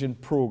television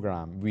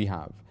program we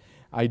have.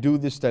 I do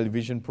this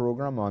television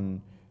program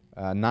on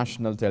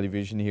national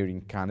television here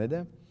in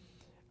Canada,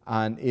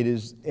 and it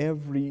is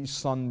every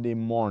Sunday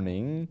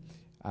morning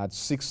at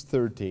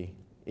 6:30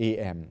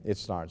 a.m. it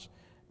starts.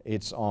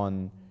 It's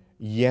on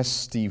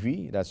Yes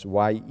TV, that's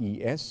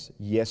YES,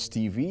 Yes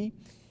TV,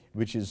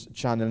 which is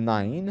channel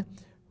 9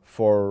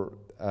 for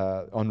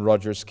on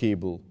Rogers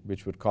Cable,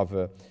 which would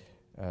cover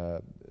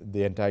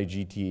the entire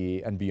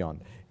GTA and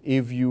beyond.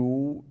 If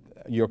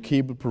your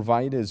cable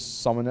provider is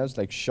someone else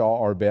like Shaw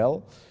or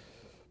Bell,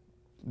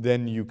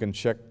 then you can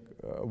check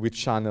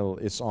which channel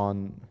is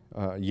on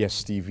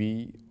Yes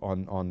TV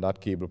on that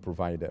cable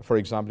provider. For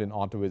example, in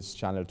Ottawa, it's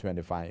channel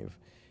 25.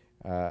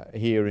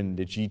 Here in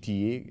the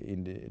GTA,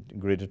 in the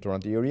Greater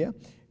Toronto area,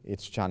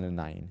 it's channel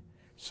 9.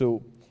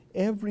 So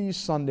every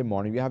Sunday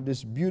morning, we have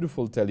this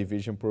beautiful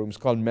television program. It's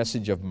called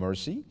Message of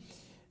Mercy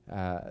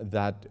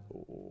that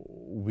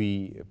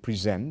we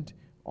present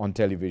on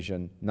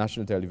television,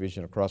 national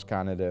television across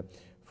Canada,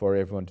 for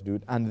everyone to do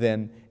it. And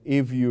then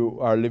if you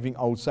are living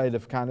outside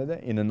of Canada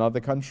in another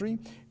country,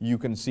 you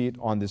can see it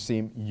on the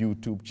same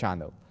YouTube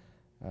channel,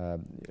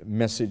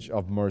 Message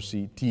of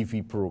Mercy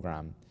TV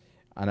program.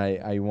 And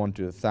I want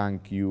to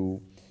thank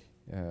you,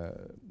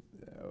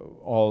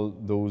 all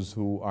those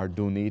who are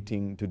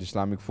donating to the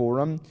Islamic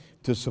Forum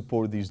to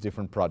support these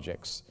different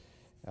projects.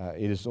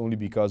 It is only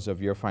because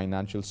of your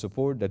financial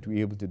support that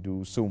we're able to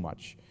do so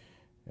much.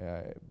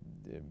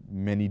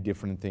 Many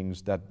different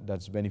things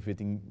that's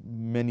benefiting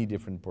many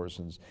different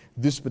persons.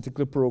 This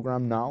particular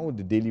program now,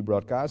 the daily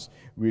broadcast,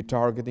 we're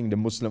targeting the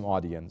Muslim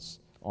audience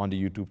on the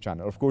YouTube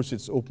channel. Of course,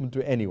 it's open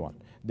to anyone.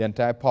 The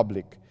entire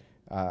public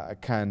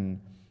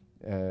can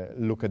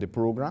look at the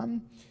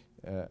program,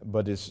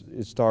 but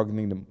it's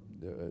targeting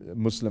the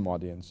Muslim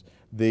audience.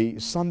 The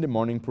Sunday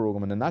morning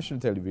program on the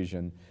national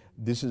television,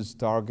 this is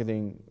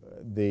targeting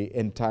the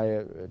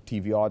entire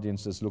TV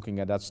audience that's looking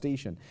at that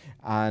station.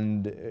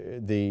 And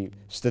the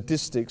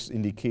statistics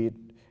indicate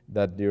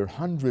that there are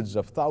hundreds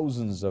of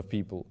thousands of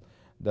people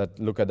that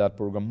look at that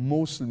program,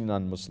 mostly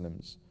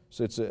non-Muslims.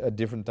 So it's a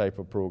different type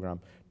of program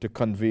to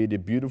convey the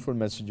beautiful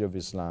message of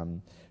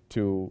Islam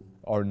to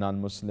our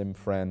non-Muslim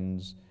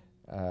friends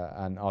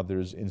and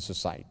others in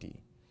society.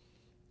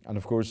 And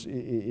of course,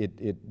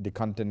 the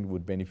content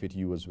would benefit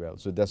you as well.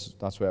 So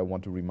that's why I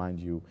want to remind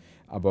you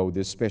about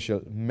this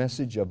special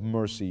Message of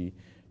Mercy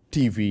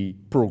TV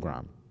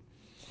program.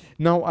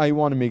 Now I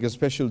want to make a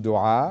special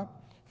dua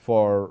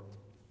for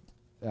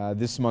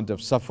this month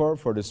of Safar,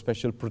 for the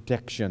special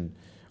protection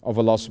of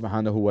Allah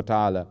subhanahu wa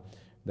ta'ala,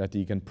 that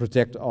He can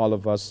protect all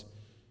of us,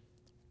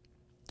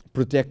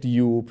 protect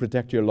you,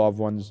 protect your loved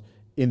ones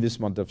in this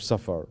month of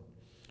Safar.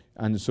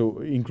 And so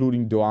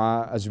including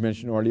dua, as you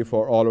mentioned earlier,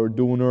 for all our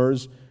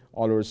donors,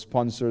 all our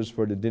sponsors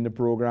for the dinner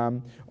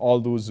program, all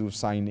those who've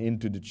signed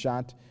into the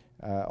chat,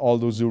 all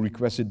those who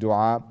requested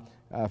dua,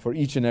 for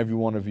each and every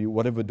one of you,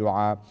 whatever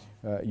dua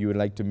you would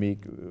like to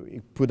make,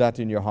 put that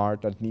in your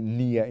heart, that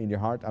niyyah in your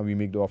heart, and we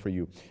make dua for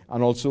you.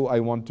 And also I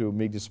want to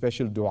make the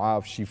special dua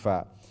of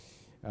shifa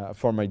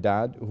for my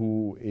dad,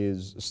 who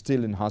is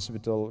still in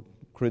hospital,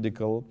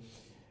 critical.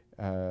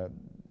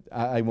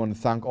 I want to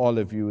thank all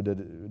of you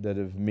that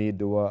have made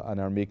dua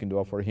and are making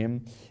dua for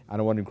him. And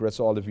I want to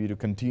encourage all of you to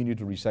continue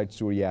to recite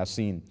Surah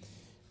Yasin.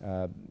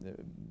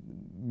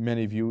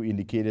 Many of you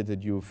indicated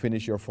that you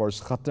finished your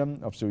first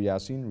khatam of Surah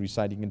Yasin,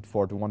 reciting it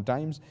 41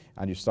 times,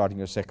 and you're starting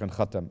your second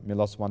khatam. May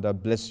Allah subhanahu wa ta'ala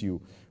bless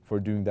you for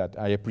doing that.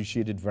 I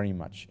appreciate it very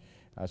much.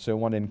 So I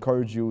want to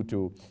encourage you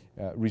to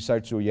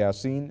recite Surah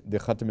Yasin. The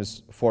khatam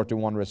is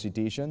 41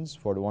 recitations,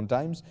 41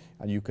 times,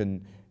 and you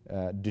can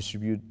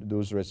distribute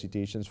those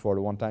recitations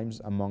 41 times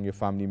among your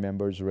family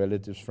members,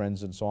 relatives,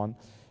 friends, and so on.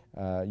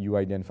 You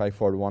identify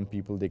 41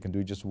 people, they can do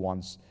it just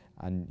once,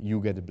 and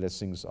you get the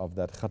blessings of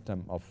that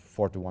khatam of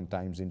 41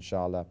 times,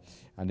 inshallah.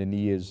 And the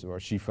niyyahs or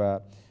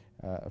shifa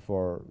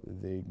for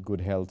the good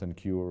health and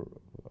cure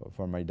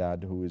for my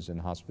dad, who is in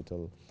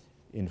hospital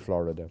in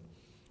Florida.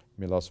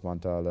 May Allah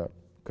subhanahu wa ta'ala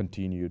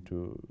continue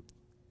to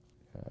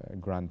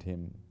grant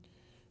him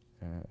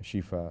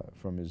shifa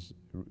from his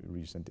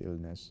recent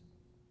illness.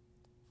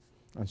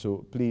 And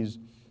so please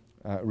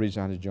raise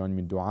your hand and join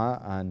me in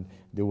dua. And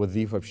the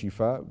wadhif of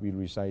shifa we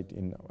recite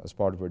as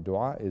part of our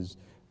dua is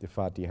the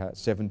Fatiha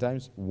 7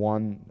 times,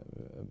 1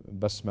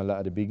 basmala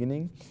at the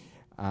beginning,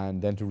 and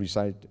then to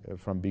recite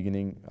from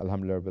beginning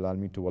Alhamdulillah Rabbil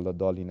Alameen to Wala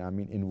Dalin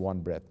Ameen in 1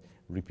 breath.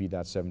 Repeat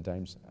that 7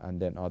 times, and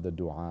then other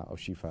dua of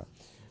shifa.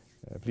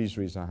 Please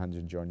raise your hands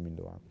and join me in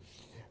dua.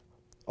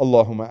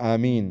 Allahumma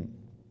Ameen.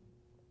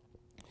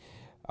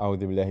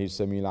 أعوذ بالله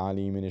السميع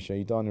العليم من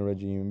الشيطان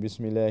الرجيم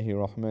بسم الله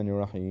الرحمن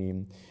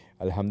الرحيم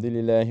الحمد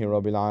لله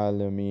رب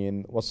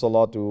العالمين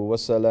والصلاة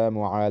والسلام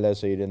على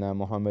سيدنا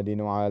محمد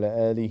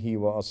وعلى آله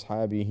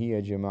وأصحابه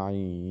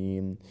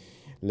أجمعين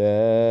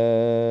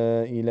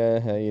لا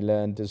إله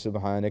إلا أنت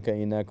سبحانك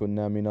إنا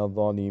كنا من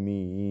الظالمين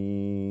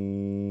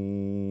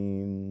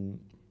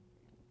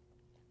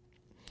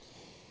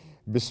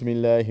بسم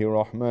الله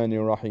الرحمن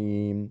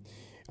الرحيم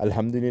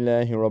الحمد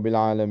لله رب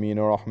العالمين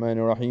الرحمن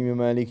الرحيم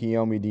مالك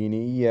يوم الدين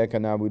إياك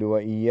نعبد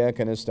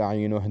وإياك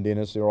نستعين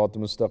اهدنا الصراط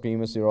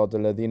المستقيم صراط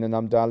الذين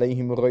أنعمت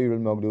عليهم غير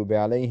المغضوب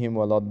عليهم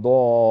ولا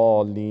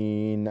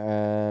الضالين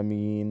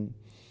آمين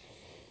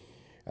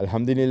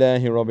الحمد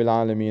لله رب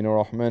العالمين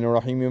الرحمن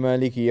الرحيم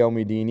مالك يوم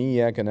الدين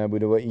إياك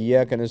نعبد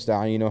وإياك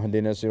نستعين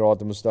اهدنا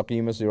الصراط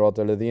المستقيم صراط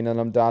الذين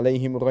أنعمت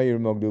عليهم غير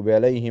المغضوب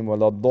عليهم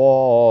ولا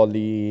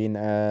الضالين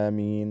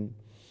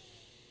آمين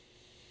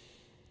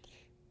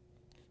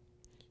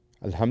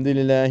الحمد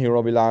لله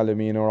رب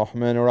العالمين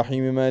الرحمن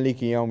الرحيم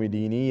مالك يوم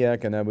الدين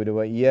إياك نعبد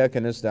وإياك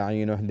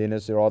نستعين اهدنا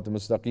الصراط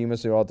المستقيم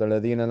صراط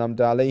الذين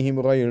أنعمت عليهم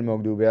غير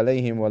المغضوب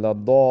عليهم ولا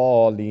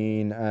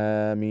الضالين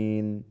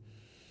آمين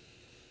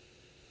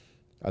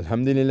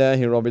الحمد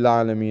لله رب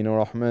العالمين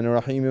الرحمن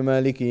الرحيم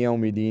مالك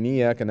يوم الدين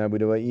إياك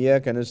نعبد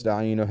وإياك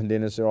نستعين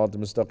اهدنا الصراط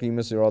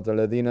المستقيم صراط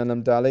الذين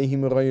أنعمت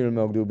عليهم غير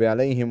المغضوب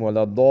عليهم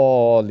ولا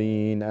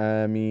الضالين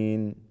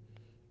آمين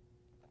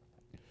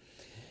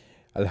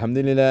الحمد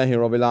لله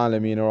رب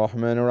العالمين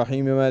الرحمن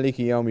الرحيم مالك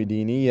يوم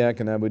الدين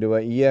إياك نعبد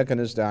وإياك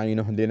نستعين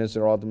اهدنا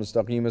الصراط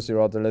المستقيم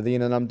صراط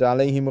الذين أنعمت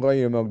عليهم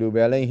غير المغضوب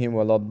عليهم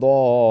ولا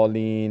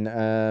الضالين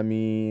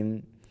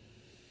آمين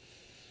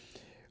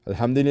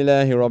الحمد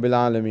لله رب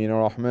العالمين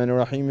الرحمن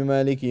الرحيم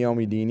مالك يوم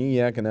الدين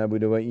إياك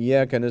نعبد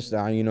وإياك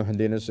نستعين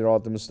اهدنا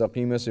الصراط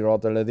المستقيم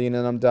صراط الذين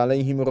أنعمت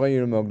عليهم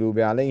غير المغضوب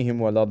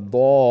عليهم ولا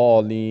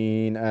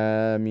الضالين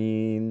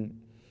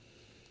آمين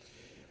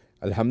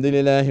الحمد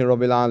لله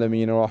رب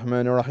العالمين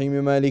الرحمن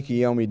الرحيم مالك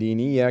يوم الدين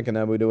إياك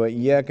نعبد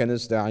وإياك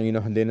نستعين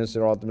اهدنا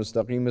الصراط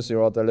المستقيم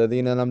صراط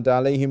الذين أنعمت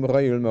عليهم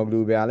غير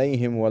المغضوب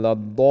عليهم ولا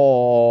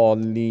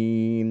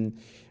الضالين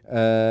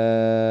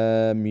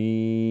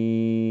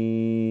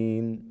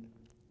آمين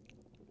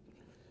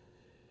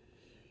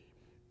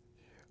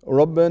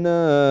ربنا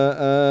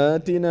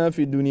آتنا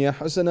في الدنيا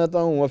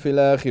حسنة وفي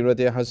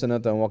الآخرة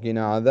حسنة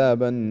وقنا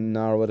عذاب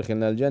النار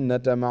وادخلنا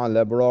الجنة مع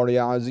الأبرار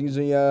يا عزيز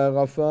يا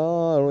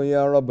غفار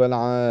يا رب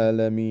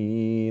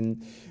العالمين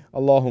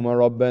اللهم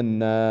رب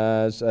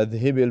الناس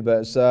أذهب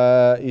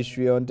البأساء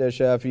اشفي وأنت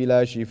شافي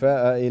لا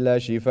شفاء إلا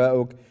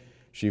شفاؤك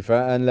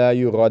شفاء لا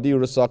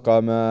يغادر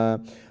سقما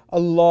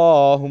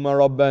اللهم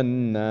رب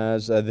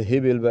الناس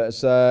أذهب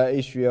البأساء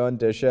اشفي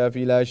وأنت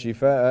شافي لا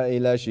شفاء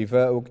إلا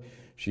شفاؤك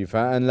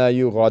شفاء لا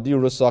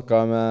يغادر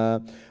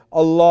سقما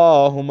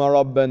اللهم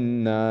رب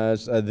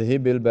الناس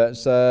أذهب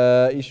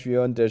البأساء اشفي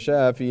وأنت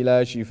شافي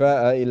لا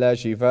شفاء إلا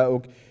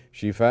شفاؤك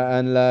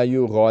شفاء لا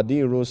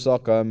يغادر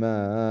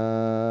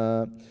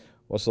سقما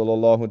وصلى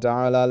الله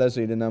تعالى على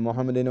سيدنا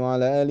محمد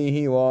وعلى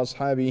آله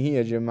وأصحابه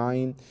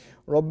أجمعين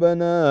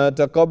ربنا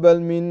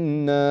تقبل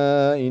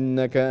منا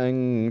إنك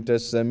أنت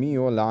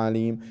السميع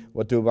العليم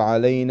وتب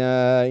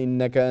علينا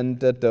إنك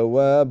أنت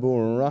التواب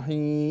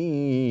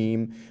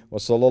الرحيم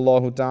وصلى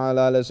الله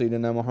تعالى على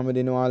سيدنا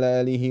محمد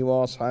وعلى آله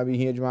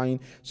وأصحابه أجمعين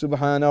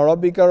سبحان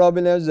ربك رب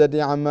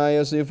العزة عما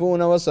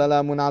يصفون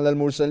وسلام على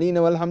المرسلين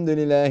والحمد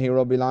لله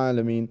رب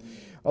العالمين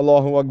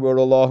الله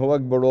أكبر الله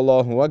أكبر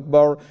الله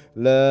أكبر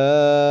لا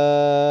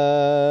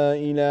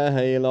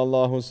إله إلا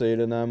الله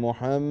سيدنا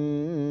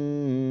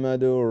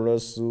محمد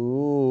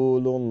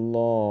رسول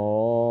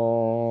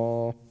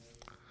الله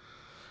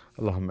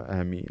اللهم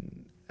آمين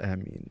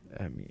آمين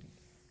آمين.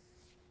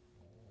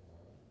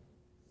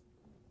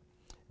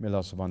 May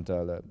Allah subhanahu wa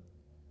ta'ala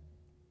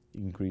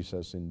increase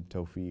us in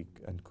tawfiq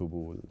and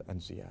kubul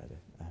and ziyada.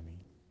 Ameen.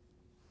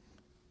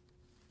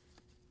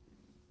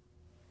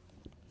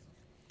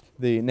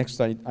 The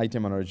next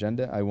item on our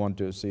agenda, I want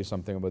to say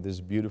something about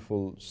this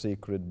beautiful,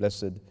 sacred,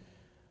 blessed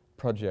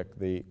project,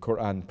 the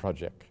Quran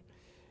Project.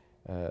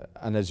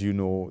 And as you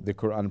know, the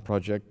Quran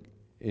Project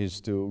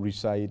is to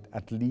recite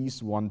at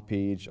least 1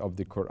 page of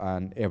the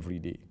Quran every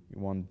day.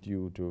 We want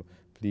you to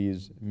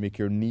please make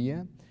your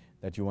niyyah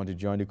that you want to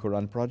join the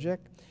Quran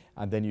Project,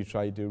 and then you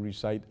try to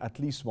recite at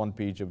least 1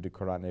 page of the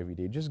Quran every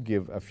day. Just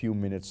give a few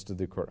minutes to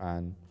the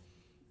Quran.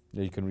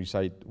 You can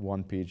recite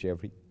 1 page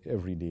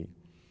every day.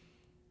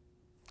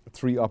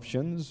 3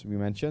 options we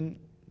mentioned.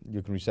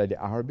 You can recite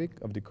the Arabic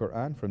of the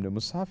Quran from the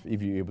Mus'haf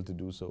if you're able to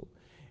do so.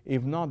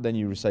 If not, then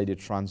you recite the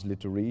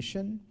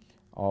transliteration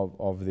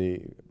of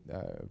the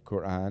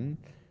Quran,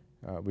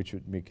 which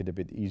would make it a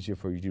bit easier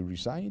for you to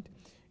recite.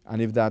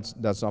 And if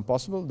that's not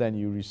possible, then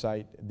you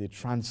recite the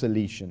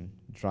translation,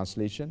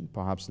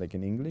 perhaps like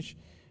in English,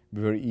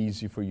 very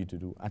easy for you to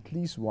do, at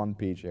least one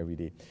page every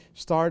day.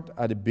 Start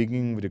at the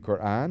beginning with the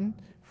Quran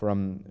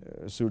from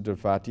Surah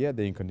Al-Fatiha,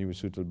 then you continue with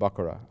Surah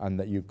Al-Baqarah, and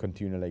that you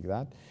continue like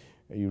that.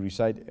 You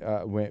recite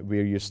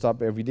where you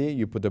stop every day,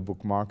 you put a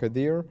bookmarker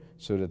there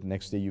so that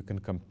next day you can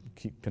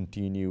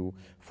continue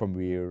from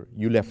where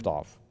you left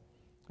off.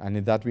 And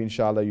in that way,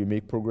 inshallah, you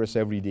make progress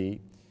every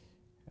day.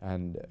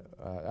 And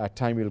a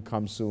time will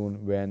come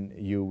soon when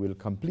you will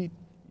complete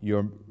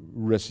your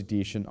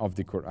recitation of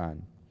the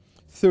Quran.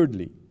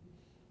 Thirdly,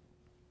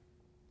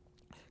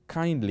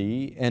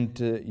 kindly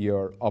enter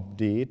your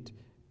update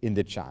in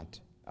the chat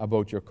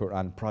about your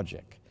Quran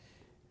project.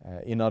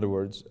 In other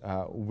words,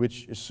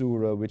 which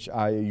surah, which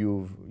ayah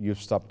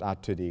you've stopped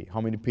at today,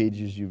 how many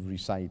pages you've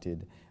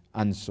recited,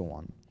 and so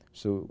on.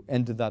 So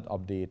enter that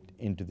update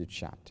into the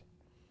chat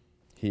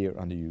here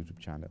on the YouTube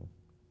channel.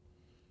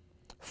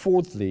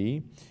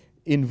 Fourthly,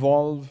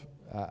 involve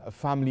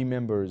family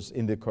members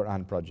in the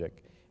Quran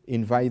project.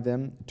 Invite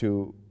them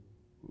to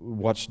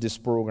watch this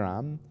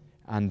program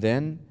and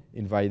then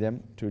invite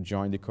them to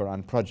join the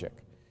Quran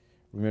project.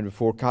 Remember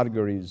 4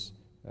 categories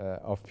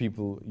of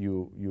people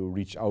you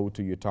reach out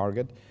to, your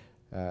target,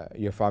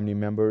 your family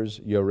members,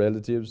 your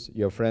relatives,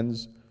 your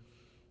friends,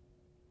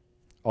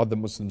 other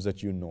Muslims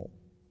that you know,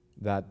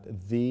 that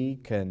they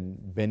can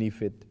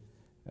benefit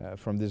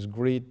from this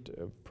great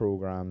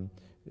program.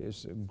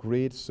 It's a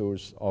great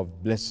source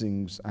of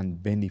blessings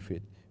and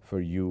benefit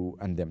for you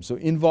and them. So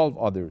involve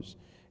others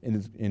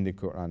in the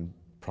Quran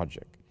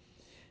project.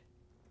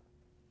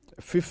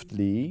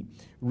 Fifthly,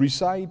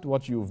 recite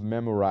what you've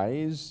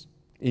memorized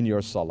in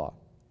your salah.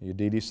 Your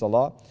daily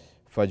salah,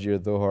 Fajr,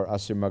 Dhuhr,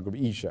 Asr, Maghrib,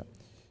 Isha,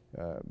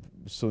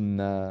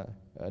 Sunnah,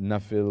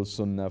 Nafil,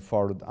 Sunnah,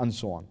 Fard, and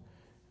so on.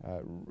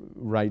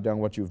 Write down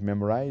what you've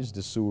memorized,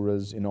 the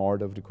surahs in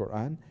order of the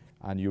Quran,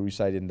 and you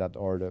recite in that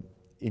order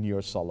in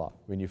your salah.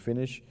 When you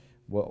finish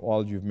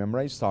all you've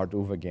memorized, start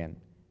over again.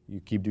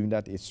 You keep doing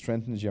that, it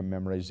strengthens your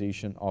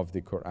memorization of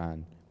the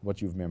Quran,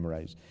 what you've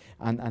memorized.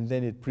 And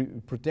then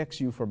it protects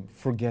you from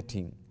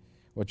forgetting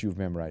what you've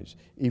memorized.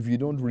 If you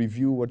don't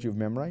review what you've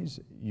memorized,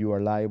 you are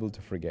liable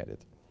to forget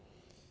it.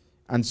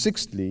 And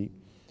sixthly,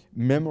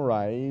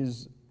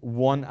 memorize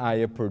 1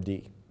 ayah per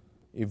day.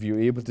 If you're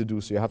able to do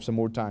so, you have some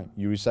more time.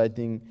 You're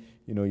reciting,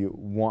 you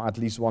want at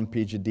least 1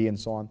 page a day and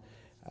so on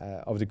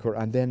of the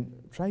Quran. Then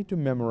try to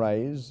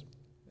memorize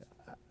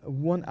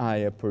 1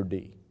 ayah per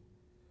day.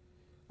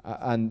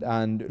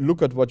 And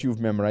look at what you've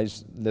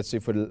memorized. Let's say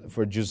for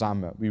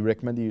Juzama, we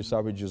recommend that you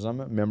start with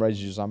Juzama, memorize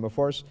Juzama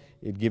first.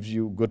 It gives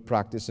you good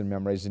practice in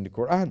memorizing the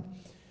Quran.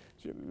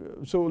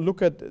 So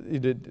look at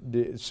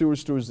the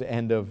surahs towards the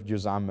end of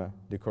Juzama,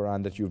 the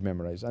Quran that you've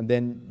memorized. And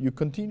then you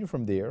continue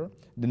from there,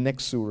 the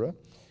next surah,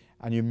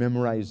 and you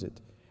memorize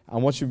it.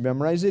 And once you've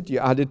memorized it, you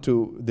add it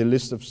to the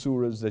list of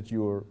surahs that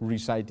you're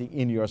reciting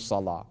in your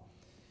salah.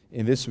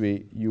 In this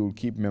way, you'll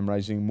keep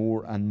memorizing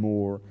more and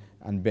more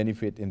and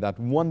benefit in that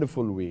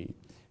wonderful way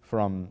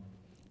from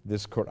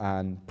this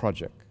Quran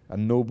project, a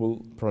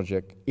noble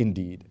project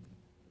indeed.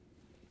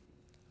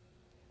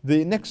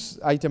 The next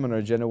item on our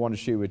agenda I want to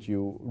share with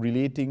you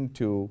relating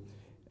to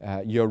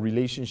your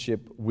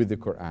relationship with the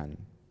Quran.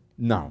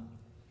 Now,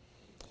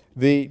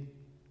 the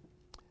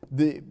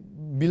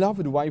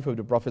beloved wife of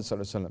the Prophet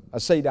ﷺ,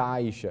 Sayyidah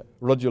Aisha,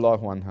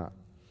 radiallahu anha,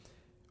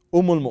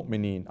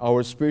 Al-Mu'mineen,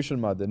 our spiritual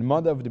mother, the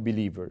mother of the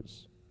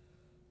believers,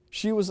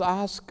 she was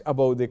asked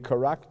about the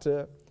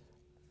character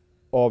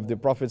of the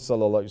Prophet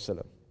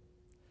ﷺ.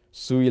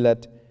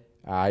 Su'ilat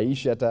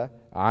Aishata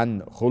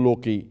an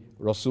khuluqi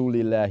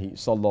Rasulillahi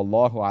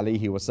sallallahu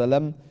alayhi wa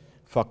sallam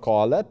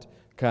faqalat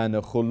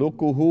kana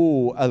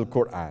khuluquhu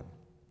al-Qur'an.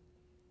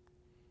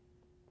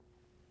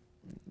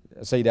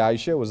 Sayyidah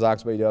Aisha was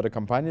asked by the other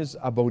companions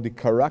about the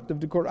character of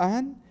the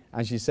Quran,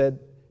 and she said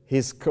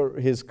his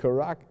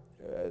character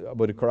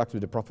about the character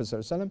of the Prophet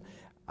ﷺ,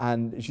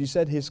 and she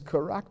said his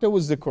character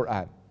was the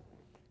Quran.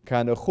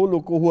 Kana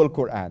khuluquhu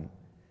al-Quran.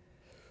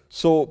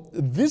 So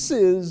this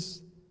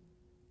is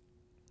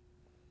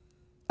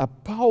a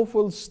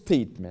powerful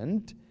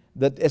statement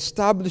that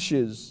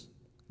establishes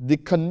the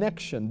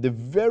connection, the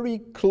very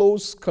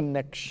close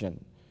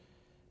connection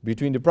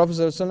between the Prophet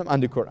ﷺ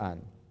and the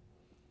Quran.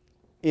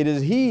 It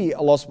is he that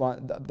Allah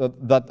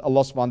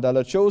subhanahu wa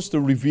ta'ala chose to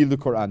reveal the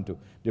Quran to,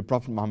 the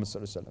Prophet Muhammad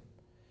ﷺ.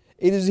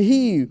 It is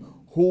he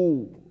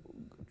who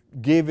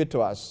gave it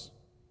to us.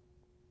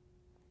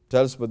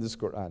 Tell us about this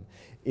Quran.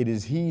 It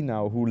is he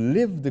now who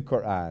lived the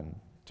Quran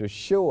to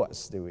show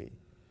us the way.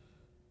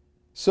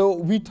 So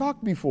we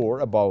talked before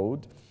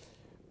about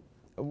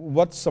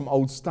what some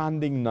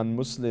outstanding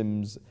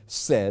non-Muslims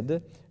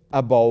said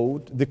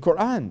about the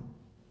Quran.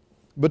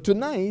 But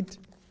tonight,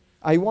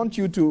 I want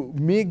you to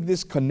make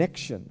this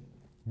connection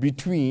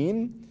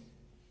between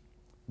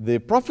the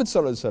Prophet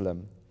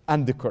ﷺ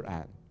and the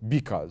Quran.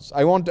 Because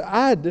I want to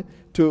add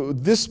to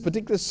this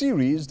particular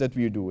series that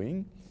we are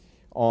doing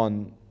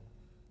on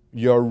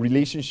your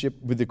relationship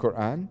with the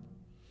Quran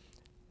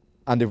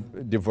and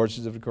the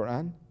verses of the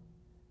Quran,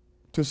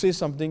 to say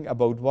something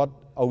about what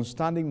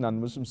outstanding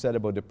non-Muslims said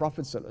about the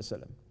Prophet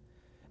ﷺ.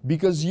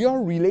 Because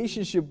your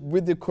relationship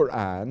with the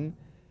Quran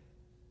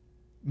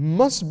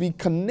must be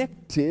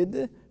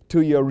connected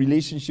to your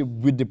relationship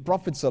with the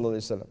Prophet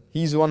ﷺ.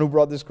 He's the one who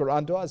brought this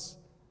Quran to us.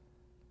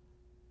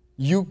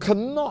 You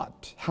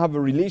cannot have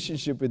a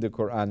relationship with the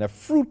Quran, a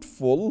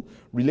fruitful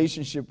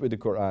relationship with the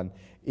Quran,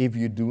 if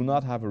you do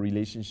not have a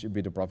relationship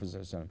with the Prophet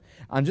ﷺ.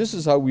 And just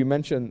as how we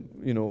mentioned,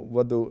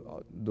 what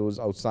those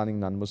outstanding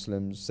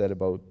non-Muslims said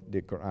about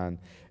the Quran,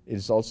 it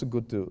is also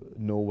good to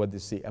know what they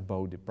say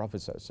about the Prophet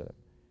ﷺ.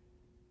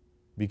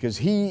 Because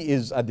he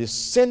is at the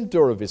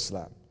center of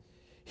Islam.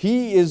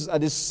 He is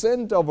at the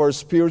center of our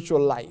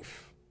spiritual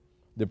life.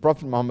 The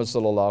Prophet Muhammad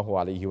sallallahu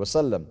alaihi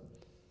wasallam.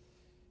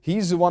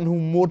 He's the one who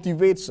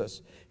motivates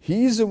us.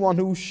 He's the one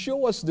who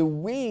shows us the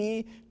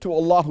way to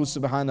Allah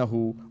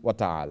subhanahu wa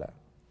ta'ala.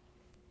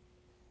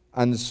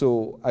 And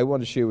so I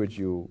want to share with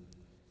you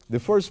the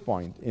first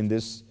point in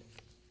this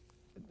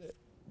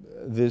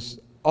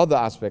other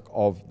aspect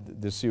of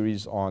the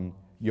series on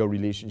your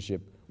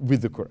relationship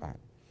with the Quran.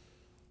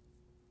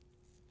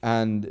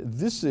 And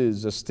this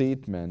is a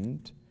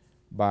statement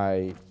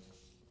by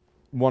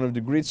one of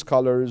the great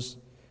scholars,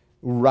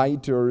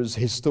 writers,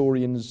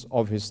 historians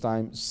of his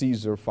time,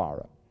 Caesar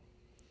Farah.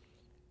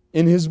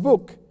 In his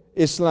book,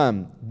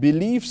 Islam,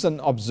 Beliefs and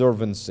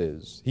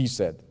Observances, he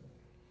said,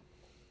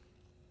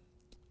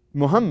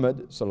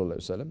 Muhammad, sallallahu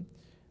alaihi wasallam,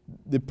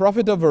 the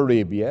Prophet of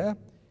Arabia,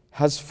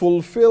 has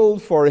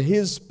fulfilled for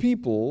his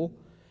people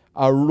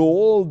a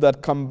role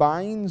that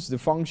combines the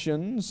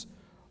functions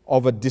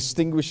of a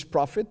distinguished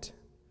prophet,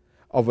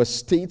 of a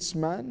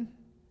statesman,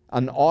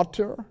 an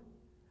author,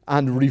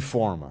 and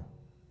reformer.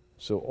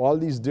 So all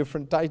these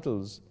different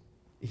titles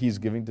he's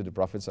giving to the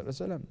Prophet sallallahu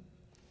alaihi wasallam.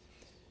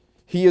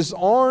 He has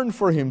earned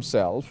for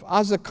himself,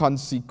 as a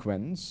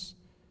consequence,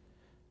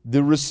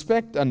 the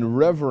respect and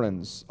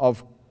reverence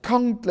of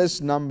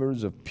countless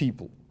numbers of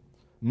people,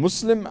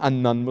 Muslim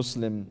and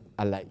non-Muslim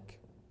alike.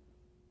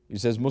 He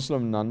says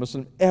Muslim and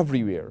non-Muslim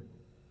everywhere.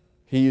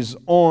 He has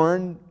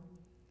earned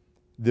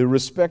the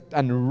respect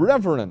and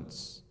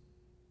reverence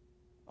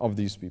of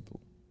these people.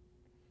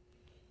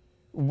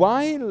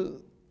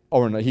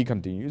 He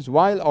continues,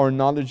 while our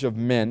knowledge of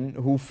men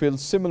who fill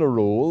similar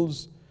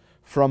roles,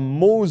 from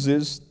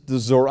Moses to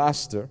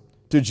Zoroaster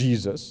to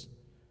Jesus,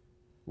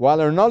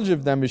 while our knowledge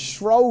of them is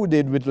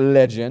shrouded with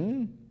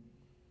legend,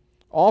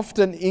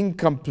 often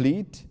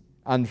incomplete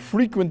and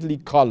frequently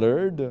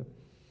colored,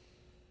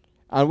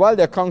 and while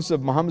the accounts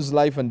of Muhammad's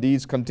life and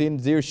deeds contain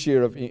their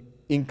share of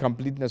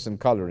incompleteness and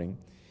coloring,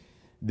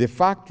 the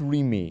fact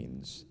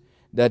remains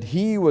that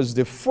he was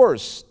the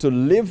first to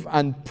live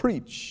and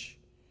preach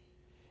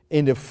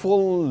in the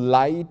full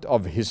light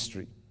of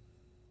history.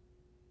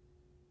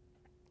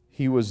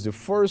 He was the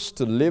first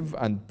to live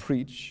and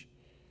preach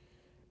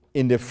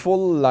in the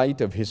full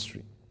light of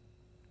history,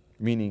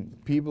 meaning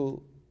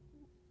people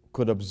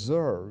could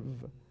observe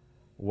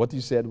what he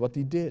said, what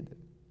he did.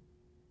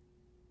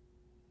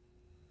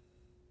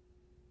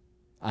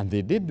 And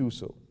they did do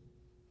so.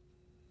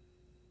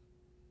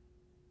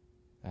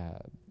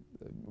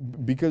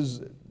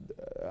 Because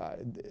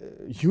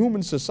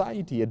human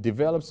society had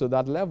developed to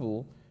that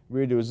level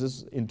where there was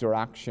this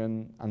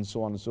interaction and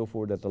so on and so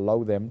forth that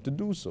allowed them to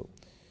do so.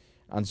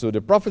 And so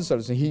the Prophet,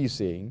 he is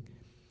saying,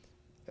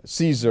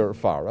 Caesar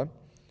Farah,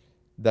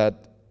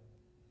 that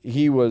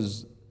he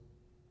was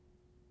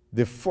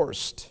the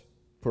first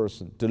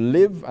person to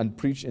live and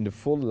preach in the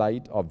full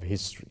light of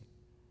history.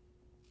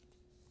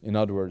 In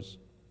other words,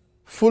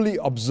 fully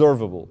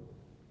observable.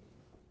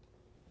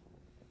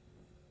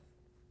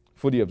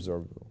 Fully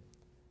observable.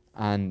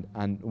 And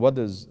what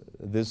does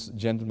this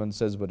gentleman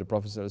says about the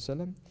Prophet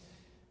ﷺ?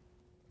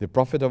 The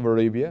Prophet of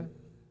Arabia,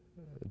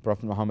 the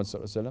Prophet Muhammad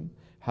ﷺ,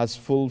 has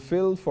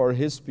fulfilled for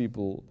his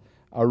people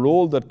a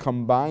role that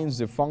combines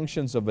the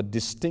functions of a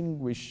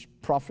distinguished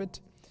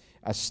prophet,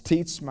 a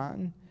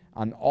statesman,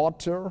 an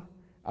author,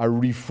 a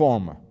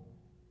reformer.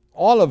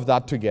 All of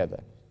that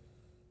together.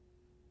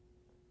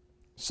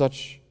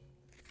 Such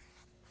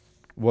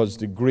was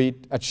the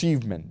great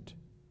achievement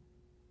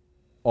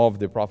of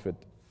the Prophet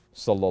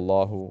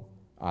sallallahu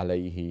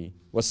alaihi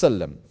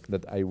wasallam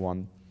that I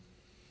want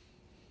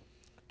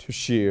to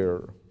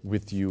share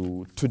with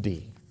you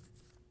today.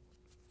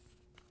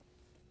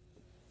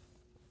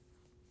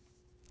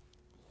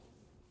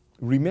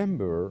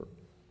 Remember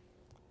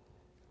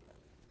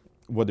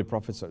what the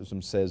Prophet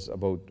says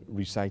about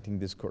reciting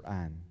this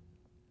Quran.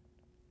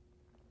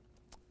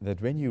 That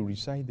when you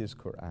recite this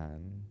Quran,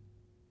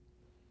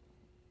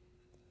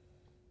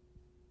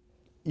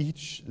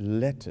 each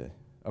letter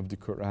of the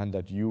Quran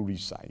that you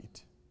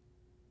recite,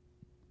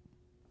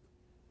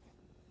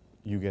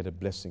 you get a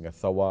blessing, a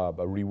thawab,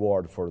 a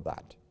reward for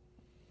that.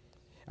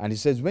 And he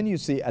says, when you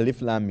say Alif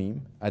Lam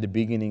Mim at the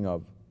beginning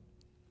of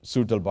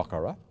Surah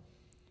Al-Baqarah,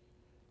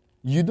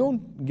 you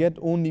don't get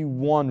only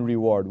one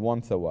reward,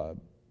 one thawab,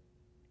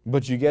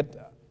 but you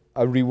get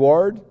a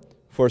reward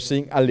for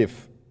saying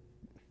alif,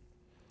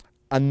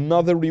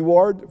 another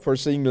reward for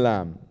saying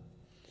lam,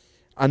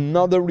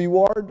 another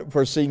reward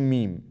for saying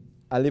mim,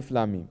 alif,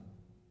 lam, mim.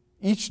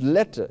 Each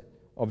letter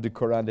of the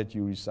Quran that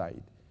you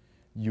recite,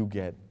 you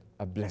get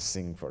a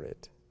blessing for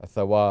it, a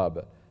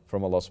thawab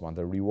from Allah subhanahu wa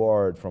ta'ala, a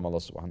reward from Allah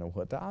subhanahu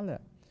wa ta'ala.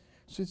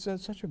 So it's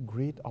such a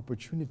great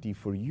opportunity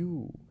for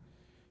you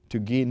to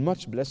gain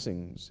much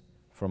blessings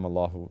from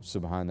Allah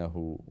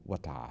subhanahu wa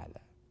ta'ala.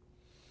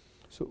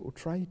 So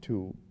try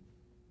to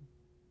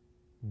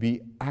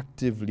be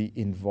actively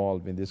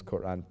involved in this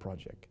Quran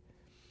project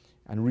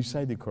and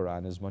recite the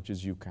Quran as much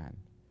as you can.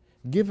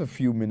 Give a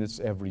few minutes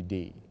every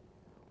day,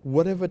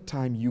 whatever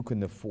time you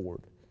can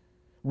afford.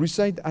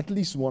 Recite at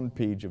least one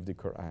page of the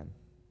Quran.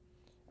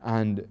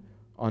 And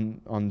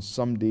on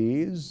some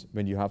days,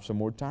 when you have some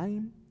more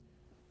time,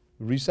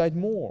 recite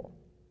more.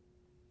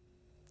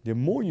 The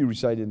more you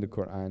recite in the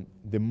Quran,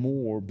 the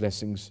more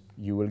blessings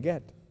you will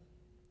get.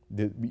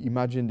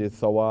 Imagine the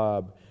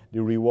thawab,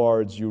 the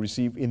rewards you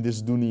receive in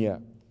this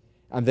dunya,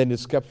 and then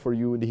it's kept for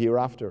you in the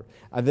hereafter.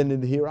 And then in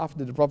the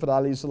hereafter, the Prophet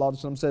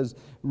ﷺ says,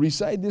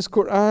 recite this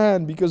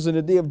Quran, because in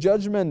the day of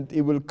judgment,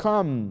 it will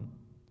come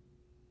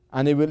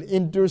and it will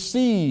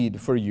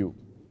intercede for you.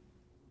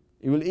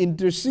 It will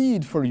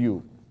intercede for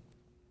you.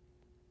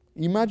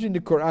 Imagine the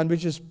Quran,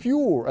 which is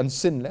pure and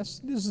sinless.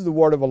 This is the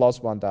word of Allah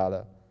subhanahu wa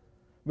ta'ala.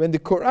 When the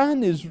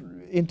Quran is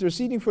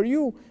interceding for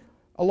you,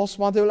 Allah subhanahu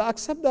wa ta'ala will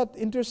accept that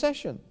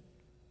intercession.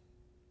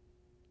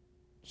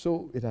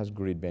 So it has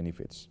great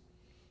benefits.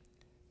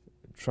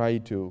 Try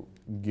to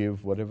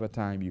give whatever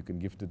time you can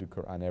give to the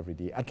Quran every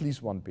day, at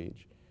least one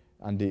page.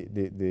 And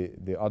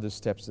the other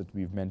steps that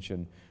we've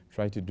mentioned,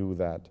 try to do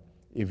that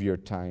if your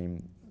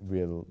time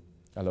will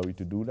allow you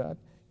to do that.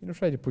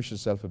 Try to push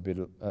yourself a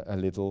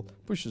little,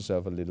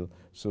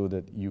 so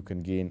that you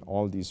can gain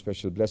all these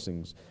special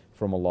blessings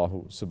from Allah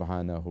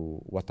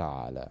subhanahu wa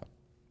ta'ala.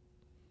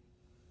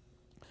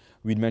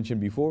 We'd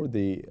mentioned before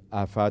the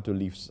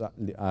Afatul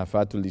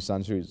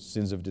Lisan,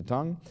 sins of the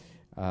tongue,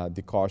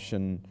 the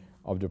caution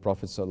of the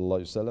Prophet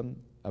sallallahu alaihi wasallam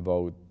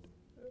about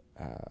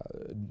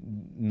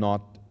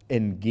not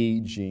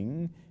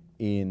engaging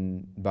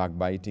in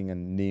backbiting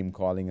and name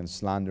calling and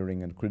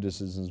slandering and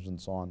criticisms and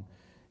so on.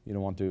 You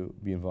don't want to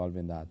be involved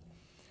in that.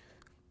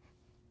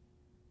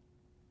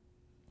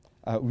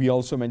 We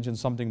also mentioned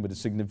something about the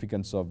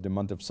significance of the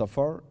month of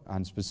Safar,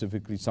 and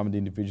specifically some of the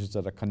individuals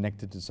that are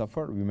connected to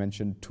Safar. We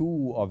mentioned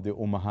two of the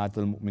Ummahat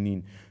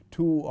al-Mu'mineen,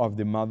 two of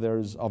the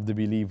mothers of the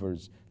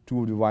believers,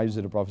 two of the wives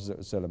of the Prophet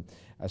ﷺ,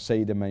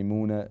 Sayyidah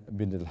Maymuna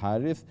bint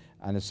al-Harith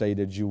and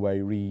Sayyidah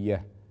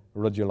Juwayriyah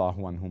radiallahu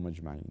anhum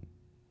ajma'in.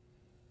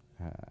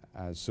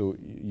 So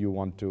you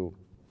want to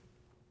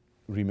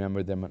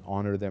remember them and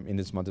honor them in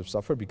this month of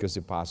Safar, because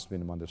they passed in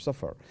the month of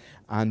Safar.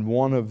 And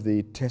one of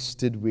the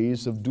tested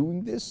ways of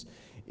doing this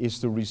is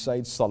to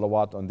recite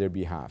salawat on their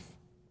behalf.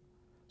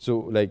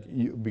 So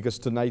because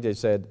tonight I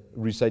said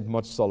recite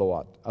much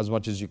salawat, as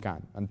much as you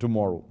can, and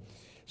tomorrow.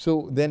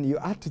 So then you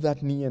add to that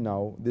niyyah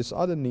now, this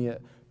other niyyah,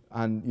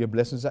 and your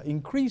blessings are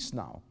increased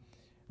now,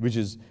 which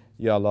is,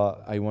 Ya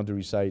Allah, I want to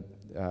recite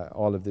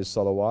all of this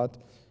salawat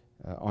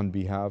on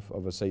behalf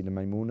of Sayyidah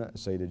Maymuna,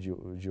 Sayyidah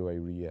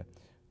Juwayriyah,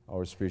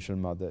 our spiritual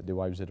mother, the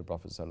wives of the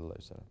Prophet sallallahu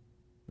alaihi wasallam.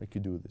 Like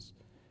you do this.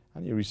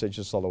 And you recite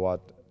your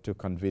salawat to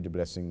convey the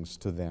blessings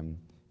to them,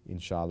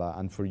 inshallah.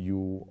 And for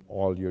you,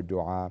 all your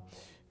dua.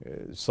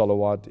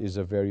 Salawat is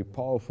a very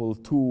powerful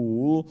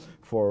tool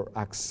for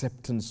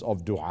acceptance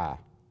of dua.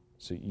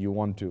 So you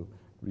want to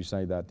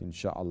recite that,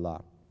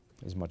 inshallah,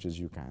 as much as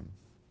you can.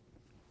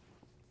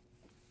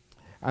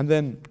 And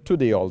then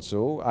today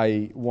also,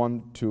 I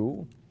want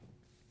to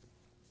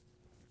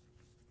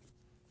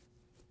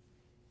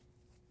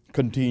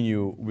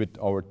continue with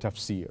our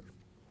tafsir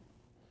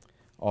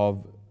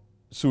of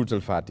Surah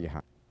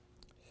Al-Fatiha.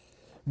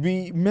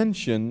 We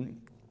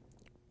mentioned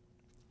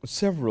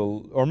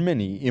several or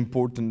many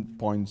important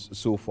points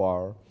so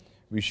far.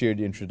 We shared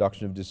the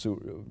introduction of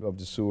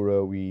the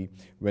surah. We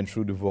went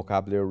through the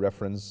vocabulary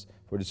reference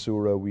for the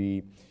surah.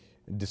 We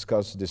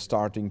discussed the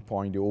starting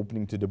point, the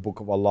opening to the Book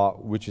of Allah,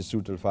 which is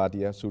Surah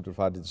Al-Fatiha. Surah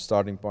Al-Fatiha is the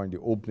starting point, the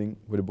opening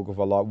with the Book of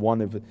Allah.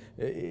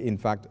 In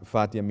fact,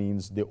 Fatiha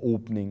means the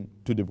opening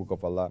to the Book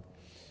of Allah.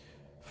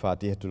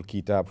 Fatihatul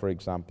Kitab, for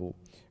example.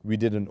 We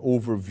did an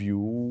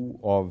overview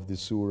of the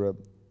surah,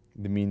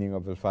 the meaning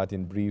of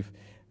Al-Fatiha in brief.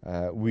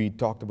 We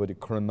talked about the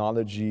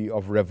chronology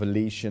of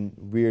revelation.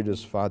 Where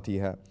does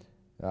Fatiha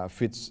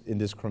fits in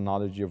this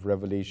chronology of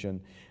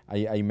revelation?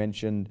 I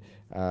mentioned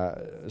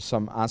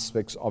some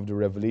aspects of the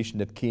revelation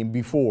that came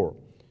before.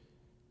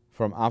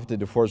 From after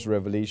the first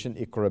revelation,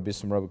 Iqra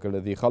bismi rabbikal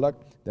ladhi khalaq,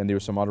 then there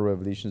were some other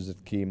revelations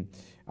that came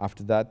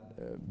after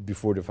that,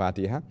 before the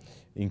Fatiha,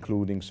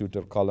 including Surah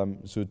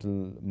Al-Qalam, Surah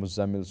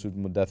Al-Muzammil, Surah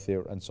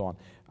Al-Mudaththir, and so on.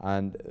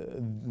 And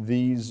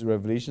these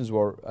revelations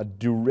were a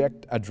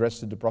direct address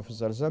to the Prophet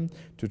ﷺ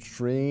to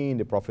train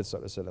the Prophet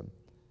ﷺ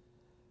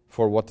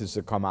for what is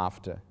to come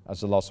after.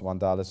 As Allah subhanahu wa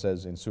ta'ala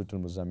says in Surah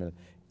Al-Muzammil,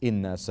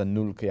 Inna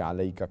sanulqi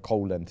alayka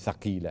qawlan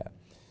thaqila.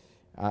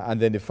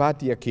 And then the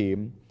Fatiha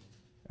came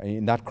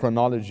in that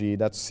chronology,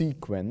 that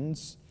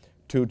sequence,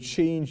 to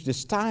change the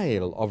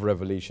style of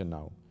revelation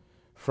now.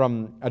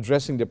 From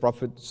addressing the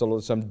Prophet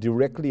ﷺ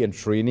directly and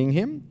training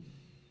him,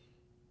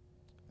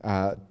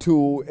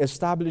 to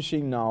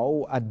establishing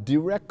now a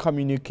direct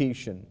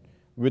communication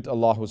with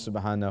Allah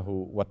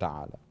subhanahu wa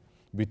ta'ala,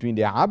 between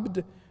the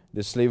abd,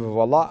 the slave of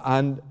Allah,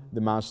 and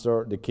the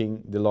master, the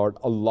king, the Lord,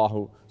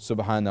 Allah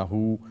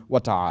subhanahu wa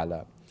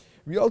ta'ala.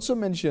 We also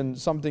mentioned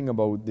something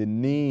about the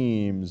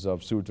names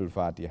of Surah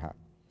Al-Fatiha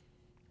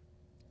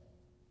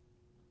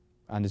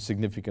and the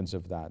significance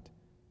of that.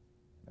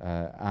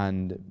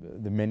 And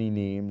the many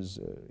names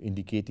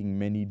indicating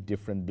many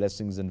different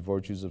blessings and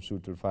virtues of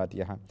Surah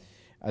Al-Fatiha.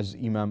 As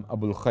Imam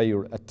Abul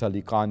Khair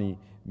At-Taliqani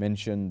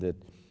mentioned that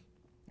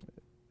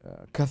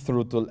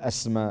kathratul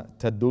asma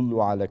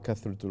tadullu ala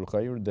kathratul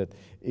khair, that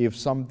if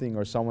something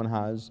or someone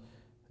has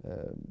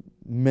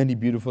many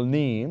beautiful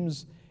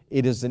names,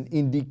 it is an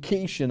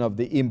indication of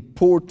the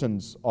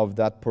importance of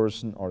that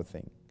person or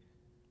thing.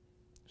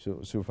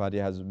 So Surah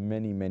Fatiha has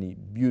many, many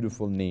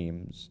beautiful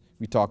names.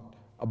 We talked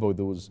about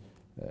those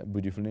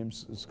beautiful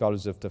names.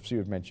 Scholars of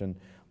Tafsir mentioned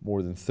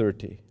more than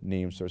 30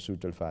 names for Surah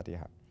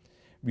Al-Fatiha.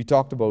 We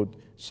talked about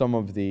some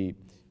of the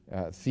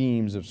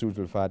themes of Surah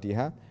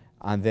Al-Fatiha,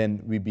 and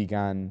then we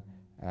began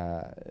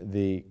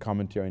the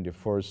commentary in the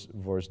first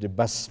verse, the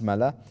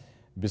Basmala,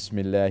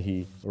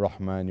 Bismillahi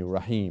Rahmanir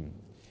Rahim.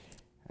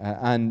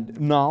 And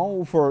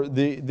now for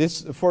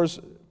this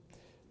first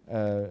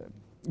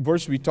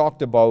verse, we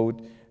talked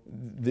about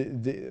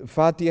the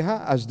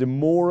Fatiha as the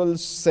moral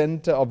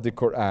center of the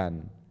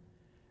Quran.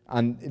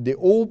 And the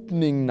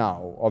opening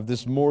now of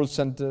this moral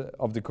center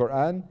of the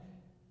Quran,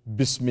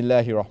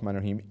 Bismillahir Rahmanir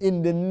Rahim,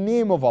 in the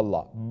name of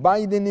Allah,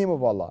 by the name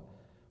of Allah,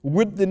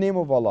 with the name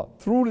of Allah,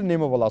 through the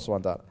name of Allah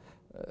subhanahu wa ta'ala.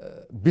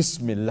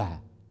 Bismillah.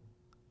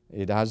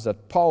 It has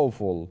that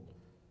powerful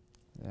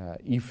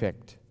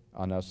effect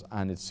on us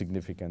and its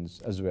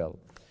significance as well.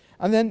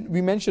 And then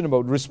we mentioned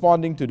about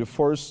responding to the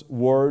first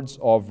words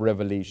of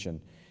revelation.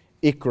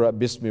 Iqra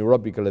bismi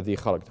rabbika alladhi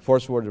khalaq, the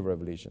first word of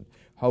revelation.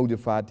 How the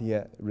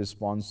Fatiha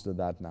responds to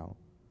that now.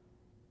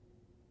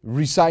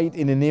 Recite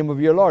in the name of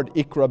your Lord.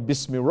 Iqra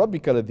bismi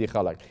rabbika alladhi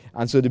khalaq.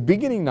 And so the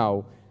beginning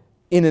now,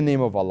 in the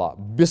name of Allah.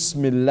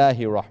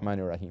 Bismillahir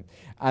Rahmanir Rahim.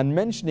 And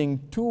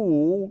mentioning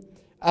two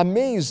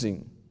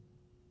amazing,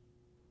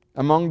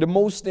 among the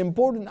most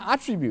important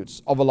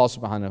attributes of Allah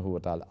subhanahu wa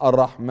ta'ala.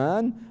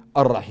 Ar-Rahman,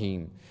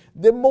 Ar-Rahim.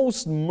 The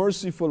most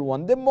merciful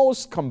one, the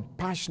most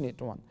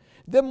compassionate one,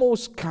 the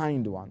most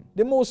kind one,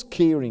 the most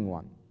caring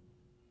one.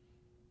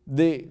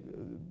 The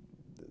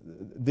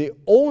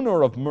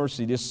owner of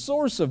mercy, the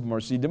source of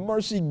mercy, the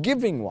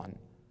mercy-giving one.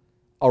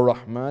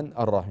 Ar-Rahman,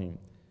 Ar-Rahim.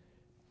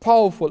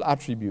 Powerful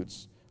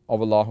attributes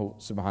of Allah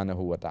subhanahu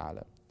wa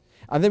ta'ala.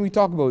 And then we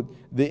talk about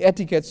the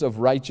etiquettes of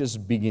righteous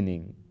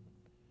beginning.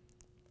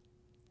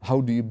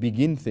 How do you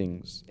begin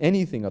things?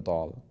 Anything at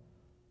all.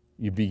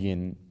 You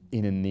begin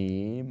in the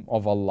name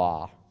of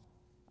Allah.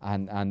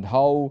 And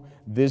how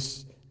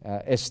this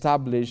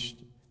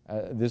established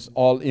this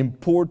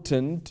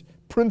all-important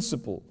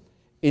principle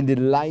in the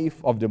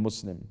life of the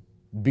Muslim.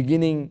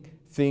 Beginning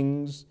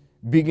things,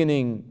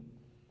 beginning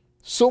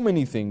so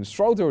many things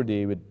throughout our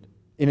day with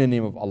in the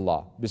name of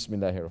Allah.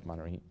 Bismillahir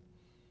Rahmanir Rahim.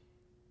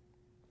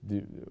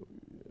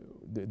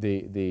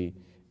 The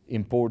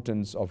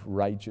importance of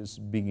righteous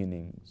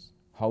beginnings.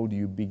 How do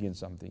you begin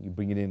something? You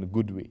begin in a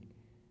good way.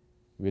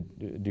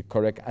 With the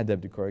correct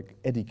adab, the correct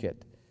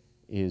etiquette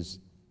is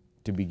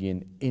to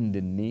begin in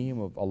the name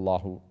of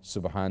Allah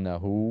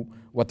subhanahu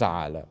wa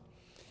ta'ala.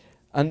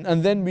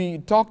 And then we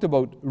talked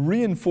about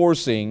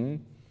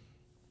reinforcing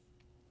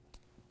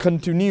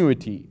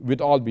continuity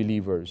with all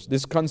believers.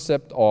 This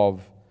concept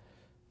of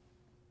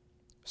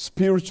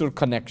spiritual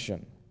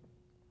connection.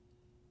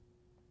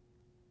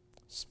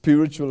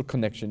 Spiritual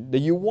connection. That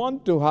you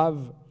want to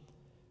have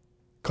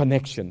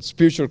connection,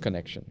 spiritual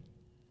connection.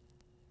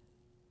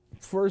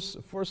 First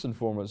and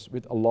foremost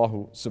with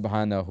Allah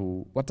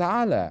subhanahu wa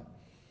ta'ala.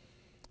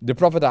 The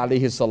Prophet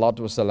alayhi salatu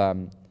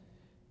wasalam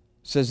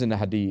says in a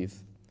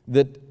hadith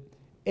that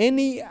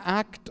any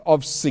act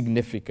of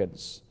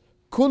significance,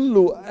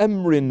 kullu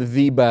amrin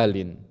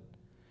dhibalin,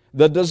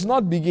 that does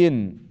not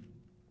begin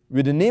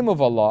with the name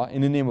of Allah,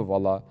 in the name of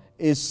Allah,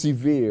 is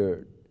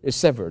severed,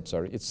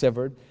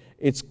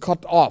 it's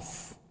cut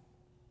off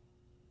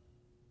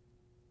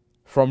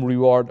from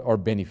reward or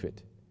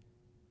benefit.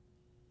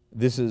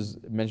 This is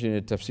mentioned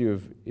in the tafsir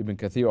of Ibn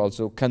Kathir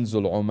also,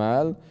 Kanzul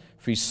Umal,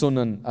 fi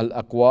Sunan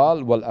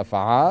al-Aqwal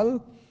wal-Af'al.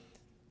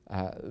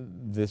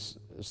 This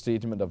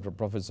statement of the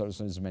Prophet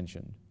ﷺ is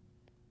mentioned,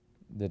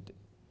 that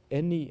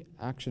any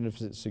action of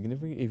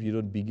significance, if you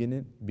don't begin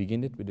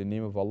it with the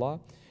name of Allah,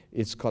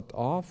 it's cut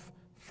off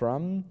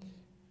from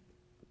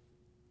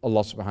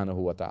Allah subhanahu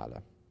wa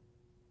ta'ala.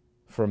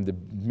 From the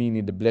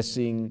meaning, the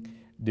blessing,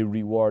 the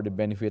reward, the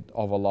benefit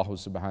of Allah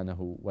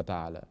subhanahu wa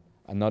ta'ala.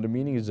 Another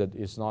meaning is that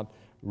it's not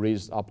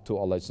raised up to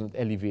Allah, it's not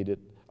elevated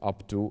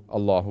up to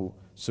Allah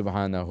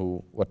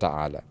subhanahu wa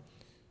ta'ala.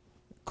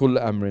 Kul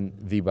amrin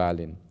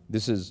dhibalin.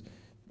 This is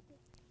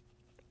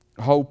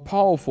how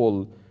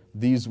powerful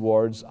these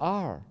words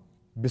are.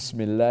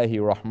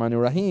 Bismillahir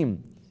Rahmanir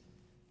Rahim.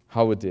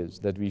 How it is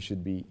that we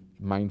should be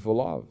mindful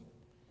of.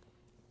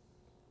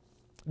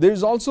 There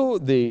is also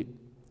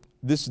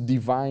this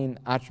divine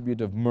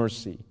attribute of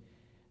mercy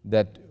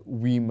that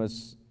we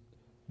must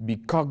be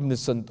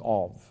cognizant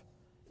of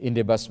in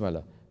the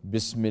Basmala.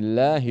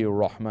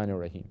 Bismillahir Rahmanir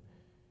Rahim.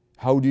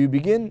 How do you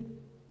begin?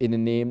 In the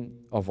name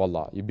of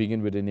Allah. You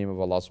begin with the name of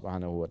Allah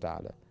subhanahu wa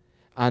ta'ala.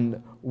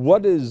 And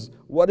what is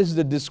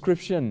the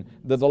description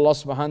that Allah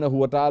subhanahu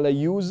wa ta'ala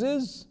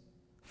uses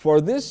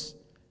for this?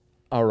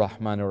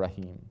 Ar-Rahman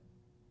Ar-Rahim.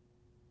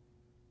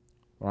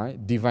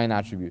 Right? Divine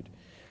attribute.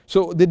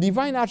 So the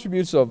divine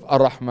attributes of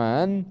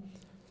Ar-Rahman,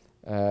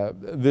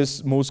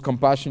 this most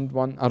compassionate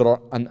one,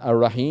 and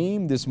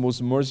Ar-Rahim, this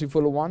most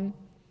merciful one,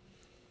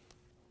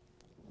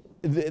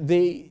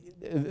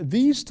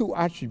 these two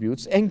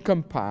attributes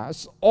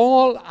encompass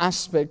all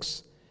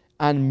aspects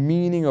and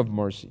meaning of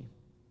mercy.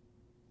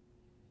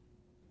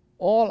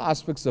 All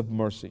aspects of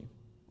mercy,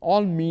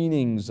 all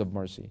meanings of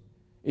mercy.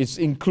 It's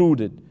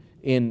included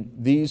in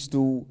these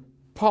two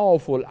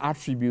powerful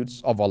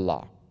attributes of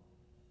Allah.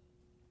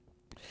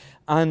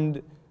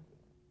 And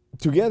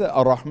together,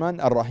 Ar-Rahman,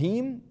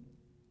 Ar-Rahim,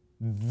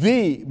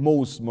 the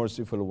most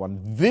merciful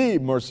one,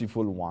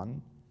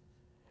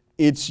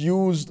 it's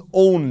used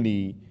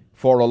only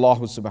for Allah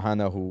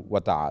subhanahu wa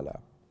ta'ala.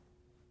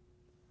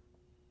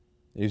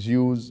 Is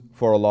used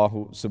for Allah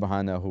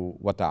subhanahu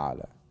wa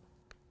ta'ala.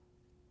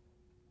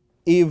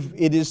 If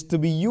it is to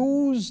be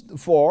used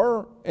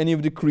for any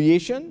of the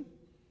creation,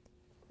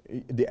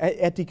 the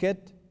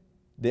etiquette,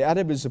 the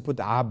adab is to put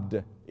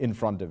abd in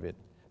front of it.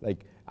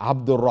 Like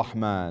Abdur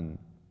Rahman,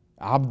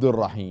 Abdur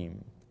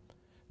Rahim.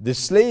 The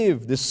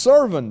slave, the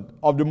servant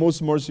of the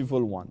most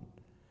merciful one,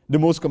 the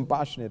most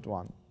compassionate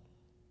one,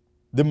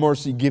 the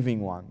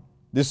mercy-giving one,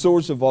 the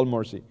source of all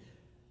mercy.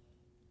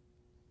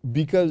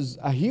 Because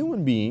a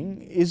human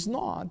being is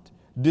not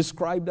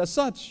described as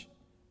such,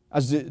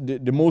 as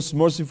the most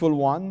merciful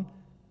one,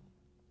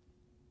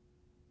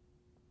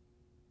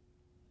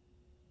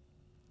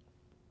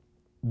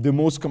 the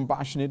most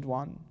compassionate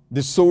one,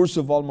 the source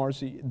of all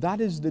mercy.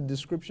 That is the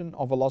description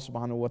of Allah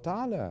subhanahu wa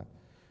ta'ala.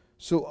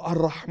 So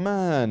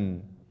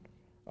Ar-Rahman,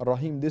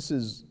 Ar-Rahim, this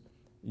is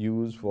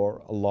used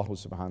for Allah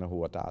subhanahu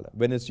wa ta'ala.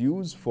 When it's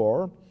used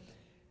for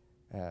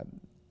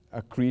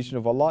a creation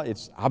of Allah,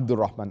 it's Abdur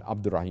Rahman,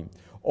 Abdur Rahim.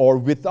 Or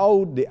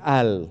without the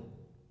Al,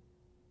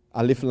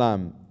 Alif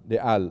Lam, the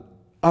Al,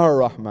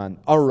 Ar-Rahman,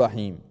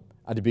 Ar-Rahim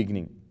at the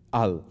beginning,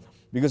 Al.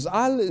 Because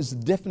Al is a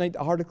definite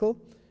article.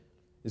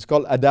 It's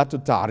called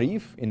Adatu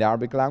Ta'rif in the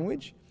Arabic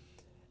language.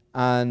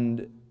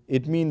 And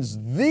it means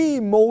the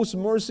most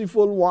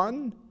merciful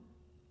one,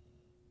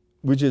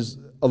 which is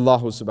Allah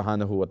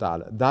subhanahu wa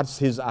ta'ala. That's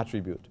His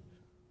attribute.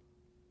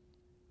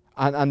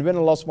 And when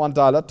Allah subhanahu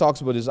wa ta'ala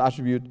talks about His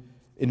attribute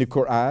in the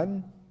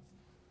Quran,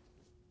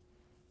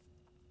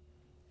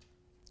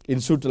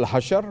 in Surah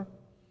Al-Hashr,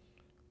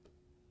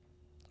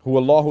 Huwa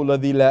Allahu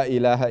ladhi la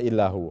ilaha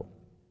illa huwa.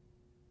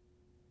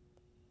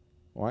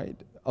 Right?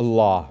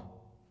 Allah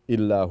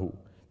illahu.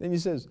 Then He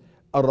says,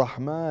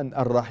 Ar-Rahman,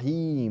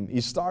 Ar-Rahim.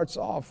 He starts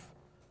off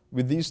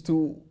with these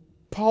two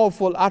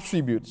powerful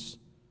attributes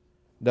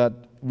that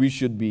we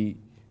should be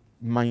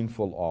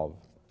mindful of.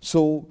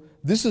 So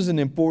this is an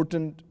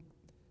important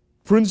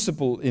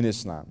principle in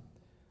Islam,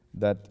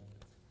 that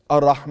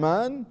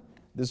Ar-Rahman,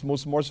 this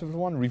most merciful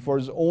one,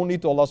 refers only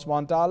to Allah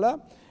subhanahu wa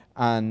ta'ala,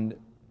 and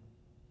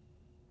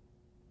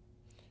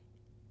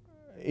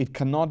it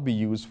cannot be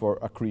used for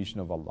a creation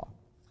of Allah.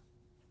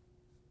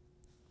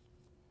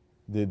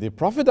 The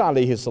Prophet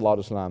alayhi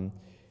salatu wasalam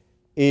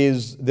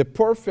is the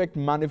perfect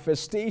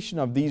manifestation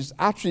of these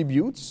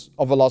attributes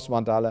of Allah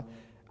subhanahu wa ta'ala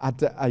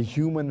at a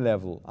human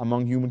level,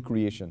 among human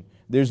creation.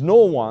 There's no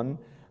one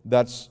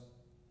that's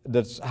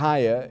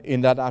higher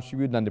in that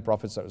attribute than the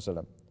Prophet sallallahu alaihi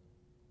wasallam,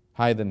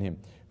 higher than him.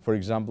 For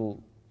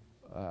example,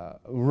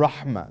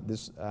 Rahmah,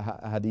 this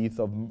hadith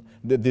of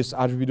this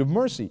attribute of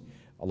mercy.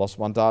 Allah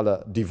subhanahu wa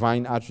ta'ala,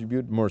 divine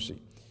attribute,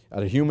 mercy.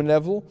 At a human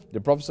level, the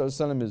Prophet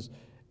sallallahu alaihi wasallam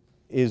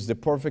is the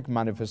perfect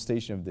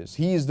manifestation of this.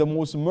 He is the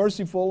most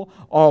merciful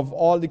of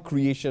all the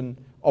creation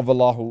of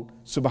Allah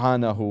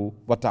subhanahu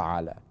wa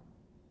ta'ala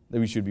that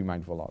we should be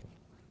mindful of.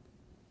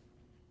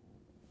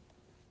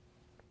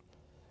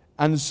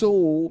 And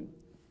so,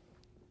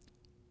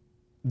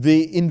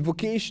 the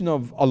invocation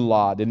of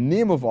Allah, the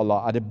name of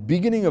Allah at the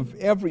beginning of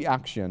every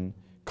action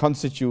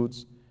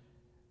constitutes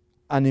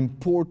an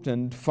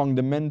important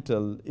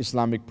fundamental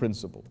Islamic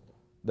principle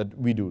that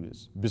we do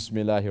this.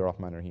 Bismillahir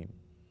Rahmanir Rahim.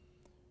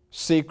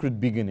 Sacred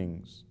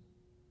beginnings.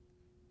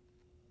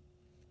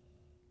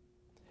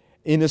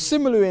 In a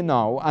similar way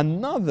now,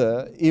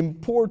 another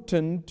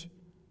important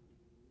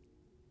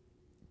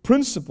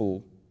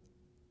principle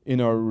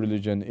in our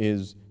religion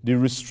is the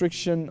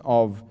restriction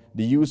of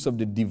the use of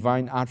the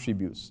divine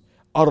attributes.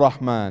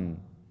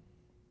 Ar-Rahman,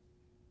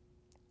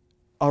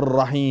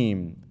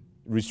 Ar-Rahim,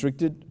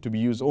 restricted to be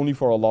used only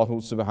for Allah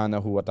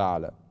subhanahu wa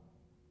ta'ala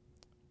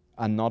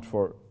and not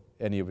for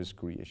any of His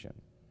creation.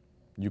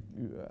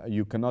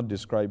 You cannot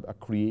describe a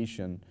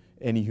creation,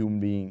 any human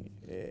being,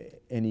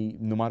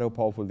 no matter how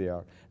powerful they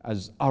are,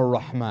 as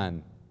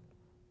Ar-Rahman.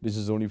 This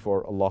is only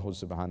for Allah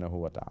subhanahu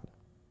wa ta'ala.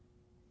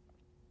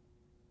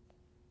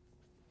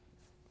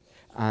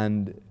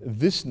 And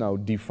this now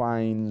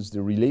defines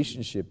the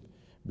relationship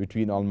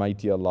between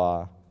Almighty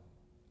Allah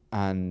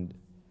and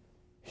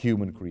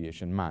human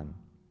creation, man.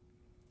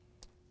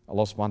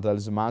 Allah subhanahu wa ta'ala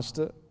is the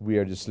master, we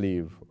are the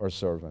slave or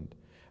servant.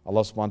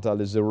 Allah subhanahu wa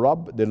ta'ala is the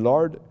Rabb, the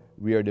Lord,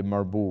 we are the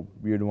Marboob,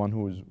 we are the one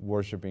who is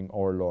worshipping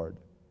our Lord.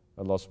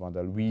 Allah subhanahu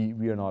wa ta'ala,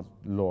 we are not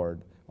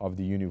Lord of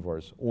the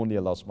universe. Only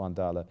Allah subhanahu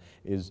wa ta'ala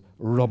is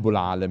Rabbul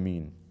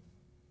Alameen.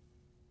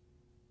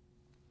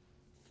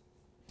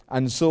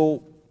 And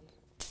so,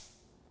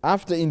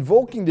 after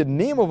invoking the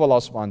name of Allah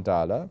subhanahu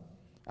wa ta'ala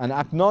and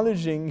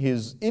acknowledging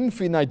His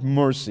infinite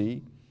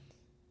mercy,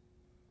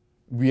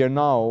 we are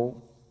now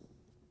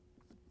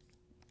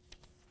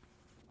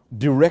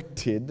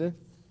directed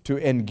to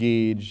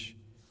engage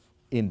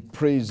in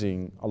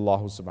praising Allah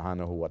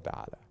subhanahu wa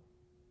ta'ala.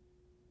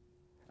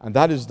 And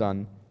that is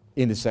done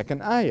in the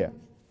second ayah,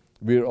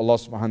 where Allah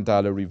subhanahu wa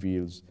ta'ala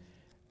reveals,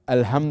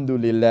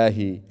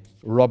 Alhamdulillahi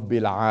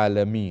Rabbil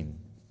Alameen.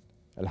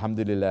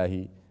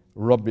 Alhamdulillahi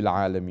Rabbil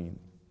Alameen.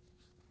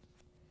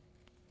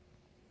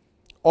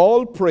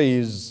 All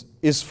praise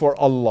is for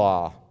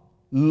Allah,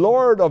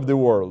 Lord of the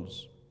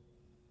worlds.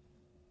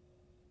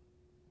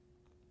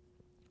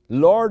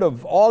 Lord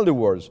of all the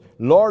worlds,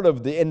 Lord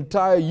of the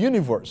entire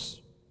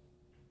universe.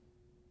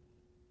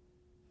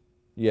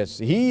 Yes,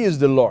 He is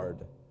the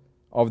Lord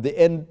of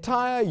the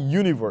entire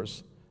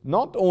universe,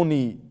 not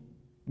only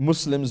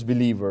Muslims,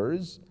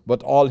 believers,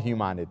 but all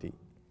humanity.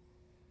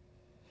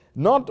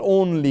 Not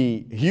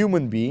only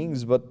human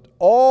beings, but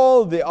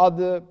all the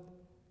other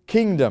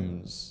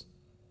kingdoms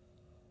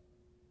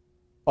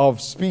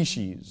of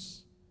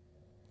species.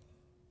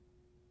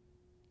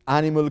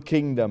 Animal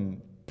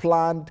kingdom,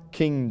 plant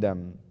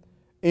kingdom,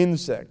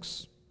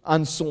 insects,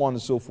 and so on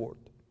and so forth.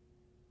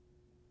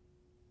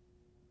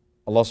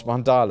 Allah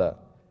subhanahu wa ta'ala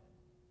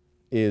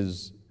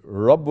is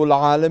Rabbul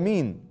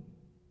Alameen.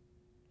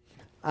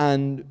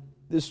 And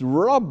this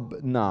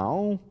Rabb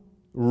now,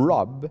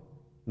 Rabb,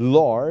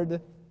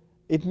 Lord,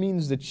 it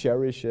means the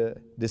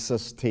cherisher, the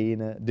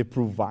sustainer, the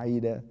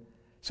provider.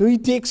 So He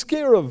takes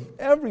care of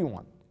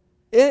everyone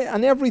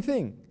and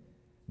everything.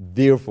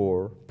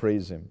 Therefore,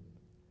 praise Him.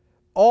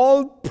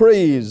 All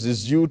praise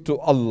is due to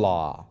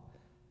Allah.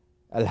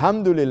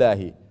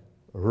 Alhamdulillahi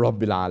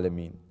Rabbil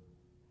Alameen.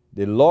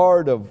 The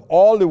Lord of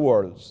all the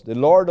worlds, the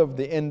Lord of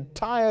the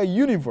entire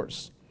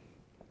universe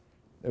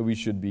that we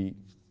should be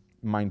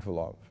mindful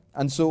of.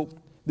 And so,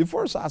 the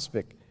first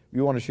aspect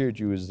we want to share with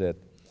you is that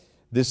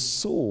the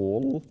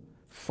soul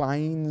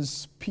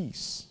finds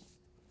peace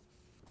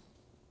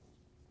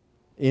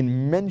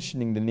in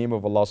mentioning the name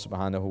of Allah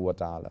subhanahu wa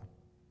ta'ala.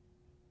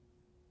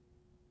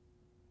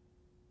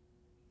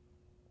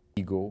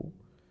 Ego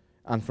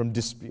and from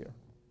despair,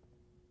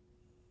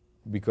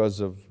 because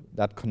of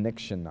that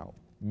connection now,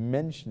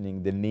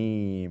 mentioning the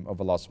name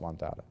of Allah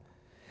subhanahu wa ta'ala.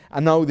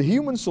 And now the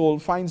human soul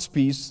finds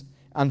peace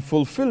and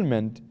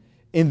fulfillment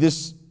in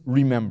this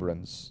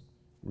remembrance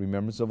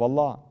of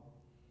Allah.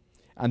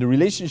 And the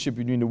relationship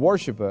between the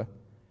worshipper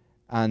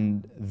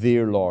and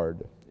their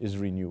Lord is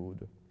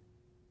renewed.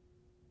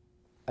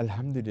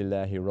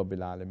 Alhamdulillahi Rabbil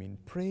Alameen.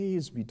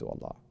 Praise be to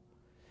Allah.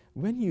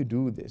 When you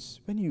do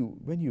this, when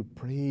you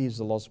praise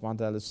Allah subhanahu wa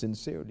ta'ala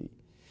sincerely,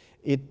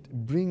 it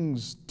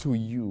brings to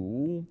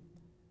you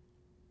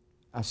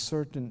a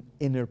certain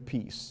inner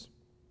peace.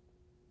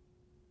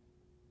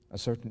 A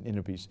certain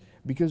inner peace.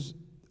 Because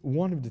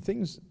one of the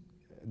things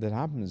that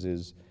happens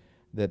is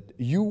that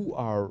you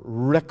are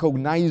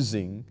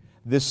recognizing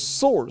the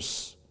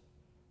source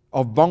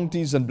of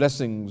bounties and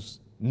blessings,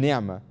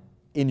 ni'mah,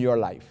 in your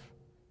life.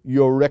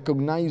 You're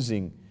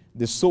recognizing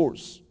the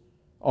source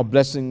of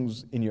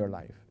blessings in your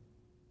life.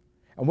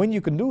 And when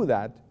you can do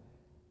that,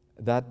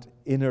 that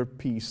inner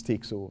peace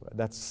takes over.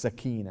 That's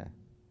sakina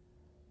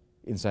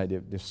inside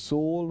it. The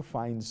soul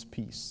finds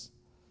peace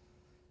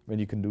when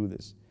you can do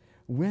this.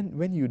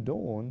 When you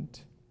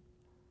don't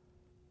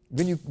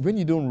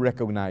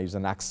recognize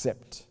and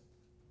accept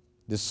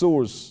the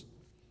source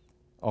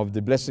of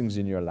the blessings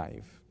in your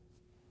life,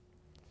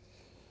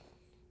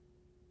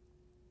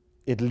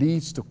 it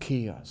leads to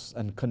chaos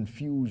and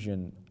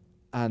confusion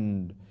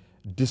and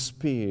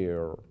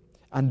despair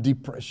and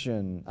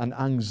depression and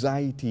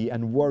anxiety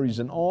and worries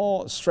and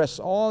all stress,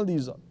 all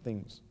these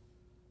things,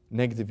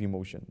 negative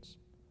emotions.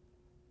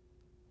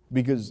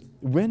 Because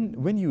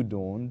when you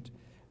don't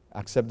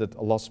accept that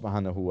Allah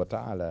subhanahu wa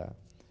ta'ala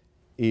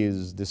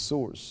is the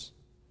source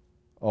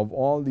of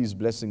all these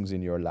blessings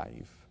in your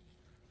life,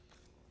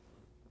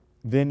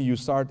 then you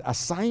start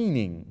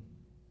assigning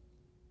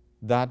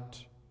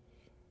that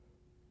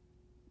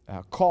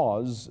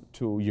cause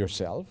to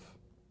yourself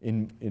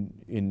in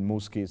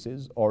most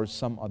cases, or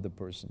some other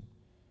person.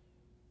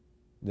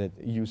 That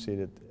you say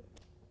that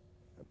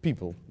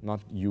people, not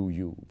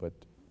you, but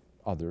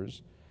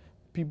others,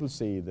 people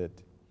say that,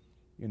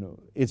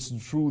 it's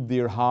through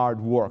their hard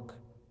work,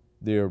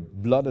 their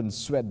blood and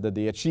sweat, that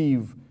they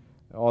achieve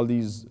all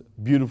these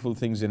beautiful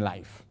things in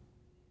life.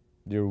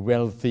 They're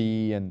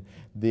wealthy and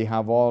they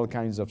have all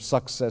kinds of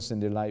success in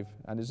their life.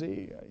 And they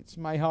say, it's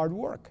my hard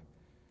work.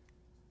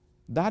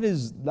 That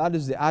is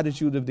the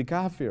attitude of the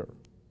kafir.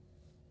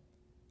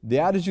 The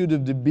attitude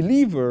of the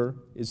believer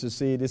is to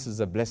say, this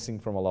is a blessing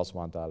from Allah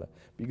subhanahu wa ta'ala.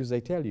 Because I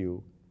tell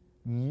you,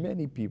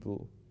 many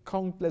people,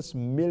 countless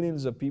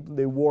millions of people,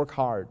 they work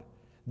hard.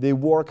 They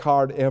work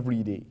hard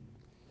every day.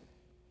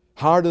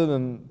 Harder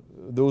than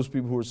those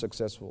people who are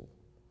successful.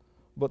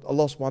 But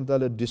Allah subhanahu wa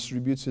ta'ala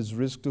distributes His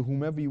rizq to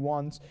whomever He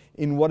wants,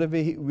 in whatever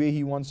way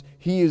He wants.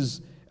 He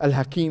is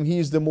Al-Hakim, He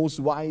is the most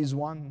wise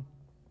one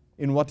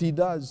in what He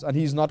does. And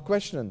He is not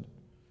questioned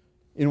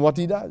in what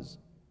He does.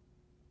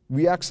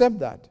 We accept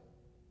that.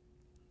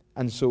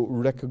 And so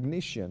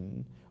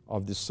recognition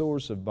of the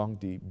source of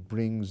bounty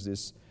brings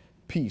this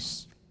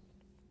peace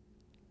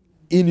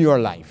in your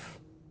life.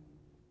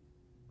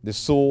 The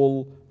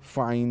soul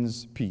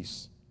finds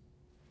peace.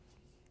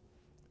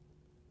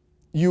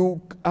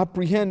 You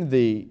apprehend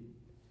you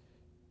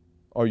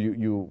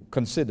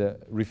consider,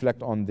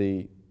 reflect on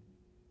the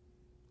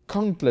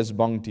countless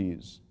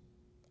bounties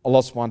Allah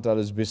subhanahu wa ta'ala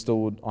has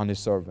bestowed on His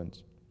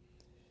servants.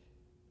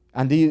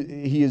 And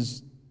He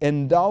has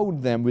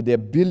endowed them with the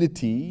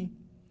ability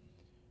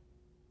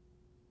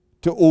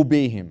to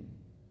obey Him.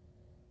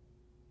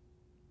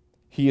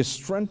 He has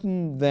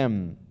strengthened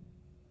them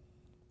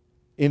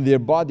in their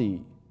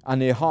body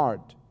and their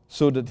heart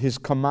so that His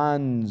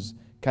commands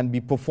can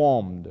be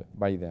performed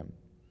by them.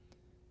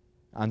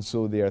 And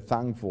so they are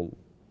thankful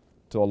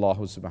to Allah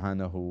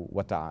subhanahu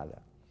wa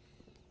ta'ala.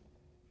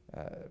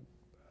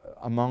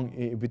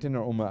 Within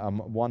our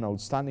ummah, one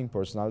outstanding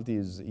personality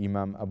is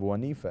Imam Abu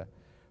Hanifa,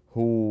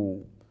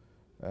 who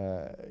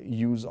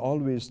used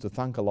always to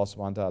thank Allah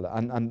subhanahu wa ta'ala.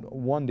 And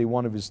one day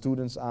one of his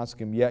students asked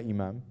him, "Ya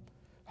Imam,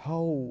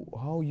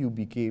 how you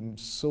became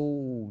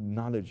so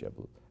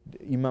knowledgeable?"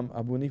 Imam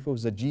Abu Hanifa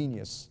was a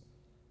genius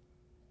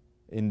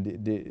in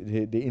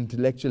the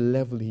intellectual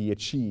level he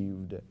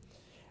achieved.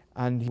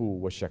 And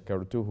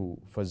وَشَكَرْتُهُ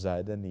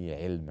فَزَادَنِي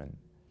عِلْمًا.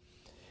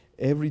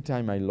 Every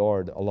time my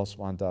Lord, Allah subhanahu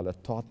wa ta'ala,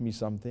 taught me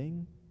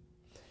something,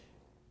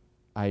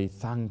 I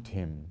thanked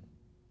Him.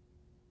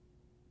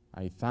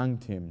 I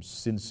thanked Him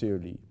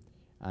sincerely,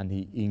 and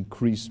He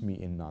increased me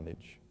in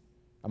knowledge.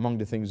 Among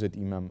the things that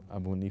Imam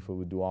Abu Hanifa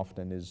would do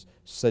often is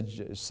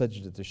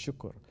sajda to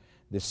shukr,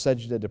 the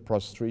sajda, the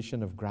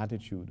prostration of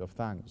gratitude, of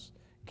thanks,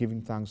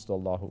 giving thanks to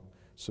Allah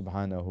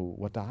subhanahu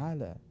wa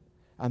ta'ala.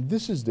 And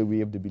this is the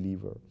way of the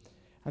believer.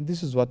 And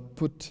this is what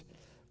put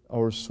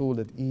our soul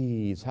at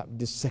ease,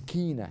 this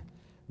sakina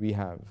we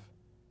have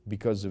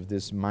because of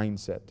this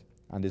mindset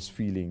and this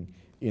feeling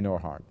in our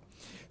heart.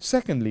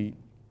 Secondly,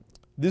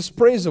 this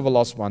praise of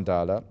Allah subhanahu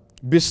wa ta'ala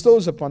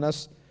bestows upon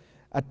us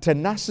a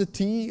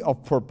tenacity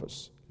of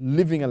purpose,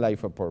 living a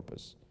life of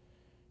purpose.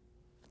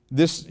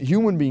 This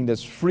human being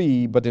that's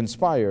free but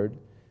inspired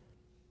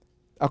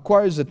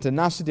acquires a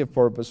tenacity of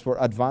purpose for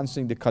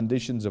advancing the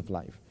conditions of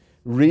life,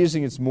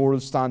 raising its moral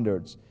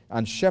standards,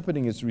 and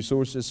shepherding its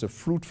resources to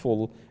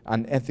fruitful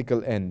and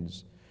ethical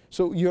ends.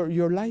 So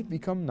your life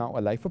become now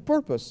a life of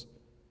purpose,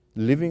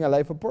 living a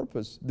life of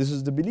purpose. This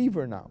is the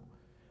believer now.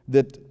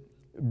 That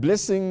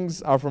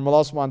blessings are from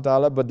Allah subhanahu wa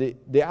ta'ala, but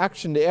the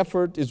action, the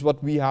effort is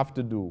what we have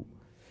to do.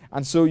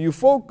 And so you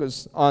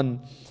focus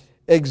on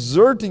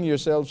exerting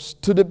yourselves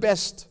to the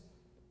best,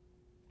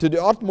 to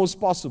the utmost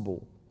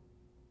possible,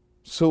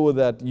 so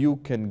that you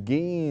can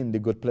gain the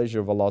good pleasure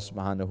of Allah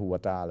subhanahu wa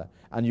ta'ala.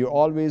 And you're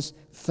always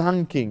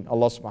thanking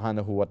Allah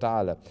subhanahu wa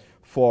ta'ala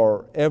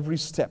for every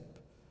step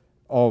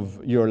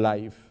of your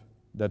life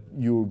that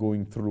you're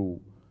going through.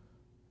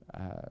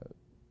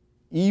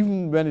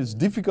 Even when it's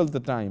difficult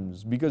at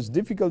times, because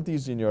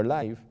difficulties in your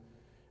life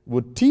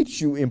would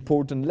teach you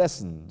important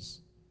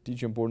lessons,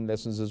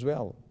 as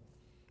well.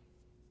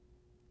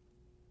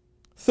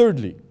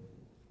 Thirdly,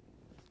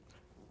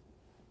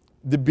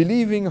 the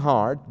believing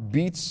heart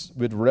beats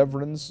with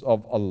reverence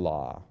of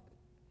Allah.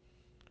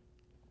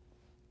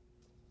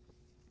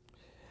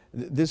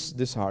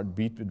 This heart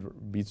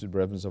beats with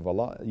reverence of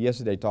Allah.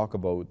 Yesterday I talked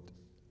about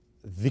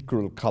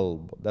dhikrul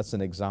qalb. That's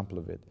an example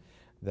of it.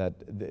 That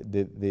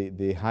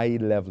the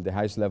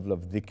highest level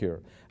of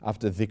dhikr,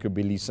 after dhikr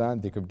bil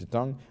lisan, dhikr of the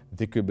tongue,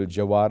 dhikr bil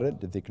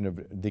jawarid, the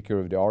dhikr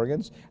of the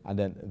organs, and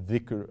then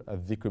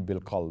dhikr bil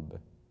qalb,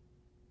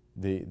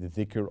 the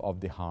dhikr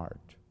of the heart.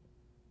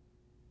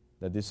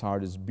 That this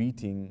heart is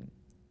beating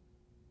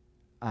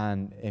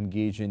and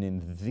engaging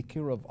in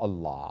dhikr of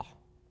Allah,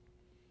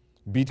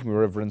 beating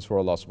reverence for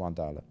Allah subhanahu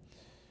wa ta'ala.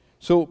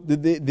 So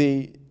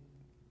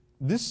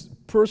this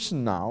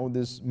person now,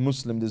 this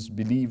Muslim, this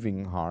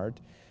believing heart,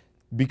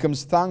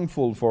 becomes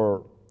thankful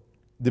for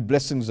the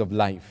blessings of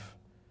life,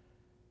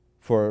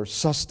 for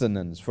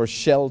sustenance, for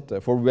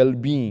shelter, for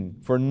well-being,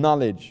 for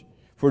knowledge,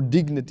 for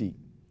dignity.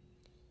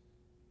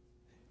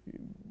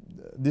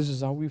 This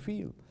is how we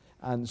feel.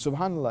 And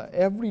subhanAllah,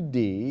 every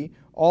day,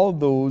 all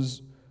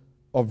those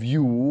of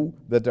you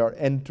that are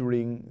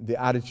entering the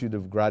Attitude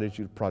of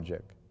Gratitude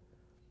project,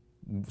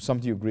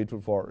 something you're grateful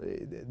for,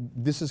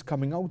 this is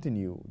coming out in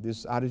you,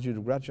 this attitude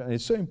of gratitude. And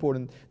it's so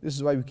important. This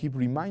is why we keep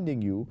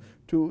reminding you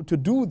to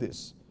do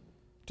this.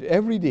 To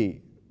every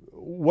day,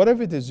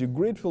 whatever it is you're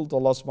grateful to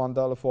Allah subhanahu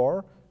wa ta'ala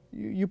for,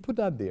 you put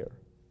that there.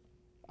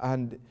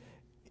 And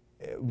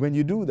when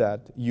you do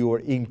that, you are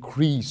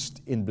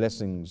increased in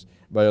blessings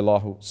by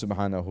Allah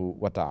subhanahu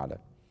wa ta'ala.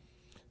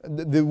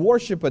 The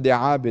worship of the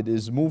abid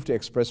is moved to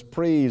express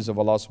praise of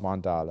Allah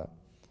subhanahu wa ta'ala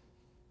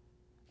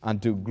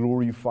and to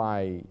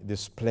glorify the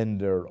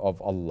splendor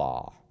of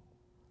Allah.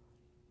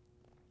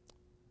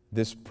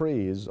 This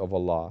praise of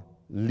Allah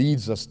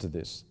leads us to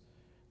this,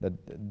 that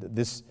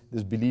this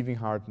believing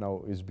heart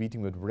now is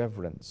beating with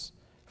reverence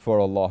for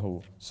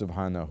Allah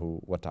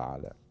subhanahu wa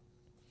ta'ala.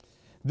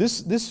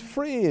 This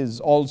phrase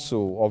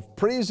also of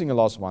praising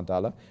Allah subhanahu wa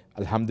ta'ala,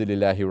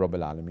 Alhamdulillahi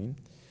Rabbil Alameen,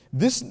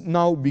 this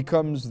now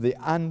becomes the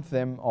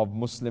anthem of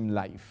Muslim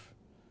life,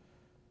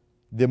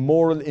 the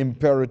moral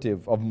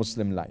imperative of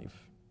Muslim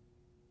life.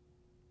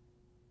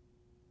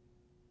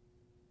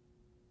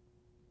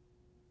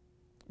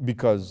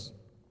 Because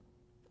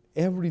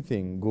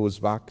everything goes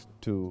back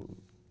to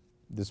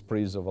this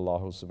praise of Allah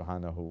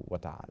subhanahu wa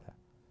ta'ala.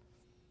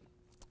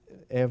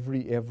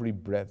 Every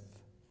breath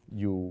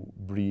you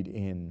breathe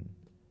in,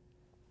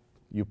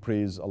 you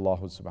praise Allah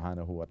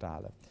subhanahu wa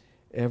ta'ala.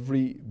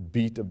 Every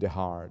beat of the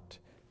heart,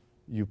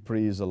 you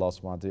praise Allah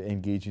subhanahu wa ta'ala,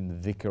 engage in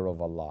the dhikr of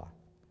Allah,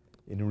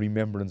 in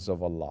remembrance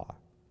of Allah.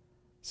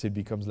 So it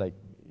becomes like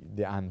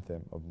the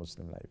anthem of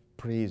Muslim life,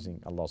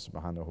 praising Allah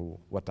subhanahu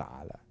wa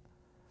ta'ala.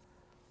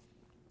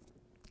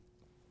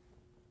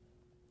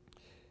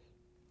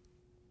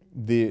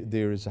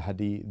 There is a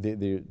hadith,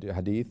 the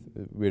hadith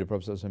where the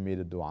Prophet ﷺ made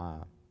a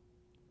dua,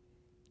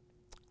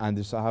 and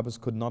the Sahabas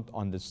could not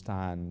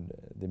understand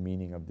the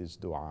meaning of this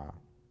dua.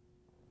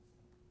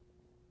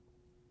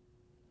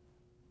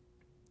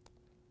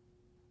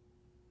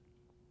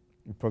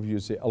 The Prophet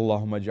used to say,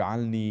 Allahumma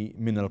ij'alni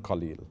min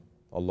al-qalil.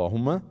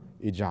 Allahumma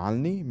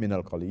ij'alni min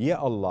al-qalil. Ya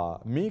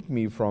Allah, make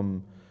me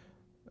from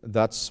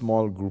that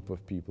small group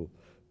of people,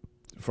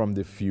 from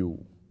the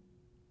few.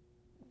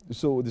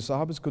 So the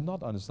Sahabas could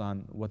not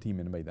understand what he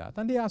meant by that.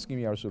 And they asked him,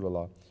 Ya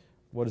Rasulullah,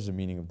 what is the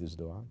meaning of this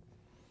dua?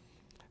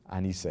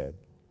 And he said,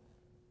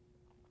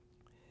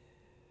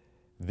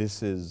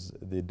 this is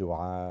the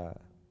dua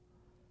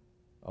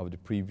of the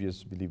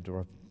previous believed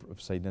of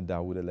Sayyidina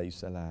Dawood alayhi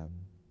salam,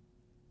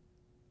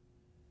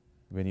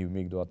 when he would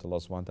make dua to Allah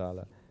subhanahu wa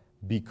ta'ala,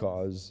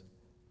 because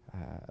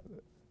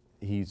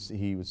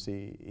he would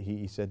say,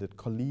 he said that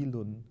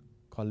qalilun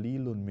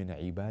min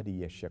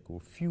ibadi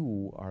yashku,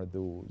 few are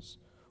those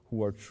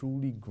who are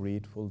truly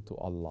grateful to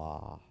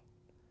Allah.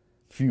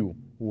 Few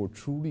who are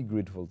truly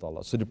grateful to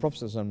Allah. So the Prophet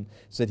ﷺ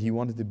said he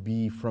wanted to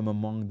be from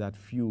among that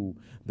few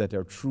that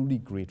are truly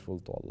grateful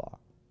to Allah.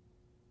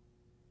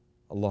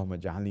 Allahumma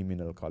ja'alni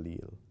min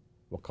al-qalil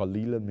wa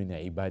qalilan min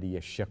ibadi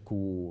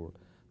ash-shakur.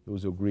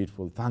 Those who are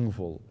grateful,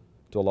 thankful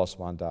to Allah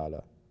subhanahu wa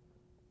ta'ala.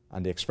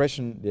 And the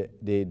expression,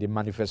 the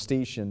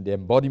manifestation, the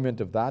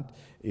embodiment of that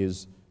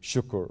is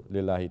shukr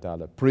lillahi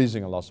ta'ala,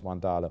 praising Allah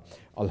subhanahu wa ta'ala.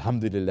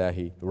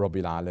 Alhamdulillahi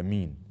Rabbil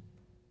Alameen.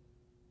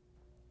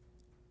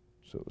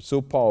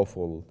 So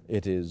powerful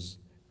it is,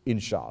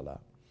 inshallah.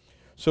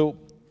 So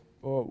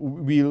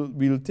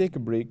we'll take a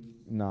break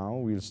now.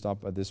 We'll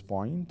stop at this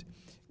point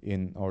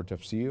in our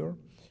tafsir.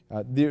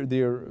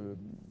 There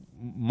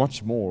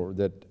much more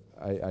that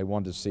I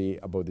want to say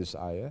about this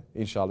ayah.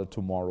 Inshallah,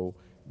 tomorrow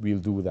we'll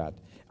do that.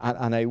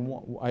 And I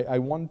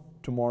want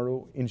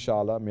tomorrow,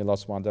 inshallah, may Allah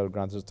subhanahu wa ta'ala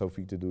grant us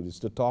tawfiq to do this,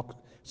 to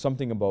talk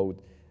something about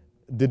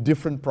the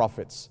different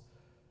prophets,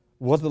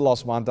 what Allah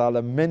subhanahu wa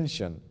ta'ala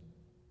mentioned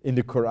in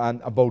the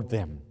Quran about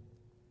them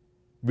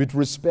with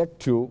respect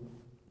to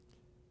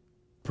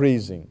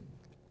praising,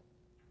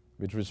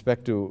 with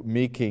respect to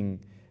making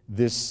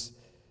this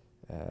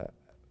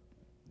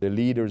the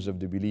leaders of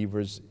the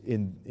believers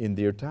in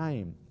their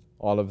time,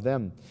 all of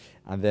them.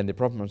 And then the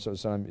Prophet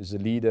ﷺ is the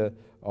leader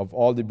of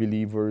all the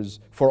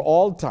believers for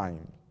all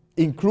time,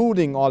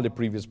 including all the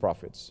previous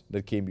prophets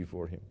that came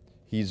before him.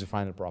 He's the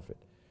final prophet.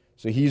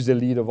 So he's the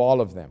leader of all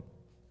of them,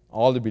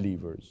 all the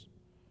believers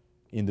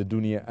in the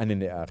dunya and in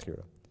the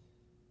akhirah.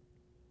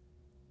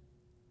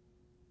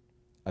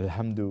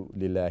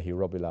 Alhamdulillahi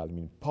Rabbil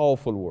Alameen.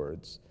 Powerful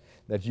words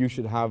that you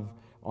should have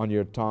on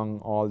your tongue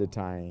all the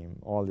time,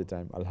 all the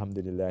time.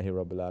 Alhamdulillahi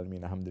Rabbil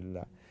Alameen,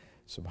 Alhamdulillah.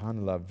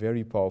 Subhanallah,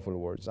 very powerful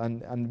words.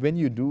 And when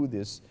you do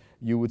this,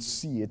 you would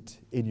see it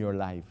in your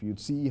life. You'd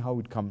see how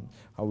it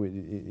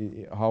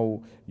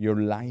how your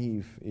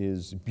life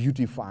is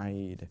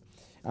beautified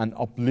and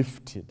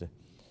uplifted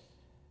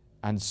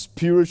and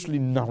spiritually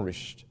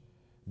nourished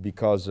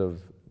because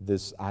of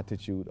this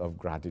attitude of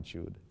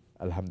gratitude.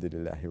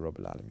 Alhamdulillahi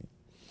Rabbil Alameen.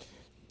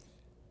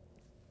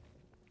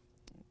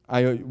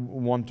 I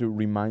want to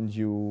remind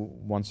you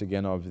once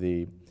again of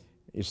the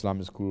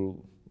Islamic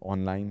School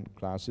online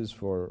classes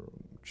for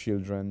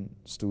children,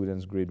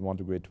 students, grade 1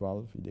 to grade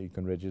 12. You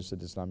can register at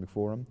the Islamic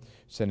Forum.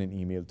 Send an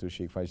email to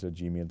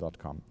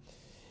sheikhfaisal@gmail.com.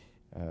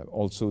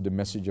 Also, the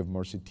Message of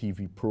Mercy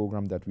TV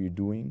program that we're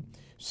doing,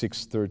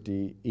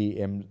 6:30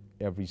 a.m.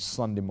 every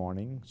Sunday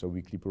morning, so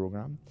weekly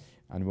program.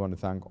 And we want to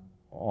thank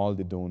all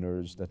the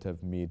donors that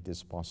have made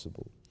this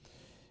possible.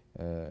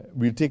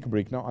 We'll take a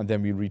break now, and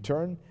then we'll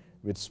return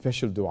with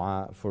special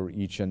dua for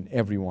each and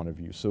every one of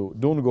you. So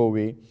don't go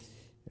away.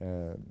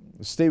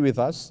 Stay with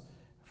us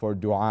for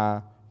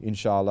dua,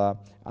 inshallah.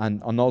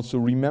 And also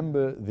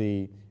remember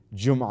the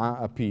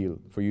Jum'ah appeal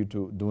for you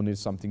to donate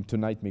something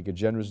tonight. Make a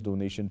generous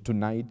donation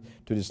tonight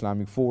to the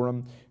Islamic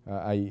Forum.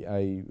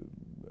 I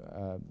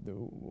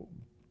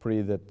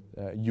pray that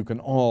you can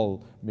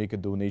all make a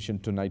donation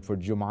tonight for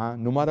Jum'ah,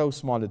 no matter how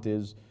small it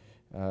is.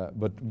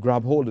 But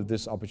grab hold of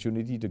this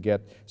opportunity to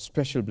get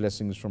special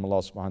blessings from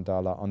Allah subhanahu wa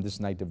ta'ala on this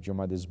night of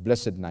Jummah, this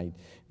blessed night.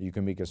 You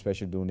can make a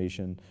special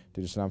donation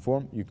to the Islam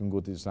Forum. You can go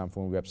to the Islam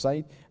Forum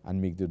website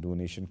and make the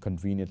donation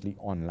conveniently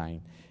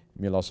online.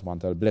 May Allah subhanahu wa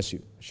ta'ala bless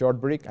you. Short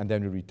break, and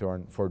then we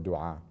return for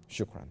dua.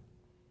 Shukran.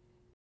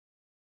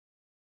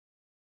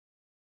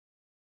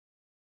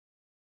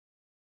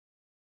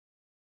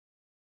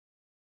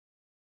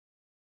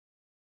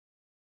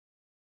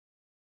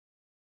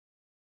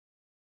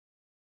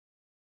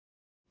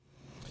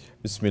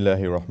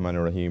 Bismillahir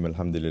Rahmanir Rahim.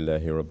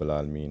 Alhamdulillahi Rabbil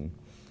Alameen.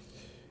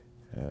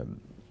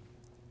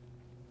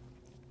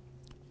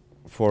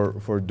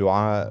 For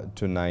dua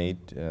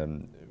tonight,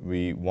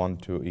 we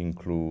want to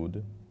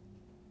include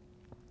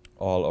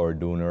all our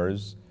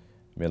donors.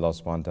 May Allah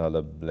subhanahu wa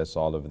ta'ala bless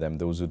all of them.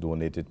 Those who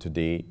donated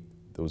today,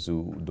 those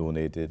who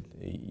donated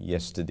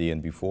yesterday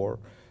and before.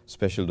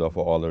 Special dua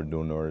for all our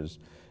donors.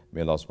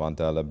 May Allah subhanahu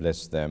wa ta'ala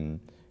bless them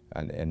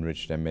and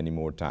enrich them many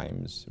more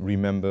times.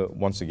 Remember,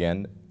 once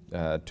again,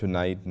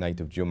 tonight,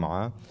 night of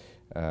Jum'ah,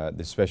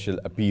 the special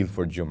appeal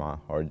for Jum'ah,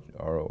 or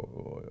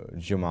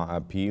Jum'ah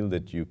appeal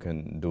that you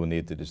can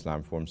donate to the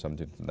Islam Forum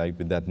something like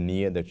with that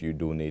niyyah that you're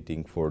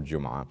donating for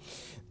Jum'ah.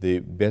 The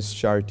best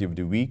charity of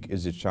the week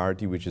is a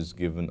charity which is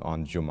given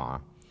on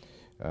Jum'ah.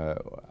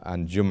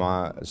 And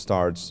Jum'ah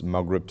starts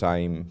Maghrib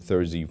time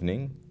Thursday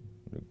evening,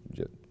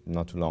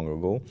 not too long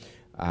ago,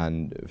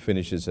 and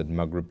finishes at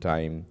Maghrib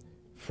time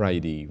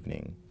Friday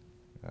evening.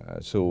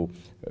 So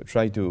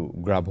try to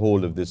grab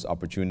hold of this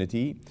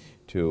opportunity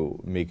to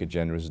make a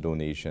generous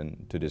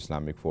donation to the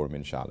Islamic Forum,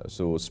 inshallah.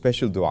 So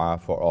special dua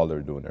for all our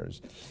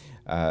donors.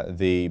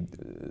 The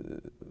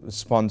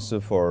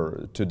sponsor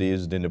for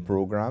today's dinner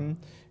program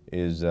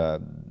is,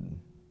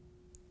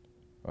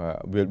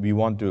 we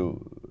want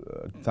to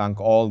thank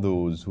all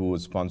those who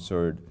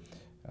sponsored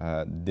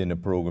dinner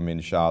program,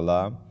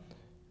 inshallah.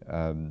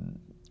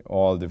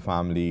 All the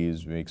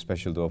families, we make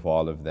special dua for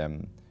all of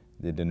them.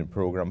 They did a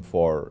program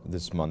for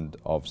this month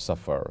of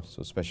Safar,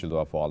 so special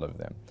dua for all of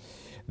them.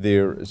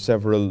 There are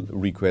several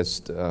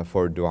requests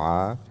for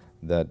dua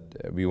that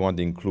we want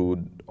to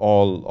include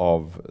all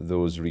of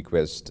those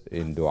requests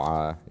in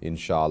dua,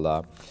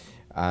 inshallah.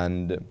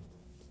 And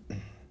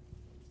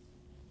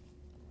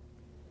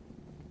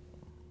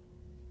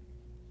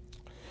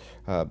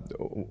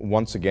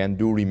once again,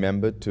 do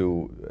remember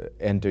to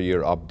enter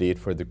your update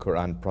for the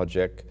Quran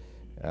project,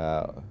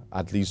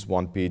 at least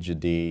one page a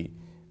day.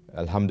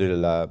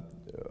 Alhamdulillah,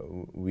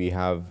 we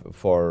have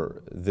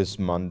for this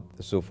month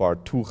so far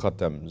 2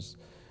 khatams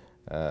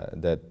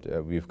that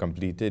we've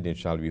completed.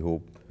 Inshallah, we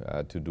hope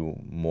to do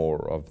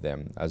more of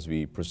them as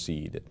we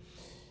proceed.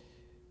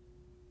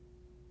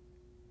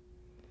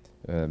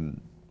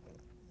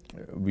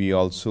 We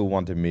also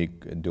want to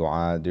make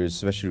dua. There's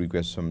special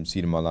requests from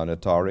Sidi Maulana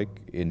Tariq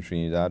in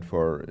Trinidad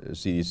for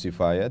Sidi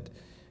Sifayat.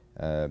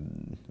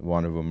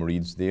 One of them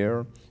reads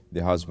there,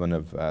 the husband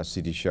of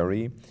Sidi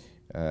Shari.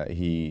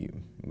 He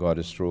got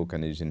a stroke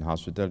and is in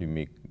hospital. We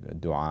make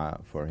dua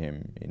for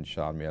him.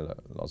 Inshallah, may Allah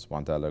subhanahu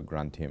wa ta'ala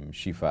grant him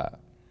shifa.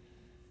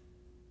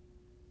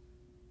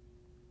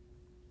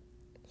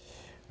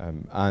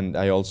 And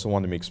I also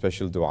want to make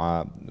special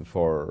dua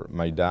for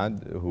my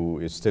dad, who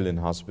is still in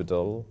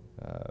hospital.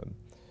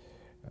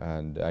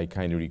 And I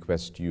kindly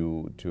request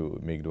you to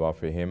make dua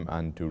for him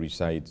and to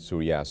recite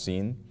Surah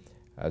Yasin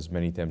as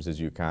many times as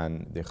you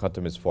can. The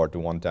khatam is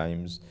 41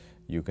 times.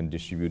 You can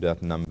distribute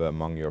that number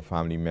among your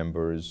family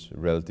members,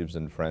 relatives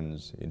and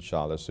friends,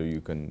 inshallah, so you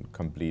can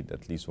complete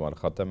at least one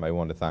khatam. I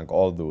want to thank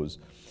all those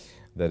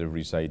that have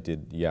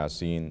recited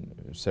Yasin.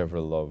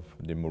 Several of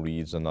the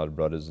murids and our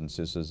brothers and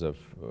sisters have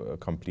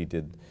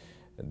completed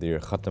their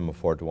khatam of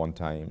 41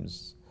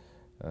 times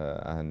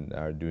and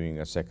are doing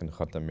a second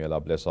khatam. May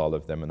Allah bless all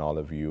of them and all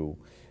of you.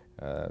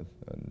 And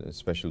a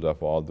special dua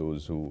for all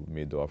those who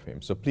made dua for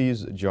him. So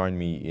please join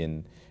me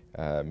in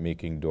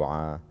making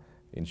dua,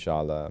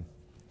 inshallah.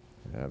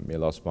 May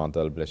Allah subhanahu wa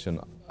ta'ala bless you.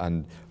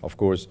 And of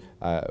course,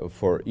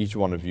 for each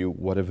one of you,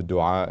 whatever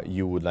dua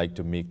you would like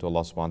to make to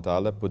Allah subhanahu wa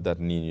ta'ala, put that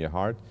in your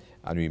heart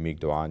and we make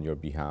dua on your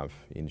behalf,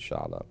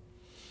 inshallah.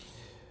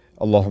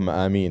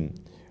 Allahumma ameen.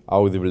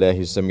 أعوذ بالله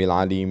السميع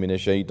العليم من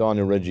الشيطان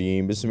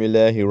الرجيم بسم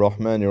الله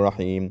الرحمن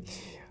الرحيم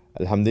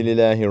الحمد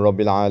لله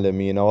رب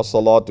العالمين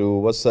والصلاة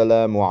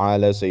والسلام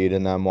على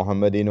سيدنا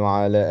محمد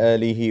وعلى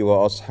آله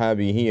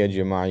وأصحابه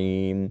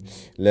أجمعين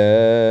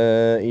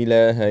لا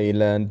إله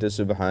إلا أنت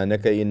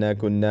سبحانك إنا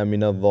كنا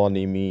من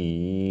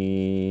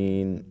الظالمين.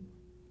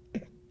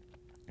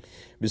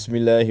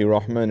 Bismillahir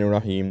Rahmanir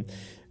Rahim.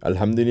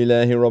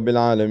 Alhamdulillahi Rabbil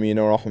Alameen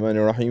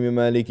Ar-Rahmanir Rahim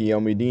Maliki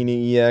Yawmiddin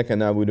Iyyaka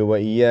na'budu wa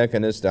iyyaka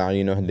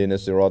nasta'in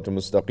ihdinas siratal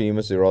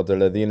mustaqim siratal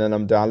ladzina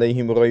an'amta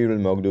 'alaihim ghayril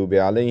maghdubi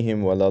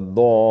 'alaihim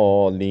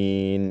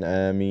waladdallin.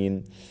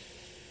 Amin.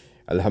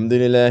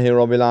 Alhamdulillahi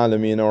Rabbil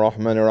Alameen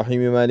Ar-Rahmanir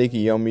Rahim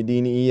Maliki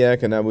Yawmiddin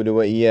Iyyaka na'budu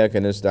wa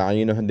iyyaka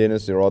nasta'in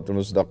ihdinas siratal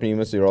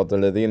mustaqim siratal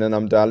ladzina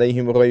an'amta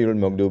 'alaihim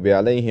ghayril maghdubi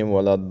 'alaihim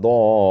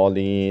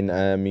waladdallin.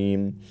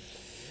 Amin.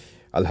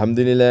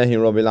 Alhamdulillahi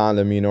Rabbil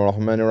Alameen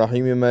Ar-Rahmanir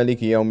Rahim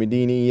Maliki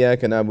Yawmiddin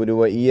Iyyaka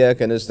na'budu wa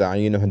iyyaka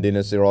nasta'in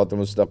ihdinas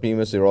siratal mustaqim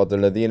siratal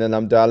ladzina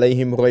an'amta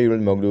 'alaihim ghayril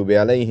maghdubi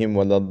 'alaihim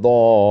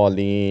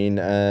waladdallin.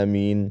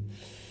 Amin.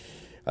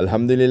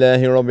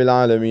 Alhamdulillahi Rabbil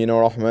Alameen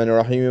Ar-Rahmanir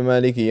Rahim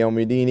Maliki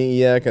Yawmiddin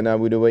Iyyaka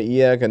na'budu wa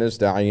iyyaka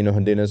nasta'in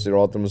ihdinas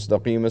siratal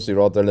mustaqim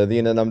siratal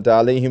ladzina an'amta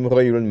 'alaihim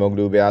ghayril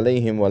maghdubi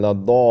 'alaihim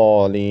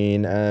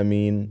waladdallin.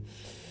 Amin.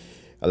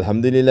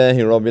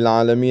 Alhamdulillahi Rabbil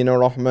Alameen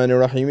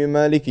Ar-Rahmanir Rahim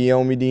Maliki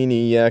Yawmiddin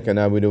Iyyaka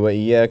na'budu wa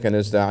iyyaka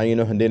nasta'in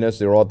ihdinas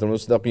siratal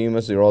mustaqim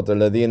siratal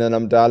ladzina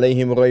an'amta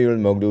 'alaihim ghayril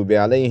maghdubi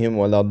 'alaihim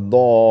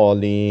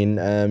waladdallin.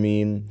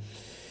 Amin.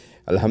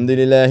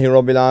 Alhamdulillahi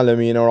Rabbil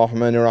Alameen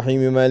Ar-Rahmanir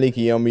Rahim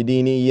Maliki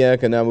Yawmiddin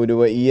Iyyaka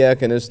na'budu wa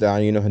iyyaka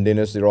nasta'in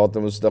ihdinas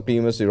siratal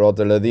mustaqim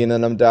siratal ladzina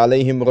an'amta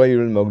 'alaihim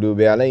ghayril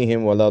maghdubi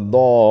 'alaihim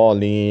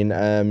waladdallin.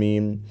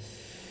 Amin.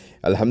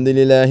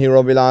 Alhamdulillahi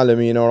Rabbil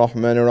Alameen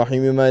Ar-Rahmanir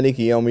Rahim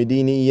Maliki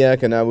Yawmiddin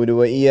Iyyaka na'budu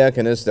wa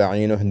iyyaka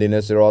nasta'in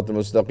ihdinas siratal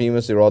mustaqim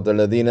siratal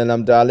ladzina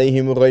an'amta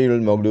 'alaihim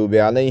ghayril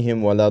maghdubi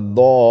 'alaihim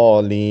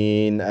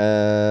waladdallin.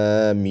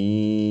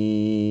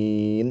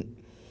 Amin.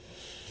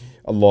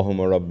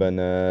 اللهم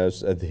ربنا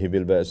أذهب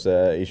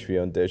البأساء اشف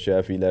أنت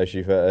الشافي لا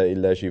شفاء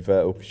إلا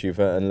شفاءك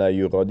شفاء لا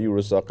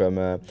يغادر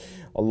سقما.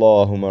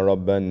 اللهم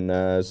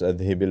ربنا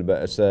أذهب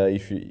البأساء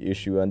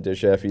اشف أنت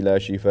الشافي لا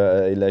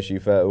شفاء إلا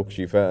شفاءك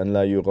شفاء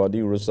لا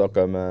يغادر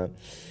سقما.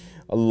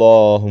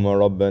 اللهم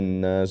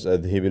ربنا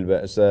أذهب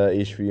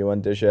البأساء اشف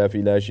وأنت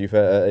شافي لا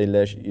شفاء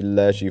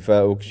إلا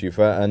شفاءك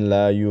شفاء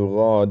لا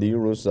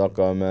يغادر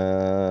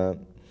سقما.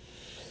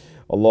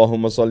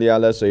 اللهم صل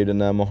على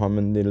سيدنا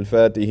محمد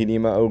الفاتح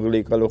لما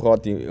أغلق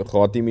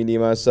الخاتم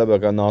لما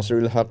سبق ناصر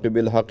الحق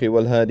بالحق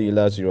والهادي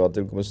إلى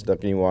صراطك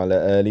المستقيم وعلى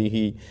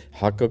آله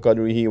حق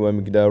قدره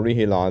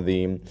ومقداره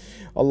العظيم.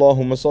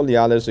 اللهم صل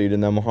على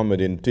سيدنا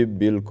محمد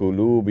طب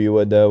القلوب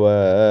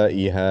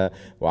ودوائها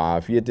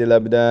وعافية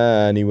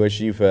الأبدان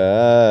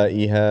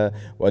وشفائها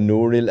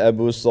ونور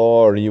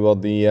الأبصار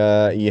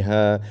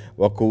وضيائها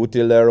وقوت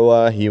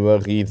الأرواح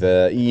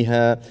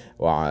وغذائها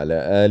وعلى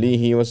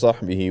آله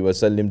وصحبه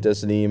وسلم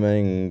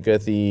تسليما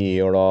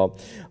كثيرا.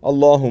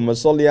 اللهم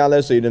صل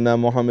على سيدنا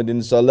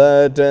محمد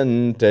صلاة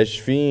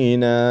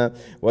تشفينا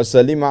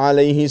وسلم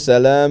عليه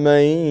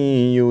سلاما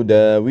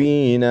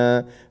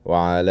يداوينا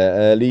وعلى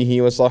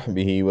آله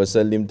وصحبه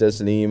وسلم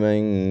تسليما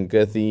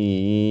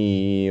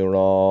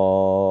كثيرا.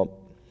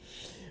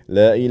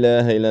 لا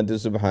إله إلا أنت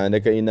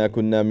سبحانك إنا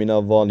كنا من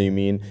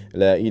الظالمين.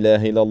 لا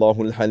إله إلا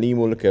الله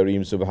الحليم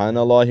الكريم. سبحان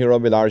الله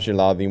رب العرش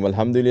العظيم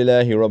والحمد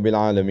لله رب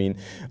العالمين.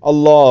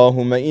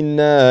 اللهم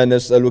إنا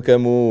نسألك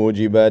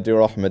موجبات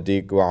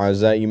رحمتك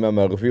وعزائم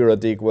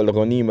مغفرتك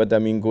والغنيمة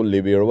من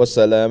كل بر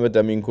والسلامة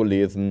من كل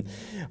إثم.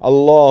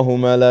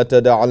 اللهم لا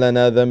تدع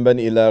لنا ذنبا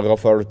إلا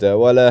غفرت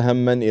ولا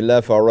هما إلا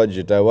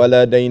فرجت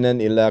ولا دينا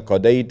إلا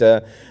قضيت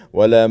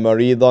ولا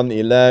مريضا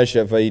إلا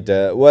شفيت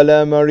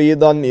ولا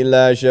مريضا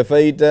إلا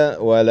شفيت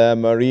ولا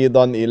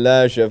مريضا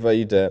إلا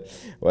شفيت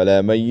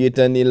ولا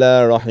ميتا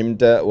إلا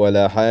رحمت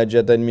ولا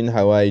حاجة من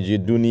حوائج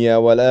الدنيا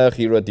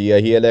والآخرة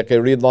هي لك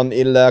رضا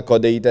إلا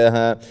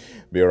قضيتها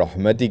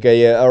برحمتك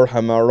يا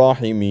أرحم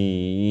الراحمين.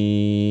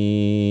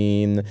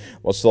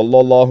 وصلى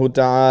الله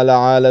تعالى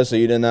على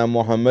سيدنا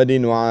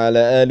محمد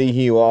وعلى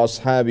آله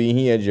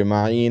وأصحابه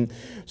أجمعين.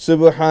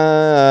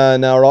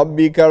 سبحان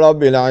ربك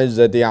رب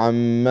العزة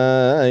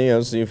عما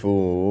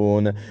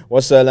يصفون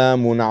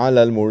وسلام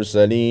على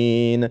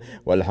المرسلين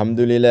والحمد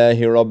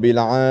لله رب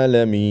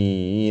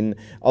العالمين.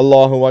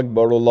 الله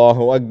أكبر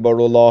الله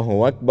أكبر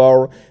الله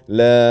أكبر.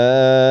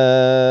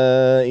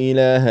 لا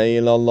إله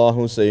إلا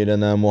الله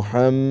سيدنا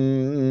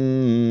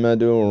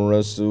محمد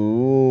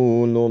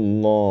رسول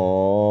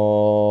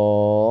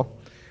الله.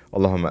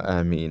 اللهم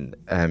آمين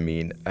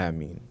آمين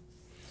آمين.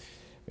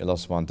 May Allah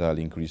subhanahu wa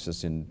ta'ala increase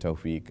us in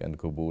tawfiq and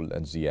qabul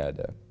and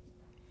ziyada.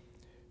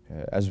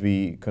 As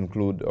we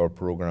conclude our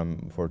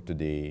program for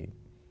today,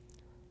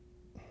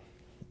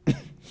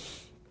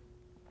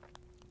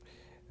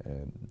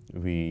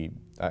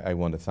 I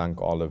want to thank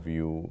all of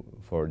you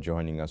for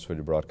joining us for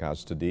the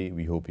broadcast today.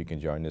 We hope you can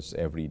join us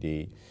every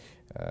day,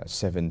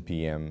 7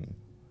 p.m.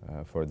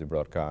 For the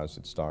broadcast.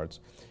 It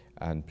starts.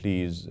 And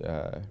please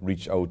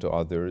reach out to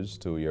others,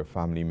 to your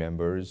family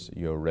members,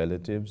 your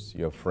relatives,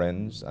 your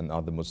friends, and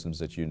other Muslims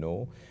that you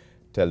know.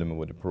 Tell them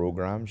about the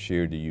program,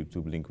 share the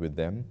YouTube link with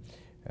them,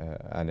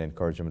 and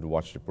encourage them to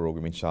watch the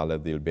program. Inshallah,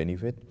 they'll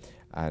benefit,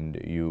 and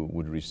you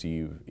would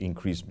receive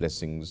increased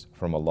blessings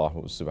from Allah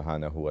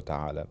subhanahu wa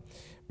ta'ala.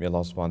 May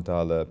Allah subhanahu wa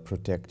ta'ala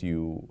protect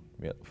you.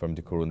 from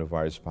the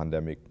coronavirus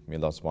pandemic. May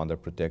Allah subhanahu wa ta'ala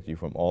protect you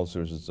from all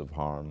sources of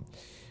harm.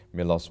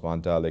 May Allah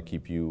subhanahu wa ta'ala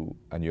keep you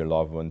and your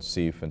loved ones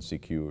safe and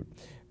secure.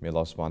 May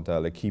Allah subhanahu wa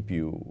ta'ala keep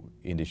you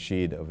in the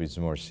shade of His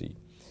mercy.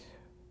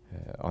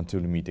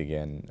 Until we meet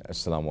again,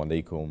 Assalamu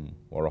alaikum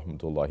wa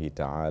rahmatullahi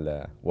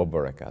ta'ala wa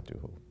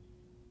barakatuhu.